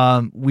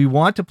 We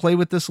want to play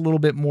with this a little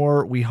bit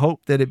more. We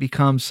hope that it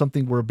becomes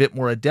something we're a bit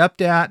more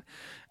adept at.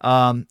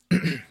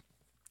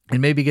 And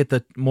maybe get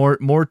the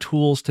more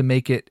tools to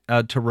make it,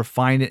 to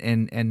refine it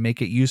and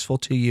make it useful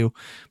to you.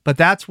 But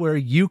that's where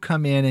you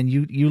come in and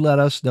you let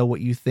us know what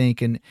you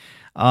think. And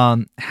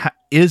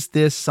is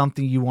this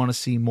something you want to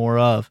see more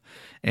of?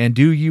 And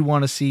do you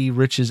want to see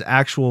Rich's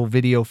actual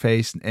video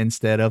face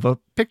instead of a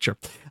picture?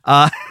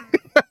 No.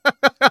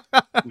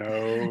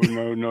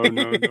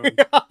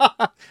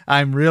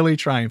 I'm really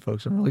trying,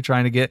 folks. I'm really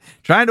trying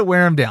to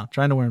wear him down.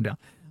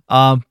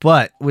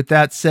 But with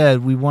that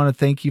said, we want to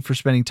thank you for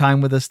spending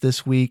time with us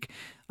this week.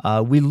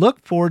 We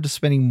look forward to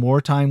spending more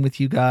time with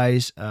you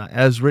guys.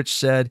 As Rich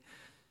said,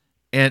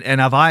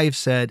 and I've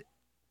said,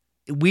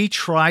 we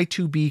try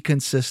to be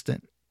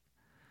consistent.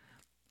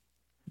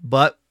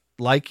 But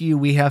like you,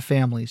 we have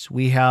families,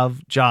 we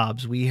have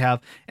jobs,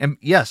 and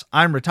yes,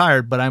 I'm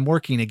retired, but I'm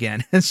working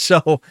again. And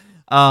so,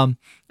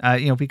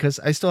 because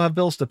I still have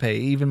bills to pay.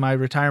 Even my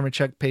retirement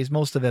check pays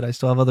most of it. I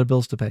still have other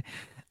bills to pay.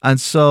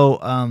 And so,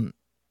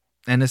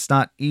 and it's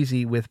not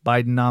easy with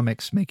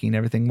Bidenomics making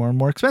everything more and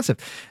more expensive.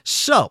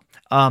 So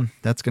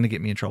that's going to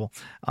get me in trouble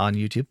on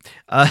YouTube.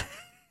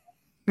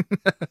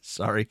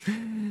 Sorry.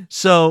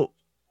 So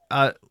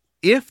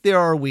if there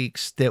are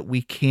weeks that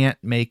we can't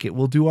make it,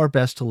 we'll do our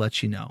best to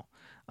let you know.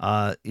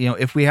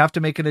 If we have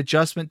to make an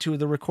adjustment to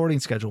the recording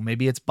schedule,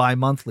 maybe it's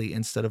bi-monthly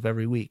instead of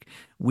every week,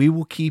 we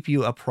will keep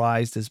you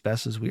apprised as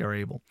best as we are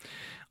able.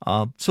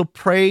 So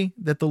pray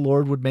that the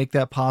Lord would make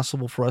that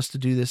possible for us to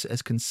do this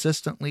as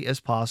consistently as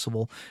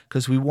possible,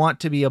 because we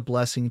want to be a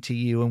blessing to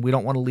you and we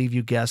don't want to leave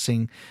you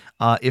guessing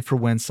if or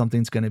when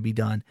something's going to be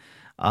done.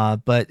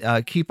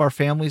 But keep our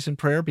families in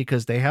prayer,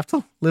 because they have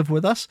to live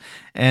with us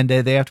and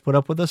they have to put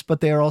up with us,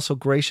 but they are also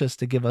gracious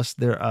to give us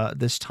their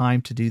this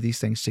time to do these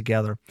things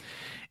together.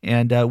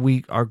 And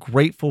we are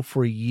grateful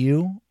for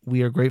you.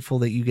 We are grateful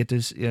that you get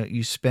to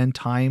you spend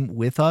time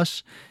with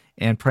us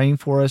and praying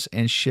for us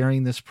and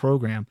sharing this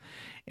program.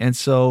 And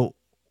so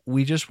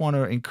we just want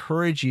to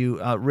encourage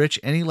you. Rich,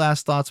 any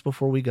last thoughts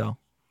before we go?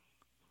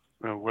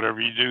 Well,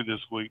 whatever you do this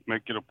week,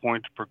 make it a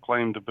point to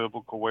proclaim the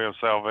biblical way of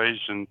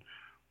salvation,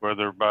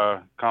 whether by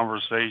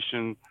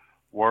conversation,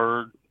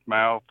 word,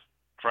 mouth,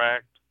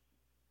 tract,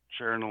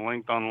 sharing a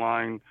link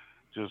online,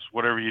 just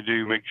whatever you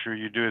do, make sure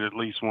you do it at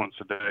least once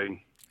a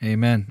day.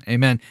 Amen.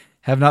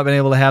 Have not been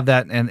able to have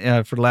that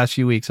and for the last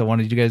few weeks. I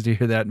wanted you guys to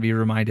hear that and be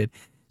reminded.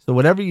 So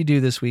whatever you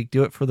do this week,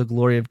 do it for the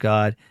glory of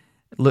God.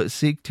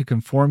 Seek to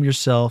conform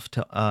yourself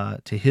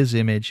to His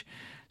image.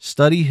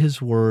 Study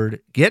His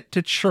word. Get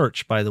to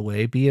church, by the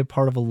way. Be a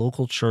part of a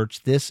local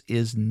church. This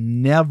is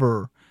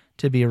never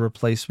to be a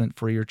replacement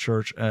for your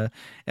church.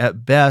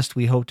 At best,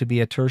 we hope to be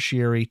a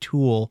tertiary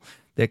tool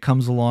that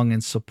comes along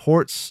and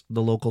supports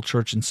the local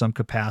church in some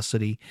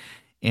capacity.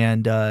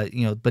 And,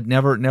 but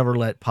never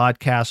let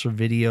podcasts or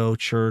video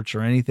church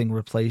or anything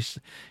replace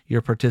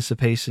your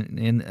participation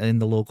in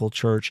the local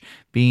church,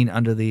 being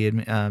under the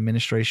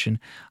administration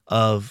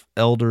of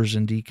elders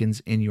and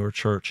deacons in your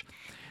church,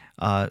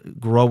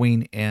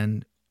 growing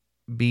and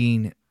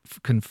being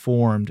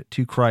conformed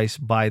to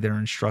Christ by their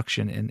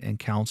instruction and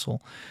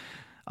counsel.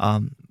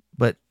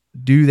 But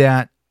do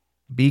that,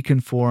 be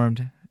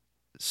conformed,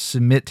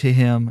 submit to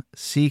Him,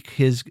 seek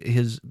His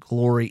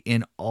glory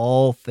in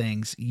all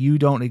things. You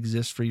don't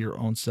exist for your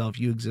own self.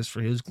 You exist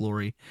for His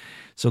glory.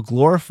 So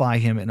glorify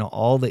Him in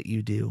all that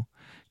you do.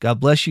 God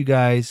bless you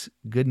guys.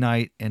 Good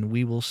night, and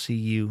we will see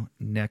you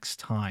next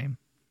time.